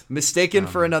is. Mistaken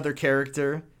for another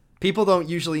character. People don't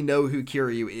usually know who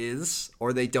Kiryu is,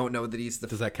 or they don't know that he's the...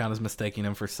 Does that count as mistaking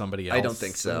him for somebody else? I don't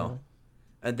think so.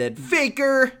 And then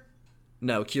Faker!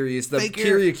 No,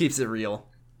 Kiryu keeps it real.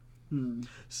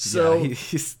 So yeah,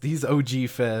 he's OG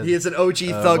fed. He is an OG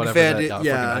thug fed,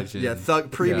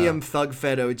 premium Yeah. thug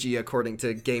fed OG according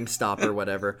to GameStop or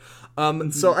whatever.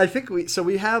 So I think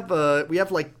we have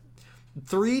like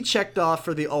 3 checked off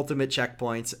for the ultimate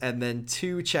checkpoints, and then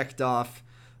 2 checked off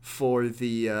for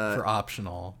the for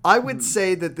optional. I would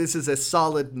say that this is a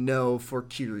solid no for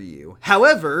Kiryu.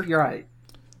 However, you're right.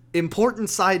 Important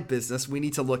side business. We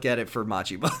need to look at it for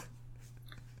Majima.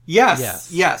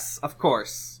 Yes, of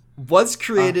course. Was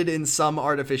created in some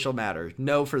artificial matter.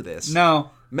 No for this.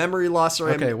 No. Memory loss or...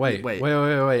 Okay, wait.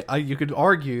 You could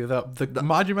argue that the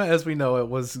Majima as we know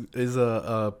it is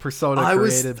a persona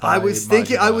created by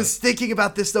Majima. I was thinking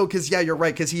about this, though, because, you're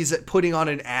right, because he's putting on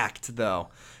an act, though.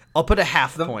 I'll put a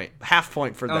half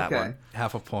point for that one.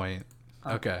 Half a point.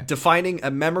 Okay. Defining a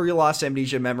memory loss,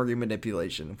 amnesia, memory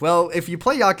manipulation. Well, if you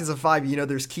play Yakuza 5,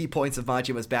 there's key points of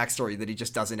Majima's backstory that he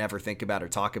just doesn't ever think about or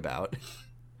talk about.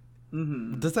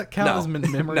 Does that count No. as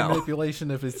memory No.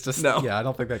 manipulation if it's just... No. Yeah, I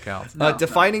don't think that counts.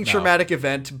 Defining no. traumatic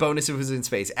event, bonus if it was in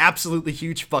space. Absolutely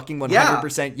huge, fucking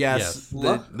 100% yes.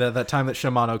 Yes. That time that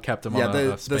Shimano kept him on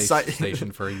a space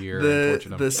station for a year and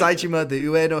tortured him. The Saejima, the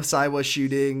Ueno Saiwa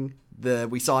shooting,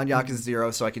 we saw in Yakuza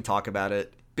 0, so I can talk about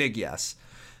it. Big yes.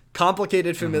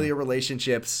 Complicated familiar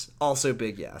relationships, also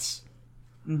big yes.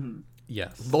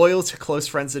 Yes. Loyal to close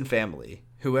friends and family.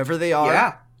 Whoever they are,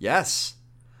 Yeah. yes.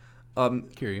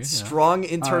 Curious, yeah. Strong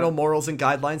internal morals and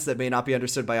guidelines that may not be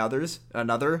understood by others.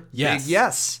 Another Yes. big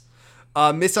yes.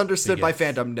 Misunderstood Big by yes.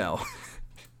 fandom, no.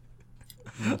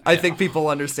 I think people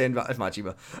understand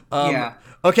Majima. Yeah.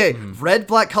 Okay,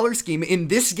 red-black color scheme in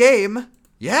this game.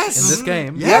 Yes. In this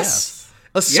game, Yes.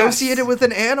 Associated with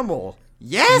an animal.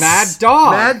 Yes. Mad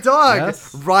Dog. Mad Dog.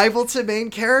 Yes. Rival to main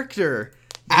character.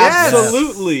 Yes.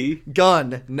 Absolutely.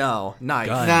 Gun. No. Knife.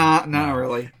 Gun. Nah, not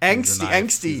really. He's Angsty. a knife.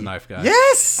 Angsty. He's a knife guy.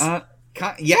 Yes. Yeah.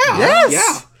 Yes.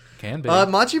 Yeah. Can be.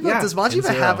 Majima, Yeah. does Majima In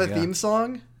Zero, have a yeah. theme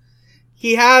song?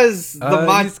 He has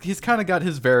the he's kind of got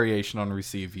his variation on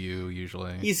Receive You,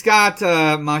 usually. He's got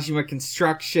Majima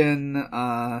Construction.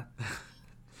 I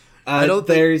don't think-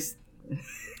 there's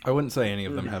I wouldn't say any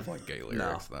of them have, like, gay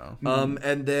lyrics, though.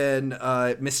 And then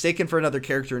mistaken for another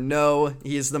character. No,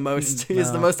 he is the most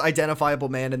identifiable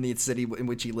man in the city in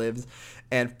which he lives.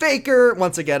 And Faker,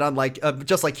 once again, unlike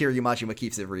just like Kiryu, Majima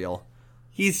keeps it real.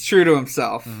 he's true to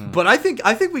himself. But I think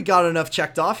we got enough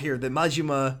checked off here that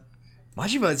Majima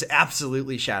is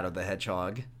absolutely Shadow the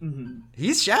Hedgehog.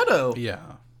 He's Shadow. Yeah.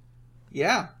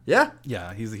 Yeah. Yeah.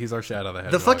 Yeah, he's our Shadow the The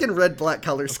Hedgehog. fucking red-black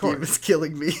color scheme course. is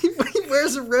killing me. He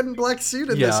wears a red and black suit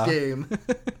in this Yeah. game.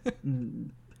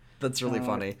 That's really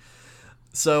funny.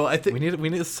 So I think We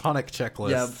need a Sonic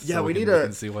checklist. yeah, so we need can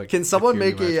a. see what Can someone Kiryu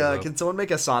make matches a? up. Can someone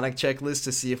make a Sonic checklist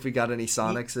to see if we got any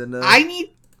Sonics in? I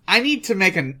need to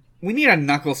make we need a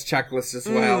Knuckles checklist as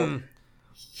well.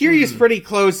 Kiryu's pretty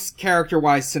close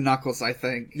character-wise to Knuckles, I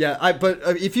think. Yeah, but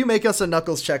if you make us a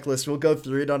Knuckles checklist, we'll go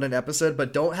through it on an episode.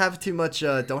 But don't have too much.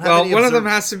 Don't have Well, any. one of them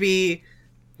has to be.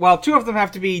 Well, two of them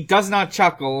have to be does not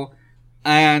chuckle,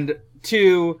 and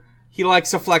two, he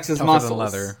likes to flex his Tougher than muscles.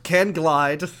 leather. Can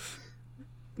glide.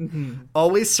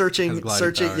 Always Has searching,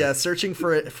 gliding power. yeah, searching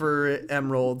for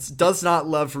emeralds. Does not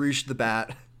love Rouge the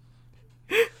Bat.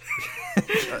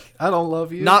 I don't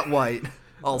love you. Not white.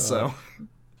 Also,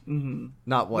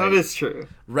 not white. That is true.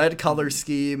 Red color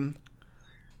scheme.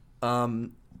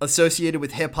 Associated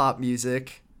with hip hop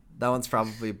music. That one's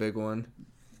probably a big one.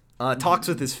 Talks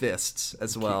with his fists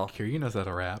as well. Kiryu knows how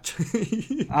to rap.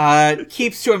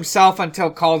 Keeps to himself until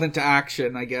called into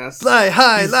action, I guess. Fly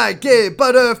high like a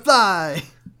butterfly.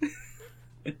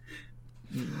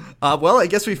 Well, I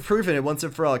guess we've proven it once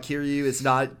and for all. Kiryu is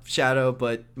not Shadow,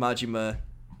 but Majima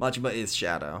is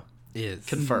Shadow. Is.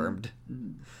 Confirmed.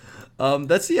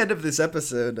 That's the end of this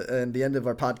episode and the end of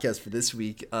our podcast for this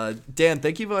week. Dan,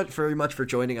 thank you very much for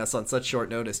joining us on such short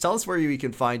notice. Tell us where we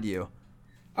can find you.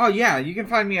 Oh yeah, you can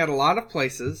find me at a lot of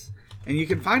places, and you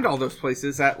can find all those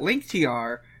places at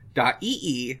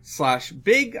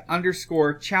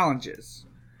linktr.ee/big_challenges.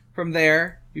 From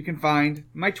there, you can find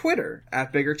my Twitter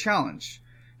at Bigger Challenge.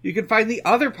 You can find the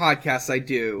other podcasts I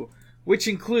do, which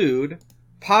include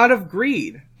Pod of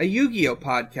Greed, a Yu-Gi-Oh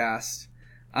podcast.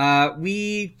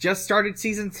 We just started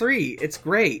season 3. It's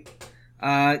great.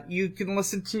 You can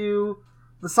listen to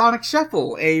the Sonic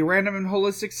Shuffle, a random and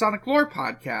holistic Sonic lore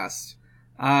podcast.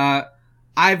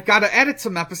 I've got to edit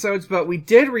some episodes, but we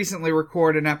did recently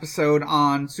record an episode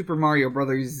on Super Mario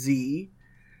Bros. Z,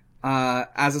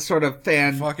 as a sort of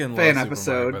fan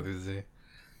episode. Mario Brothers Z.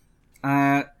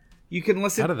 You can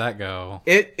listen. How did that go?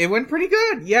 It went pretty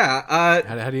good, yeah.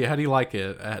 How do you like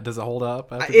it? Does it hold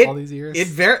up after all these years?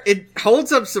 It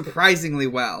holds up surprisingly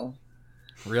well.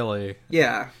 Really?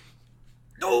 Yeah.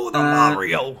 Oh, the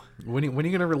Mario! When are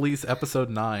you gonna release episode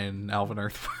 9, Alvin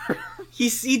Earthworm? He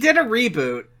did a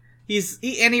reboot.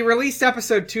 He released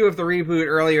episode 2 of the reboot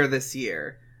earlier this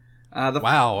year.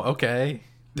 Wow. Okay.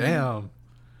 Damn.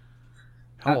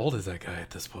 How old is that guy at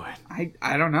this point? I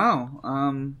don't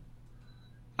know.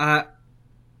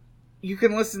 You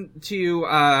can listen to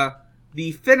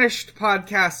the finished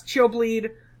podcast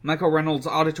Chillbleed, Michael Reynolds'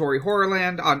 Auditory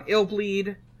Horrorland on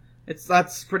Illbleed.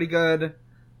 That's pretty good.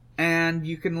 And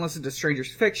you can listen to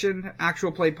Stranger's Fiction,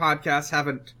 actual play podcasts,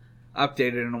 haven't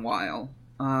updated in a while.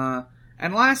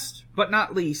 And last but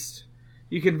not least,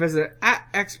 you can visit at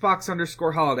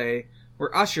Xbox_holiday,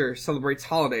 where Usher celebrates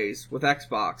holidays with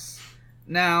Xbox.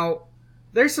 Now,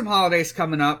 there's some holidays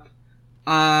coming up.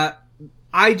 I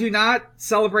do not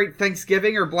celebrate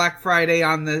Thanksgiving or Black Friday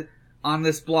on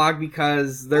this blog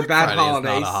because they're bad Friday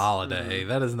holidays. is not a holiday.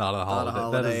 That is not a holiday.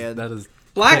 holiday, That is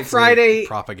Black Friday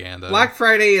propaganda. Black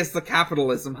Friday is the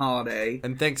capitalism holiday,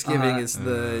 And Thanksgiving is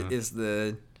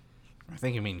the. I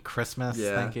think you mean Christmas.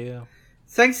 Yeah. Thank you.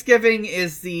 Thanksgiving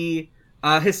is the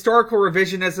historical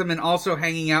revisionism and also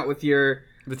hanging out with your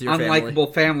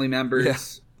unlikable family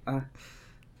members.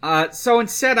 Yeah. So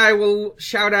instead, I will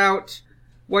shout out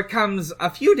what comes a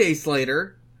few days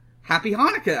later. Happy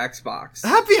Hanukkah, Xbox.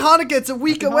 Happy Hanukkah! It's a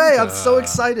week Happy away. Hanukkah. I'm so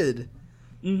excited.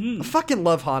 Mm-hmm. I fucking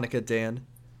love Hanukkah, Dan.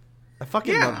 I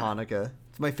fucking Yeah. love Hanukkah.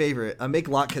 It's my favorite. I make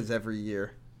latkes every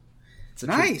year. It's a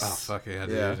Nice. Oh fuck yeah,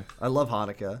 dude. Yeah, I love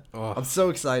Hanukkah. Oh. I'm so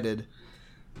excited.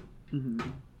 Mm-hmm.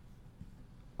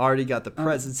 Already got the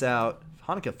presents out.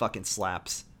 Hanukkah fucking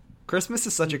slaps. Christmas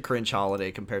is such a cringe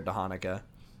holiday compared to Hanukkah.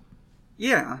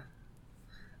 Yeah.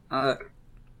 I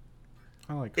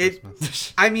like It-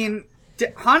 Christmas. I mean,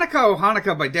 Hanukkah Oh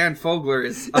Hanukkah by Dan Fogler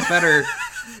is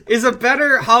a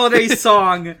better holiday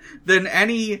song than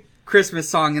any Christmas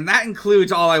song, and that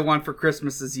includes All I Want for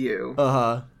Christmas Is You.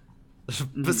 Uh-huh.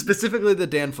 But specifically the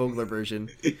Dan Fogler version.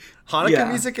 Hanukkah Yeah.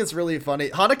 music is really funny.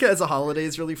 Hanukkah as a holiday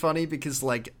is really funny because,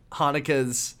 like,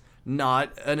 Hanukkah's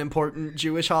not an important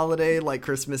Jewish holiday like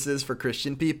Christmas is for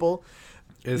Christian people.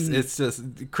 It's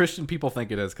just Christian people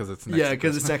think it is because it's next Yeah, to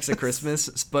because it's Christmas. next to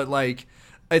Christmas. But, like,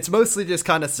 it's mostly just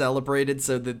kind of celebrated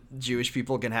so that Jewish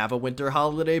people can have a winter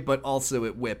holiday, but also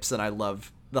it whips, and I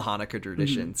love the Hanukkah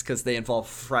traditions because they involve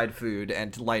fried food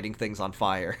and lighting things on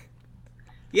fire.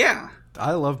 Yeah.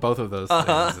 I love both of those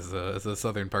things as a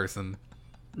Southern person.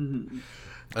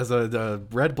 As a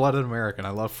red-blooded American,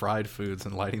 I love fried foods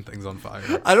and lighting things on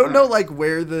fire. I don't know like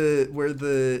where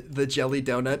the jelly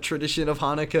donut tradition of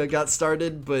Hanukkah got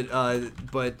started, but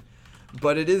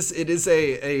it is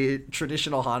a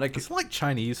traditional Hanukkah. It's like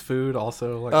Chinese food,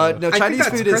 also. Like No, I think Chinese that's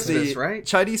food is Christmas, the right?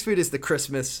 Chinese food is the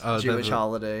Christmas Jewish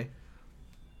holiday.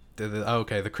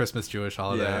 okay, the Christmas Jewish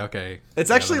holiday. Yeah. Okay, It's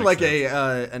Yeah, actually that like makes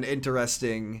sense. an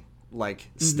interesting like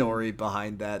story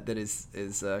behind that is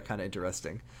kind of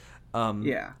interesting.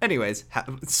 Yeah. Anyways,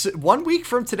 1 week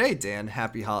from today, Dan,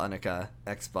 happy Hanukkah,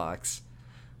 Xbox.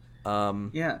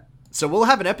 Yeah. So we'll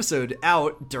have an episode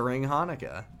out during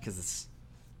Hanukkah because it's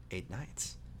 8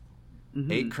 nights,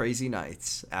 8 crazy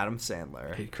nights. Adam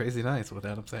Sandler. 8 Crazy Nights with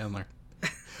Adam Sandler.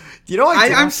 You know,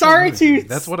 I'm sorry to.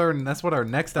 That's what our next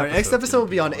episode. Our next episode will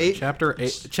be on 8.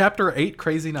 Chapter 8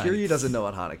 Crazy Nights. Kiryu doesn't know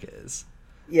what Hanukkah is.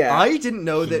 Yeah. I didn't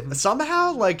know that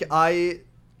somehow. Like I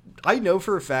know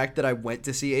for a fact that I went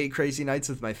to see 8 Crazy Nights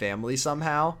with my family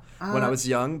somehow when I was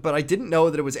young, but I didn't know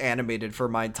that it was animated for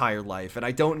my entire life, and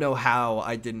I don't know how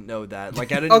I didn't know that.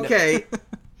 Like I didn't. Okay.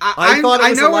 I thought it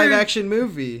was a live we're- action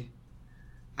movie.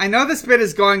 I know this bit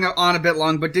is going on a bit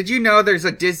long, but did you know there's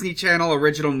a Disney Channel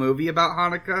original movie about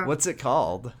Hanukkah? What's it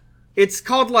called? It's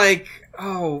called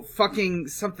fucking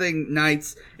something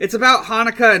nights. It's about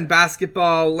Hanukkah and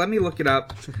basketball. Let me look it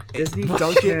up. Disney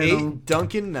Channel.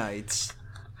 Duncan Knights.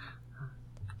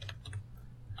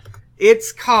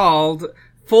 It's called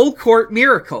Full Court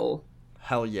Miracle.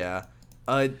 Hell yeah.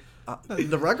 The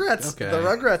Rugrats. Okay. The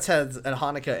Rugrats had a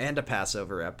Hanukkah and a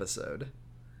Passover episode.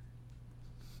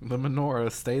 The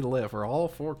menorah stayed lit for all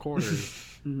 4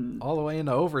 quarters, all the way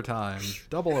into overtime,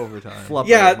 double overtime. Flubber,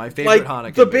 Yeah, my favorite like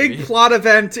Hanukkah the movie. big plot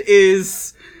event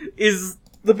is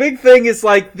the big thing is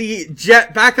like the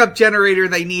backup generator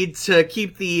they need to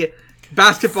keep the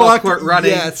basketball court running.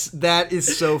 Yes, that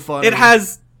is so funny. It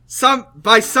has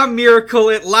by some miracle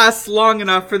it lasts long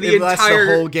enough for the It lasts the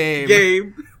entire whole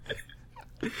game.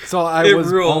 So I It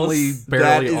was rules. only That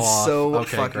barely is off. so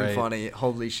Okay, fucking great. funny.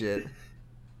 Holy shit.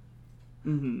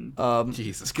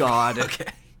 Jesus God. Okay.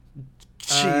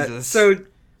 Jesus. So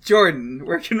Jordan,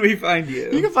 where can we find you?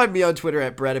 You can find me on Twitter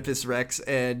at BradipusRex,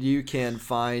 and you can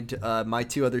find my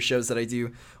 2 other shows that I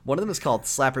do. One of them is called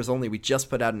Slappers Only. We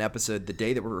just put out an episode the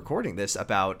day that we're recording this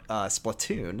about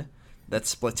Splatoon.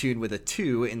 That's Splatoon with a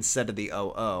 2 instead of the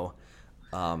OO,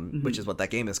 which is what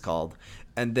that game is called.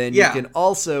 And then you can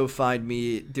also find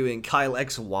me doing Kyle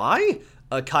XY,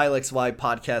 a Kyle XY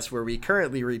podcast where we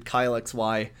currently read Kyle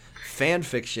XY fan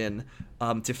fiction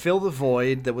to fill the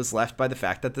void that was left by the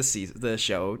fact that the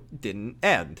show didn't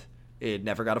end. It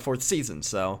never got a 4th season,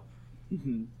 so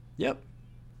yep.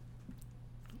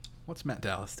 What's Matt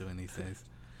Dallas doing these days?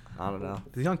 I don't know.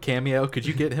 Is he on Cameo? Could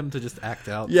you get him to just act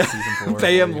out Yeah, season 4?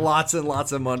 pay him for you? lots and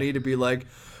lots of money to be like,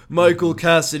 Michael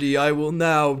Cassidy,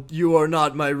 you are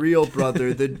not my real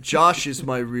brother, that Josh is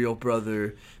my real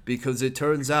brother, because it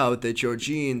turns out that your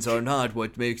genes are not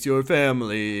what makes your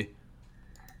family.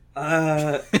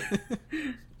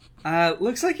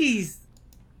 Looks like his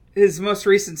most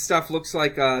recent stuff looks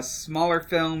like smaller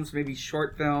films, maybe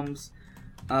short films.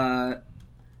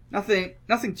 Nothing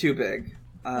too big.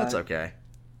 That's okay.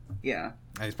 Yeah.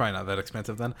 He's probably not that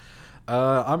expensive then.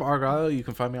 I'm Argyle. You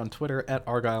can find me on Twitter at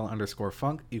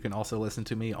Argyle_Funk. You can also listen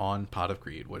to me on Pot of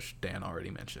Greed, which Dan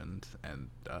already mentioned, and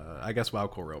I guess Wow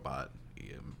Cool Robot,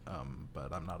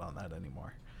 but I'm not on that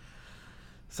anymore.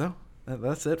 So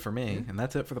that's it for me, and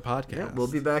that's it for the podcast. Yeah, we'll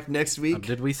be back next week.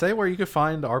 Did we say where you could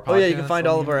find our podcast? Oh yeah, you can find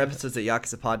all of our episodes at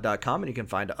yakuzapod.com, and you can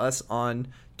find us on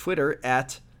Twitter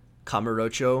at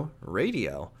Kamurocho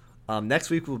Radio. Next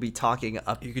week we'll be talking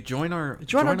up. You could join our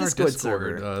Discord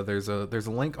server. There's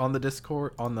a link on the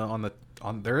Discord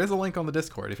there is a link on the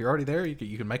Discord. If you're already there,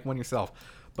 you can make one yourself.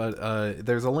 But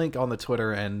there's a link on the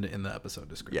Twitter and in the episode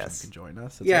description. Yes. You can join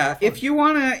us. Yeah, if you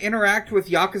want to interact with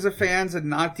Yakuza fans and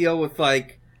not deal with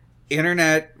like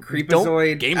internet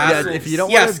creepazoid gamers. If you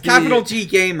don't yes, want to capital G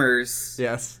gamers.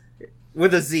 Yes.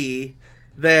 With a Z,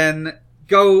 then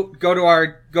go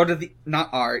to the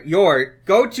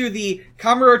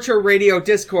Kamurocho Radio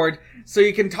Discord so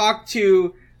you can talk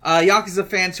to Yakuza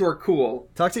fans who are cool.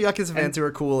 Talk to Yakuza fans who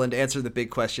are cool and answer the big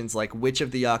questions like which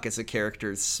of the Yakuza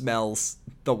characters smells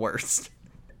the worst,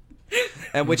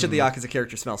 and which of the Yakuza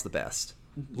characters smells the best,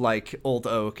 like Old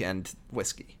Oak and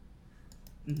whiskey.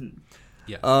 Mm-hmm.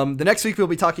 Yeah. The next week we'll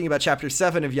be talking about Chapter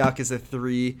 7 of Yakuza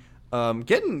 3.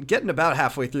 Getting about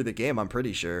halfway through the game, I'm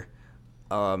pretty sure.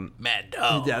 Mad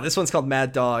Dog. Yeah, this one's called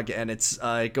Mad Dog, and it's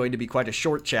going to be quite a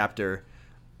short chapter.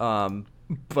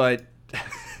 But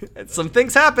some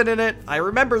things happen in it. I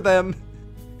remember them.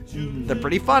 They're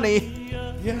pretty funny.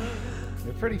 Yeah,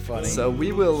 they're pretty funny. So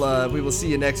we will see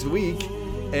you next week,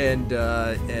 and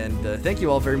thank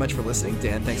you all very much for listening.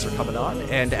 Dan, thanks for coming on.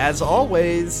 And as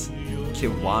always,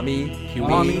 Kiwami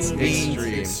means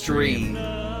extreme.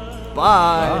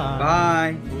 Bye.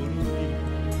 Bye.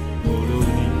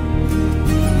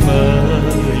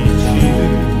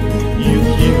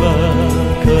 雪は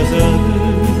飾る